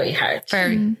 That's very hard.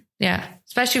 Very, yeah.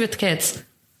 Especially with the kids.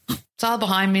 It's all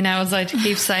behind me now, as I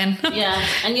keep saying. Yeah,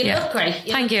 and you look great.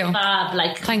 Thank you.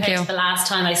 Fab, Thank you. To the last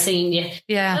time I seen you.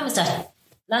 Yeah. When was that?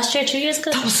 Last year, 2 years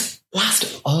ago? That was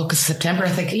last August, September, I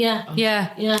think. Yeah.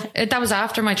 Yeah. That was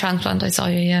after my transplant. I saw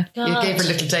you. Yeah. God. You gave her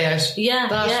a little day out.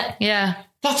 Yeah.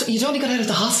 You'd only got out of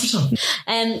the hospital.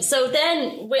 So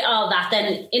then, with all that,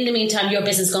 then in the meantime, your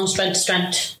business going strength to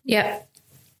strength. Yeah.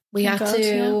 We had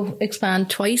to expand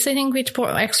twice, I think. We had to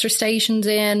put extra stations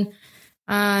in.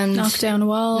 And knock down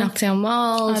walls, add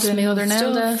in other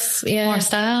stuff, more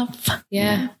staff.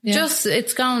 Yeah. Just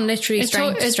it's gone literally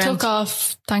strength to strength. It took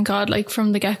off, thank God,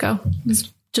 from the get-go.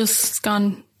 It's just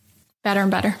gone better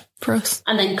and better for us.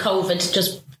 And then COVID,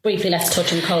 just briefly, let's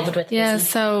touch on COVID with Yeah,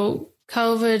 so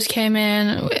COVID came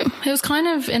in, it was kind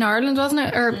of in Ireland, wasn't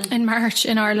it? Or in March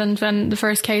in Ireland when the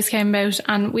first case came about,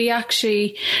 and we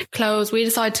actually we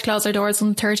decided to close our doors on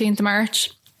the 13th of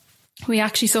March. We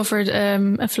actually suffered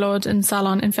a flood in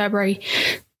Salon in February.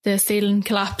 The ceiling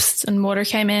collapsed and water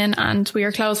came in, and we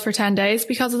were closed for 10 days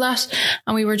because of that.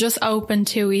 And we were just open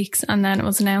 2 weeks, and then it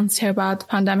was announced how bad the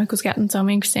pandemic was getting. So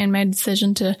me and Christine made a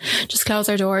decision to just close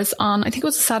our doors on, I think it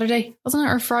was a Saturday, wasn't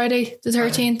it? Or Friday, the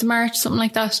 13th of March, something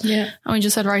like that. Yeah. And we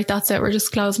just said, right, that's it. We're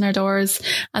just closing our doors.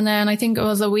 And then I think it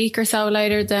was a week or so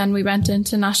later, then we went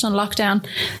into national lockdown.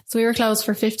 So we were closed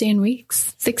for 16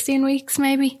 weeks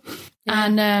maybe. Yeah.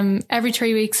 And every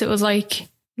 3 weeks it was like,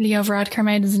 Leo Varadkar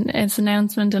made his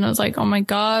announcement, and it was like, oh my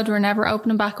God, we're never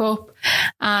opening back up.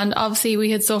 And obviously we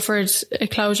had suffered a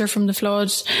closure from the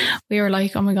flood. We were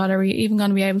like, oh my God, are we even going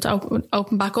to be able to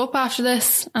open back up after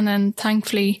this? And then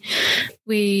thankfully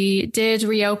we did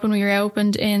reopen. We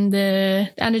reopened in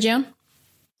the end of June.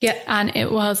 Yeah. And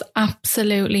it was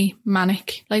absolutely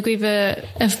manic. Like we've a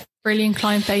brilliant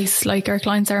client base, like our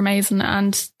clients are amazing,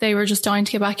 and they were just dying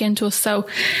to get back into us. So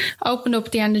opened up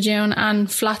at the end of June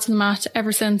and flat to the mat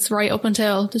ever since, right up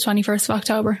until the 21st of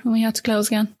October when we had to close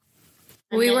again.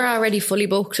 We were already fully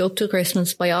booked up to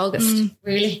Christmas by August.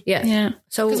 Really? Yeah.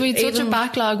 So because we had such a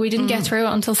backlog, we didn't get through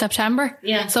it until September.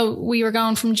 Yeah. So we were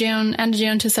going from end of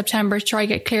June to September to try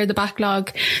to clear the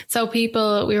backlog. So we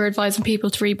were advising people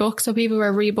to rebook. So people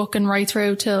were rebooking right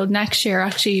through till next year,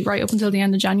 actually right up until the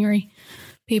end of January.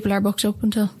 People are booked up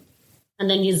until. And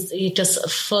then you just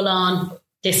full on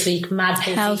this week, mad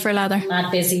busy. Hell for leather.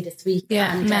 Mad busy this week.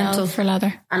 Yeah, and mental for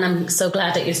leather. And I'm so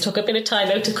glad that you took a bit of time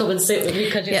out to come and sit with me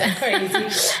because you're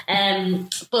crazy.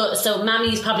 But so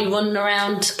Mammy's probably running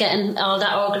around getting all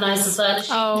that organised as well.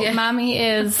 Oh, yeah. Mammy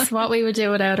is what we would do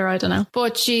without her, I don't know.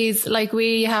 But she's like,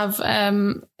 we have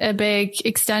a big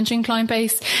extension client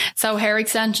base. So hair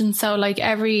extensions. So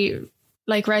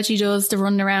like Reggie does the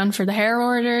run around for the hair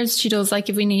orders. She does like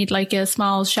if we need like a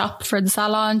small shop for the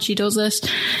salon, she does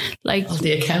it. Like all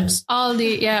the accounts.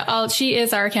 She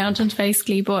is our accountant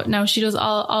basically, but no, she does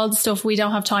all the stuff we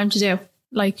don't have time to do.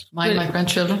 Like my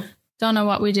grandchildren. Don't know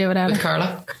what we do without with her.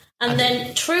 Carla. And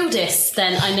then through this,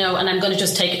 then I know, and I'm going to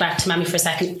just take it back to Mammy for a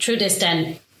second. Through this,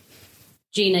 then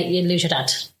Gina, you lose your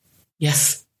dad.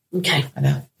 Yes. Okay. I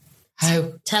know.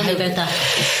 Tell me about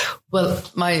that. Well,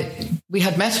 we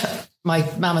had met my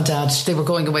mum and dad. They were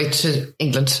going away to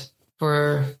England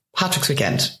for Patrick's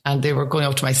weekend, and they were going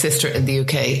up to my sister in the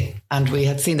UK, and we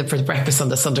had seen them for breakfast on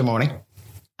the Sunday morning.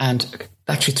 And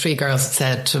actually 3 girls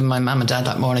said to my mum and dad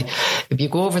that morning, if you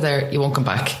go over there, you won't come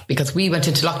back, because we went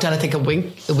into lockdown, I think a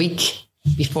week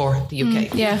before the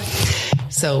UK. Yeah.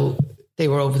 So they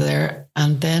were over there,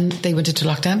 and then they went into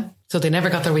lockdown. So they never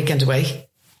got their weekend away.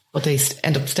 But they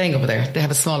end up staying over there. They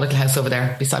have a small little house over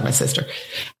there beside my sister.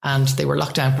 And they were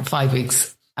locked down for 5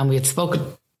 weeks. And we had spoken,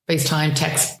 FaceTime,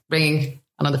 text, ringing.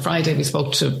 And on the Friday, we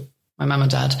spoke to my mum and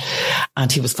dad.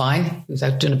 And he was fine. He was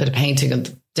out doing a bit of painting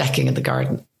and decking in the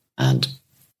garden. And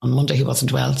on Monday, he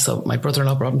wasn't well. So my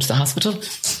brother-in-law brought him to the hospital.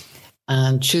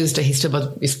 And Tuesday,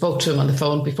 we spoke to him on the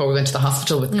phone before we went to the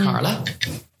hospital with Carla.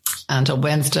 And on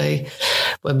Wednesday,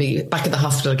 when we back at the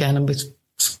hospital again, and we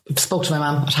spoke to my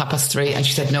mum at 3:30, and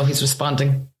she said, no, he's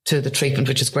responding to the treatment,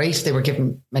 which is great. They were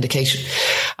giving medication.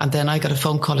 And then I got a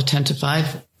phone call at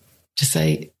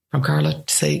 5:10 from Carla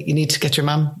to say, you need to get your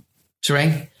mum to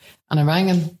ring. And I rang,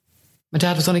 and my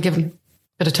dad was only given a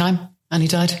bit of time, and he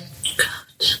died. God.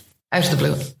 Out of the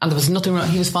blue. And there was nothing wrong.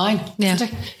 He was fine. Yeah.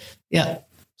 Yeah.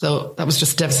 So that was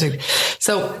just devastating.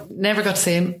 So never got to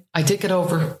see him. I did get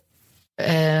over,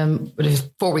 but he was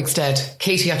 4 weeks dead.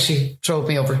 Katie actually drove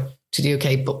me over to the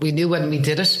UK, but we knew when we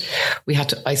did it, we had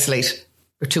to isolate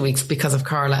for 2 weeks because of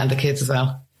Carla and the kids as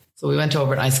well. So we went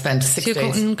over and I spent 6 days. You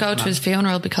couldn't go to his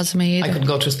funeral because of me either? I couldn't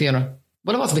go to his funeral.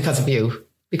 Well, it wasn't because of you.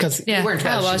 Because you weren't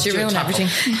well. Oh, you ruined everything.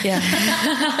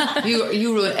 Yeah.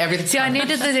 you ruined everything. See, I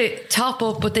needed the top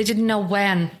up, but they didn't know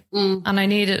when. And I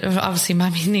needed, obviously,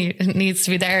 Mammy needs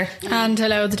to be there. And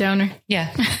hello, the donor. Yeah.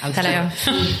 Hello.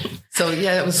 So,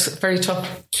 yeah, it was very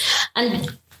tough.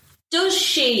 And does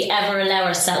she ever allow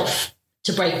herself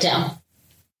to break down?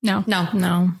 No.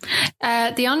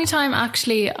 The only time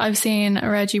actually I've seen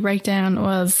Reggie break down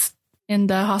was in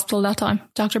the hospital that time,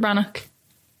 Dr. Brannock.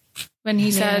 When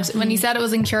he said it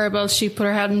was incurable, she put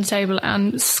her head on the table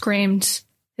and screamed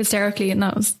hysterically, and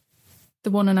that was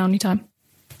the one and only time.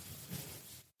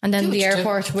 And then the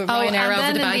airport with Ryanair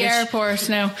over the baggage. The airport,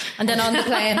 no. And then on the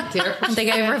plane, they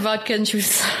gave her vodka and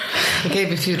juice. They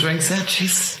gave a few drinks.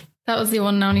 Jeez. That was the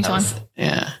one and only time.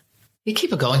 Yeah. you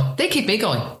keep it going. They keep me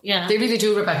going. Yeah. They really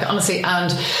do, Rebecca, honestly.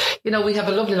 And, you know, we have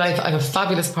a lovely life. I have a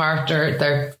fabulous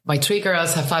partner. My 3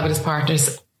 girls have fabulous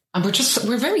partners. And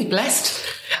we're very blessed.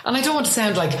 And I don't want to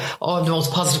sound like, I'm the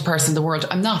most positive person in the world.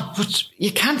 I'm not. But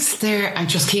you can't sit there and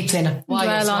just keep saying, why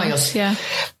us? Yeah.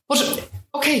 But,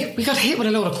 okay, we got hit with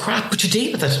a load of crap, but you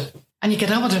deal with it. And you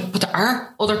get on with it. But there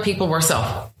are other people worse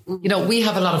off. You know, we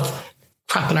have a lot of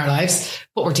crap in our lives,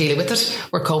 but we're dealing with it.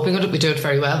 We're coping with it. We do it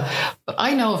very well. But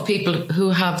I know of people who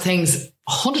have things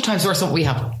 100 times worse than what we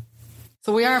have.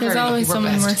 So we are There's very always lucky. We're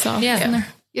someone blessed. worse off, isn't there?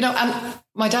 You know, and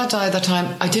my dad died at that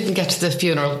time. I didn't get to the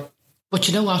funeral. But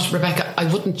you know what, Rebecca,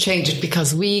 I wouldn't change it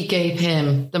because we gave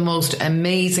him the most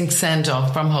amazing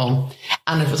send-off from home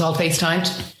and it was all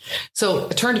FaceTimed. So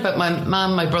it turned out my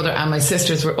mum, my brother and my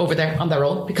sisters were over there on their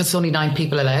own because there's only 9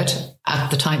 people allowed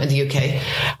at the time in the UK.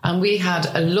 And we had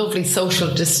a lovely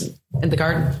social distance in the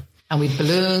garden and we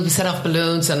set off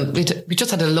balloons and we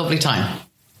just had a lovely time.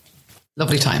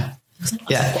 Lovely time.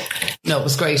 Yeah. No, it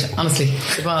was great. Honestly,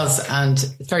 it was. And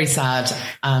it's very sad.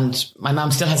 And my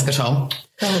mum still hasn't got home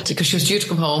because she was due to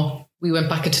come home. We went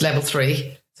back into level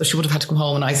 3. So she would have had to come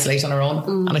home and isolate on her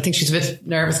own. And I think she's a bit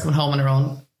nervous coming home on her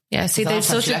own. Yeah. See, there's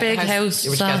such a big house. They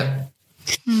were together.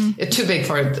 It's too big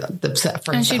for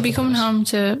and she'd be coming home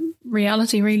to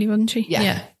reality, really, wouldn't she?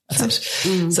 Yeah. That's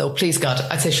it. So please God,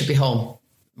 I'd say she'd be home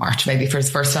March, maybe for his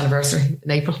first anniversary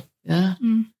in April. Yeah.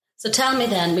 So tell me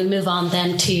then, we'll move on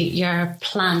then to your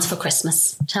plans for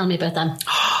Christmas. Tell me about them.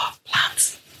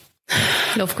 Plans.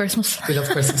 Love Christmas. We love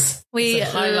Christmas. We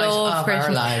love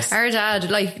Christmas. Our dad,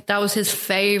 like, that was his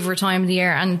favourite time of the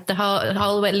year. And the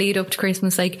whole lead up to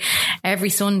Christmas, like, every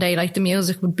Sunday, like, the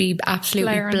music would be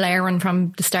absolutely blaring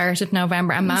from the start of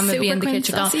November. And Mum would be in the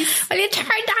kitchen going, will you turn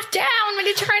that down? Will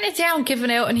you turn it down?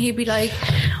 Giving out. And he'd be like,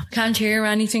 I can't hear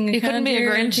anything. You couldn't be a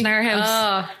Grinch in our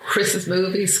house. Christmas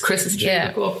movies, Christmas tree.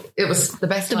 Yeah. It was the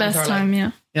best time.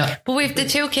 Yeah. But we've the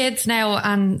 2 kids now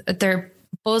and they're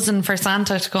buzzing for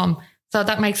Santa to come. So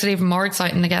that makes it even more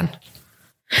exciting again.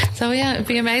 So yeah, it'd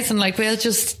be amazing. Like, we'll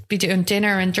just be doing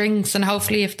dinner and drinks and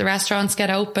hopefully if the restaurants get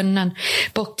open and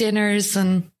book dinners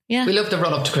and yeah. We love the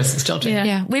run up to Christmas, don't we?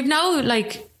 Yeah. We've no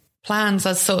like plans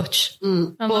as such.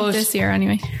 But this year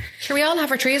anyway. Sure, we all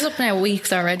have our trees up now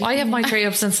weeks already. I have my tree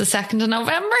up since the 2nd of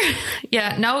November.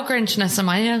 Yeah, no Grinchness in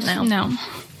my house. No.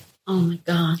 Oh my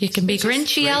God. You can be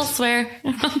Grinchy elsewhere.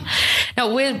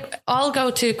 No, we'll all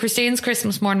go to Christine's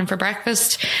Christmas morning for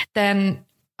breakfast. Then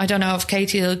I don't know if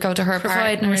Katie will go to her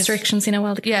providing restrictions, you know,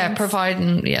 all the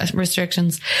providing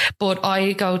restrictions. But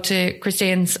I go to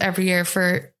Christine's every year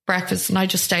for breakfast and I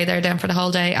just stay there then for the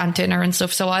whole day and dinner and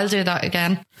stuff. So I'll do that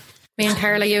again. Me and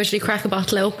Carla usually crack a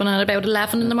bottle open at about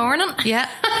 11 in the morning. Yeah.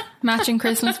 Matching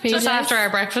Christmas PJs. Just after our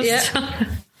breakfast. Yeah.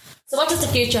 So what does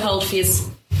the future hold for you?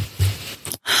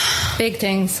 Big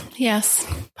things. Yes.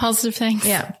 Positive things.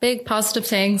 Yeah. Big positive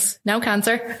things. No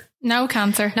cancer. No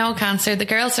cancer. No cancer. The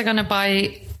girls are going to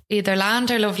buy either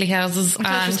land or lovely houses.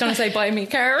 I was just going to say buy me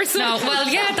cars. No, well,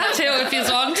 yeah, that too if you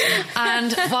want.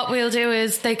 And what we'll do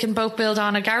is they can both build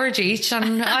on a garage each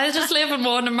and I'll just live in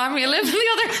one and Mammy will live in the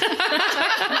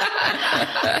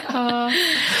other.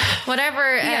 Whatever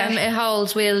it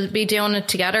holds, we'll be doing it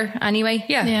together anyway.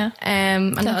 Yeah.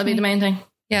 And that'll be the main thing.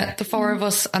 Yeah, the 4 of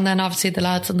us and then obviously the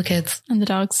lads and the kids. And the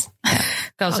dogs. Yeah,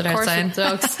 goes without saying.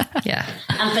 Dogs. Yeah.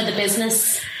 And for the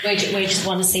business, where do you just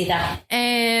want to see that?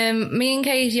 Me and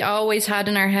Katie always had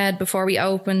in our head before we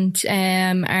opened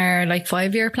our like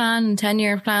 5-year plan and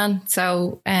 10-year plan.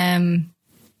 So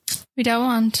we don't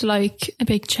want like a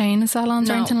big chain of salons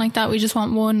or anything like that. We just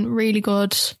want one really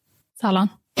good salon.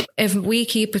 If we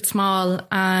keep it small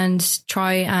and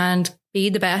try and be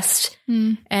the best,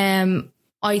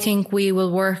 I think we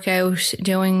will work out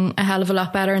doing a hell of a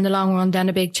lot better in the long run than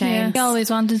a big chain. Yeah. We always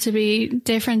wanted to be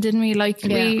different, didn't we? Like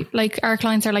we, like our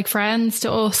clients are like friends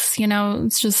to us, you know,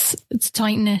 it's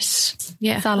tight knit.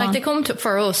 Salon. Like they come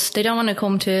for us. They don't want to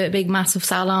come to a big massive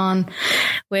salon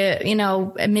with, you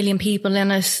know, 1 million people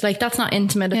in it. Like that's not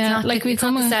intimate. It's not like it's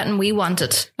not the setting we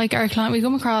wanted. Like our client, we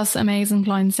come across amazing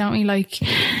clients, don't we? Like,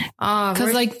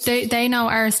 cause like they know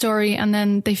our story and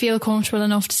then they feel comfortable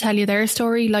enough to tell you their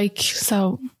story. Like,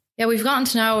 so. Yeah, we've gotten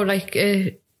to know like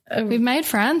we've made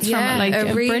friends from it, like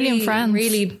a brilliant friends,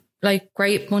 really like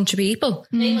great bunch of people.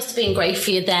 They must have been great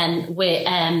for you then with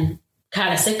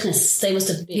Carla Sickness. They must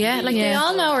have been they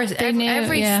all know her.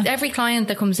 Every client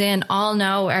that comes in all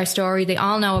know our story. They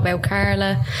all know about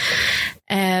Carla.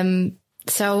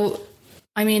 So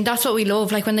I mean, that's what we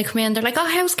love. Like when they come in, they're like, "Oh,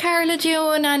 how's Carla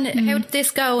doing? And how did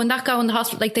this go? And that go in the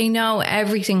hospital?" Like they know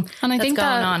everything. And I think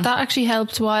that actually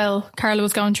helped while Carla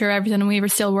was going through everything and we were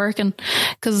still working,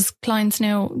 because clients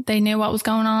knew what was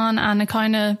going on, and it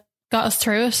kind of got us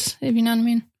through it, if you know what I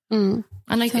mean.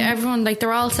 And like everyone, like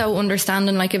they're all so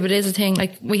understanding. Like if it is a thing,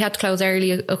 like we had to close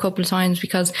early a couple of times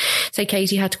because say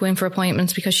Katie had to go in for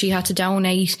appointments because she had to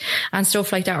donate and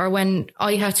stuff like that, or when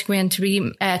I had to go in to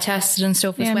be tested and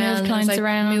stuff as well. Move clients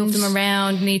around. Move them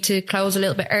around. Need to close a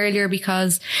little bit earlier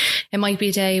because it might be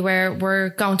a day where we're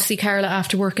going to see Carla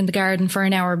after work in the garden for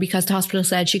an hour because the hospital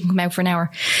said she can come out for an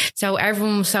hour. So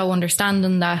everyone was so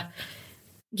understanding that,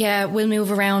 yeah, we'll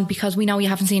move around because we know you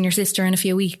haven't seen your sister in a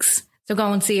few weeks. So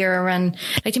go and see her, and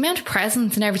like the amount of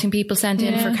presents and everything people sent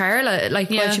in for Carla, like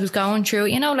while she was going through,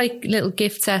 you know, like little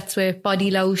gift sets with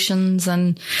body lotions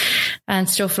and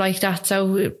stuff like that.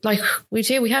 So like we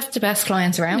have the best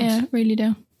clients around. Yeah, really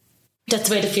do. That's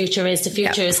where the future is. The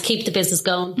future is keep the business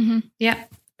going. Yeah.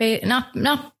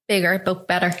 Not bigger, but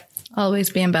better. Always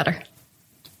being better.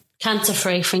 Cancer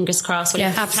free, fingers crossed.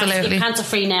 Yeah, absolutely. You're cancer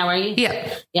free now, are you?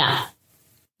 Yeah. Yeah.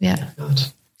 Yeah. God.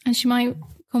 And she might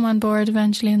come on board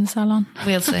eventually in the salon.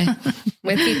 We'll see.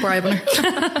 We'll keep bribing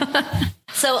her.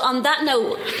 So on that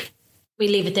note, we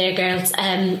leave it there, girls.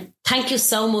 Thank you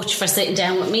so much for sitting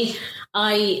down with me.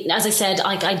 As I said,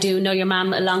 I do know your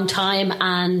mum a long time,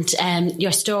 and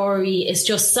your story is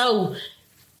just so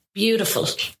beautiful.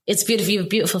 It's beautiful. You have a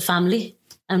beautiful family.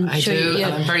 I do,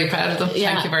 and I'm very proud of them.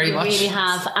 Yeah, thank you very much. You really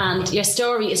have, and your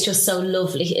story is just so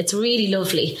lovely. It's really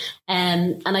lovely,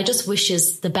 and I just wish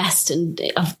us the best in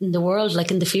the world, like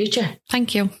in the future.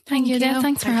 Thank you. Thank you. Yeah,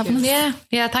 thanks for having us.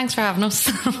 Yeah, thanks for having us.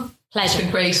 Pleasure. It's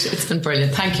been great. It's been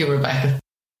brilliant. Thank you, Rebecca.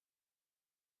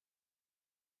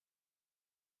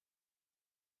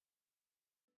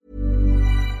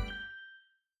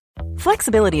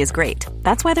 Flexibility is great.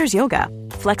 That's why there's yoga.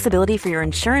 Flexibility for your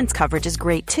insurance coverage is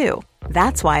great too.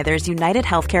 That's why there's United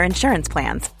Healthcare Insurance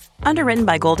Plans. Underwritten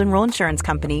by Golden Rule Insurance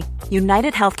Company,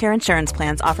 United Healthcare Insurance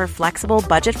Plans offer flexible,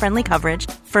 budget-friendly coverage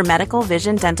for medical,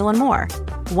 vision, dental, and more.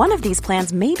 One of these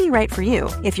plans may be right for you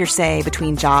if you're, say,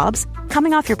 between jobs,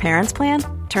 coming off your parents' plan,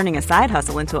 turning a side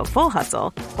hustle into a full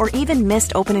hustle, or even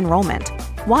missed open enrollment.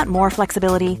 Want more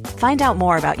flexibility? Find out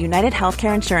more about United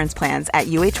Healthcare Insurance Plans at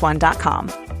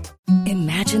uh1.com.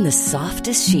 Imagine the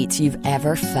softest sheets you've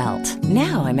ever felt.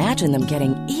 Now imagine them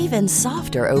getting even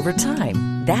softer over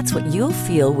time. That's what you'll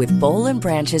feel with Boll &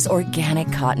 Branch's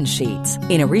organic cotton sheets.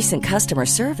 In a recent customer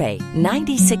survey,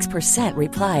 96%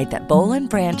 replied that Boll &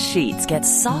 Branch sheets get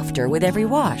softer with every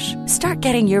wash. Start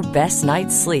getting your best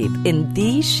night's sleep in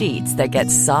these sheets that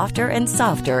get softer and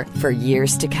softer for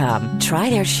years to come. Try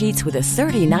their sheets with a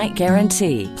 30-night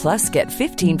guarantee. Plus, get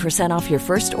 15% off your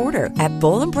first order at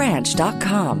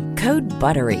bollandbranch.com. Code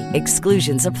BUTTERY.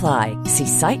 Exclusions apply. See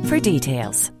site for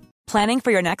details. Planning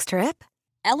for your next trip?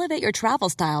 Elevate your travel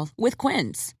style with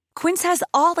Quince. Quince has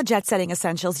all the jet-setting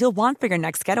essentials you'll want for your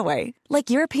next getaway,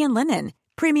 like European linen,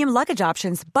 premium luggage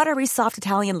options, buttery soft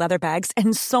Italian leather bags,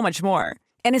 and so much more.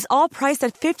 And is all priced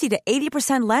at 50 to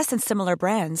 80% less than similar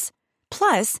brands.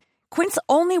 Plus, Quince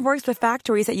only works with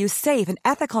factories that use safe and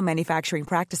ethical manufacturing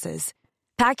practices.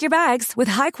 Pack your bags with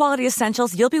high-quality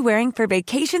essentials you'll be wearing for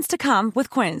vacations to come with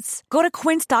Quince. Go to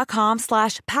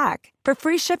quince.com/pack for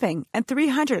free shipping and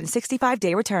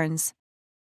 365-day returns.